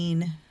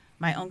between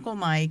my Uncle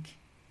Mike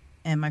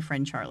and my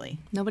friend Charlie.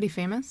 Nobody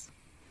famous?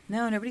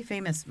 No, nobody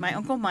famous. My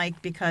Uncle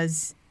Mike,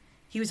 because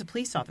he was a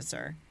police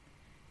officer.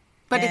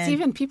 But it's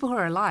even people who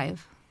are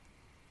alive.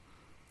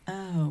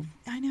 Oh,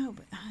 I know,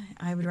 but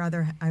I would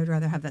rather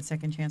have that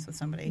second chance with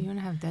somebody. You want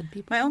to have dead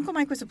people? My Uncle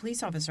Mike was a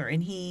police officer,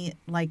 and he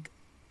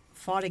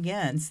fought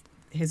against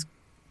his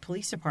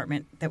police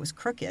department that was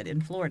crooked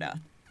in Florida.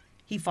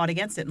 He fought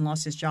against it and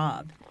lost his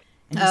job,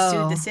 and he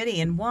sued the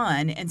city and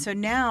won. And so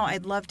now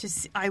I'd love to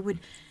see,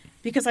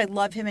 because I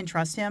love him and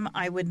trust him,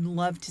 I would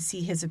love to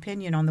see his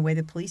opinion on the way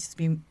the police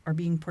are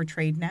being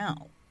portrayed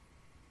now.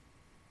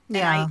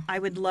 Yeah, and I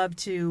would love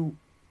to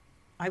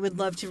I would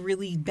love to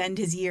really bend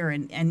his ear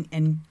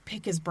and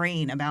pick his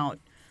brain about,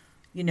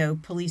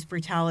 police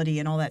brutality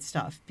and all that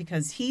stuff,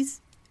 because he's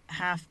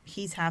half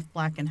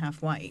black and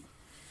half white.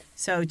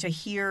 So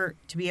to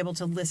be able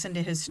to listen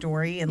to his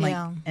story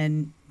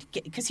and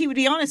because he would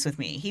be honest with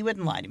me, he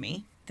wouldn't lie to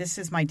me. This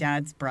is my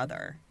dad's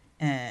brother.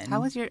 And how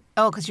was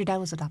because your dad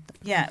was adopted.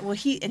 Yeah, well,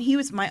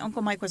 my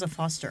Uncle Mike was a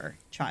foster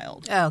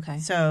child. Oh, okay.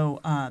 So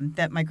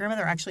that my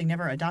grandmother actually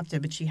never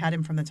adopted, but she had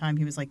him from the time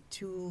he was like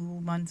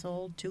 2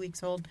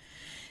 weeks old.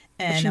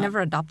 And but she never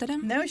adopted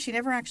him? No, she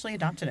never actually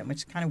adopted him, which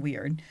is kind of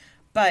weird.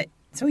 But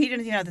so he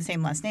didn't even have the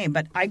same last name,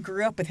 but I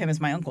grew up with him as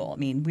my uncle. I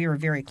mean, we were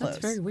very close.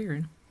 That's very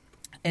weird.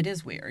 It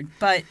is weird.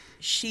 But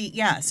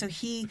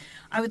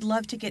I would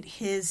love to get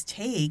his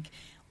take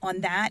on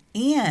that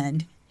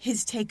and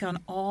his take on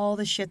all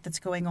the shit that's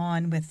going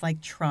on with,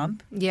 like,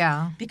 Trump.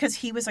 Yeah. Because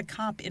he was a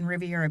cop in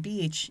Riviera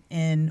Beach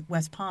in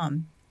West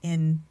Palm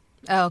in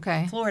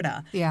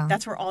Florida. Yeah.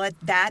 That's where all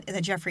that and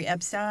the Jeffrey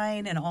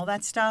Epstein and all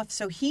that stuff.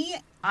 So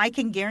I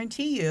can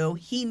guarantee you,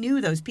 he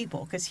knew those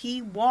people because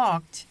he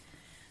walked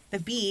the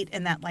beat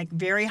in that, like,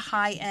 very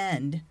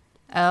high-end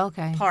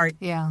part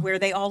where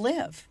they all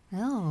live.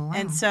 Oh, wow.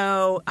 And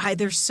so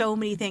there's so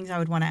many things I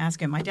would want to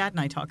ask him. My dad and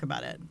I talk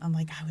about it. I'm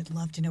like, I would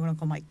love to know what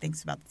Uncle Mike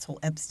thinks about this whole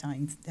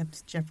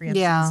Jeffrey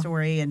Epstein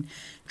story and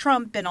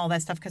Trump and all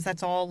that stuff, because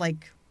that's all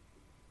like,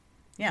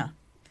 yeah.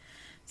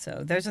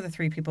 So those are the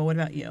three people. What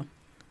about you?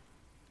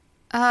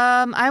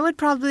 I would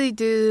probably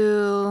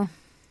do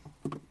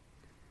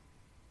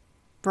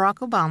Barack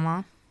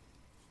Obama,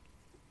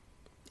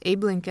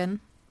 Abe Lincoln,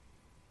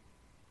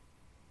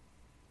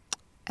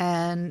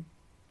 and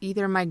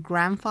either my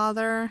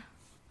grandfather,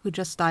 who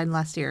just died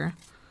last year,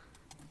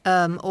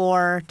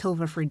 or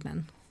Tova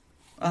Friedman.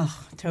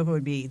 Oh, Tova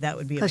would be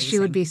amazing. Because she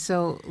would be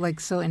so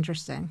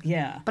interesting.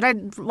 Yeah. But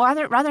I'd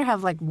rather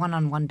have, like,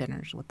 one-on-one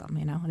dinners with them,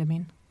 you know what I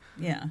mean?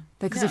 Yeah.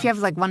 Because if you have,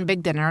 like, one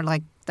big dinner,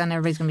 like, then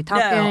everybody's going to be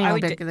talking.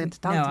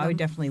 I would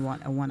definitely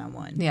want a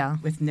one-on-one. Yeah.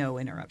 With no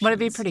interruptions. But it'd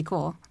be pretty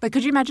cool. Like,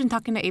 could you imagine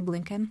talking to Abe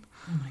Lincoln?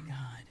 Oh, my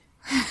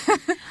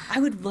God. I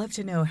would love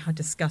to know how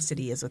disgusted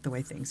he is with the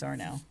way things are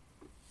now.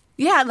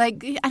 Yeah,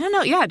 like, I don't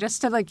know. Yeah,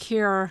 just to, like,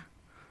 hear...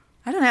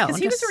 I don't know.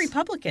 Because he was a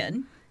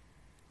Republican.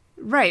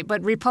 Right,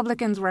 but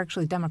Republicans were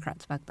actually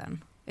Democrats back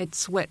then. It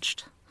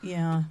switched.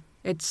 Yeah.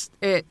 It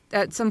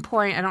at some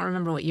point, I don't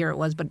remember what year it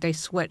was, but they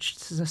switched.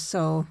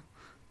 So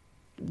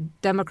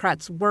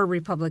Democrats were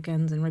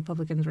Republicans and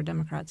Republicans were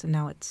Democrats, and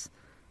now it's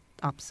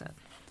opposite.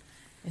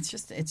 It's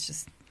just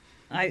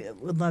I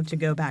would love to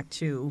go back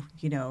to,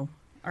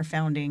 our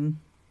founding.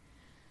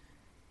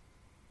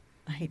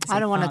 I hate to say I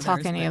don't want to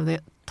talk to any of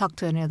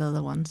the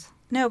other ones.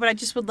 No, but I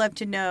just would love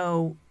to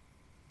know,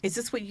 is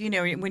this what,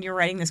 when you're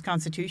writing this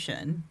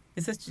Constitution,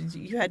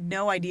 you had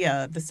no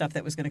idea the stuff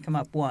that was going to come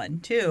up, one.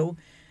 Two,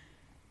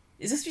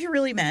 is this what you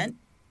really meant?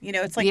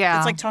 It's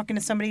like talking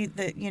to somebody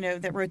that,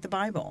 that wrote the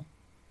Bible.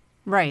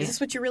 Right. Is this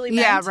what you really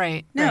meant? Yeah,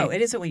 right. No, right.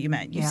 It isn't what you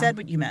meant. You said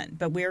what you meant,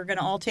 but we're going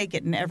to all take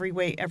it in every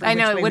way, I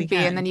know it would be,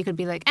 and then you could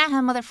be like,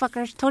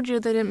 motherfuckers, told you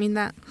they didn't mean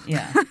that.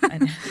 Yeah.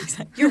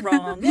 You're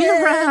wrong.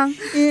 You're wrong.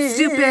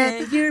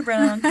 Stupid. You're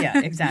wrong.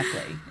 Yeah,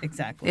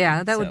 exactly.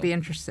 Yeah, that would be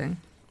interesting.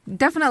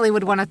 Definitely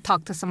would want to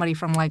talk to somebody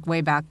from, like, way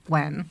back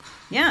when.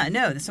 Yeah,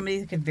 no, somebody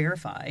that could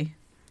verify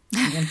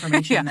the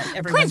information that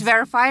everyone... Please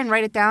verify and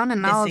write it down,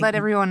 and I'll let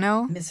everyone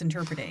know.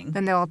 Misinterpreting.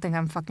 Then they'll all think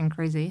I'm fucking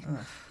crazy. Ugh.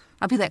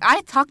 I'll be like,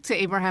 I talked to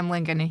Abraham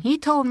Lincoln, and he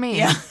told me.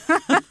 Yeah.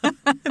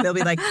 They'll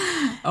be like,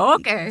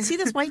 okay. See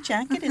this white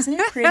jacket? Isn't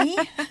it pretty?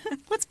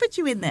 Let's put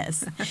you in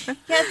this.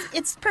 Yeah,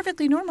 it's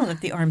perfectly normal if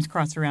the arms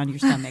cross around your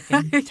stomach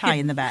and tie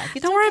in the back.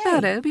 Don't worry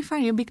about it. It'll be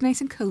fine. You'll be nice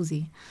and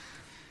cozy.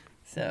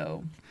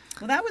 So,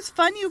 well, that was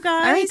fun, you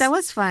guys. All right, that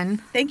was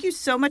fun. Thank you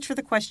so much for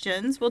the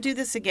questions. We'll do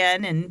this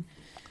again in...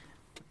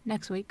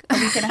 Next week. A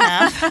week and a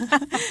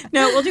half.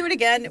 No, we'll do it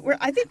again. We're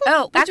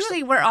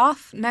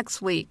off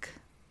next week.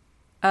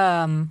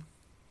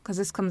 Because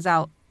this comes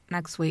out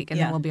next week, and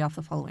then we'll be off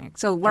the following week.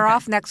 So we're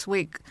off next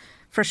week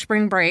for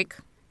spring break.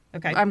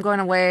 Okay. I'm going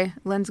away.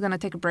 Lynn's going to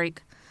take a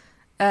break.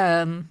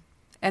 And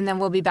then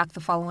we'll be back the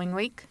following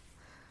week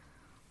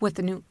with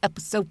a new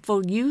episode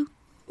for you.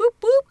 Whoop,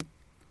 whoop.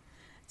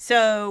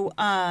 So,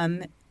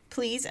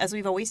 please, as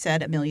we've always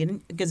said a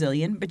million,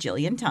 gazillion,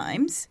 bajillion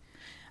times,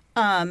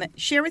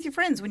 share with your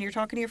friends when you're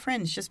talking to your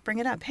friends. Just bring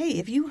it up. Hey,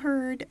 have you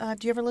heard,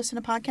 do you ever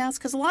listen to podcasts?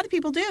 Because a lot of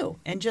people do.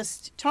 And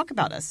just talk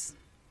about us.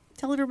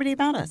 Tell everybody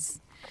about us.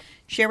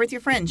 Share with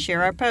your friends.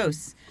 Share our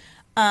posts.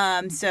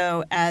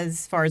 So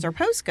as far as our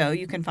posts go,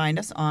 you can find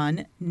us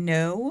on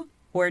No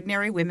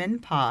Ordinary Women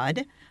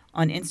Pod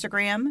on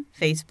Instagram,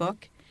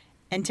 Facebook,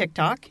 and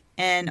TikTok.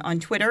 And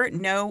on Twitter,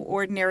 No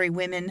Ord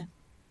Women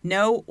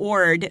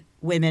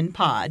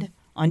Pod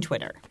on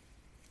Twitter.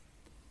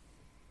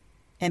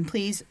 And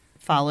please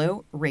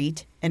follow,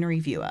 rate, and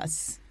review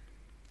us.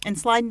 And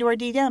slide into our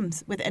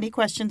DMs with any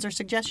questions or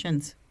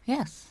suggestions.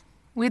 Yes.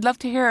 We'd love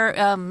to hear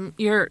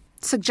your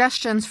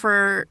suggestions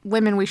for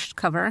women we should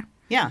cover.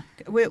 Yeah,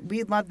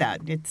 we love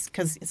that. It's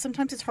because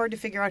sometimes it's hard to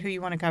figure out who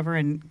you want to cover,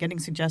 and getting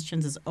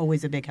suggestions is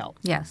always a big help.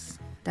 Yes,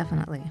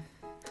 definitely.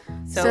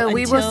 So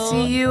we will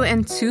see you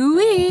in 2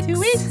 weeks. 2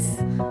 weeks.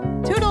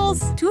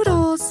 Toodles.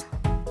 Toodles.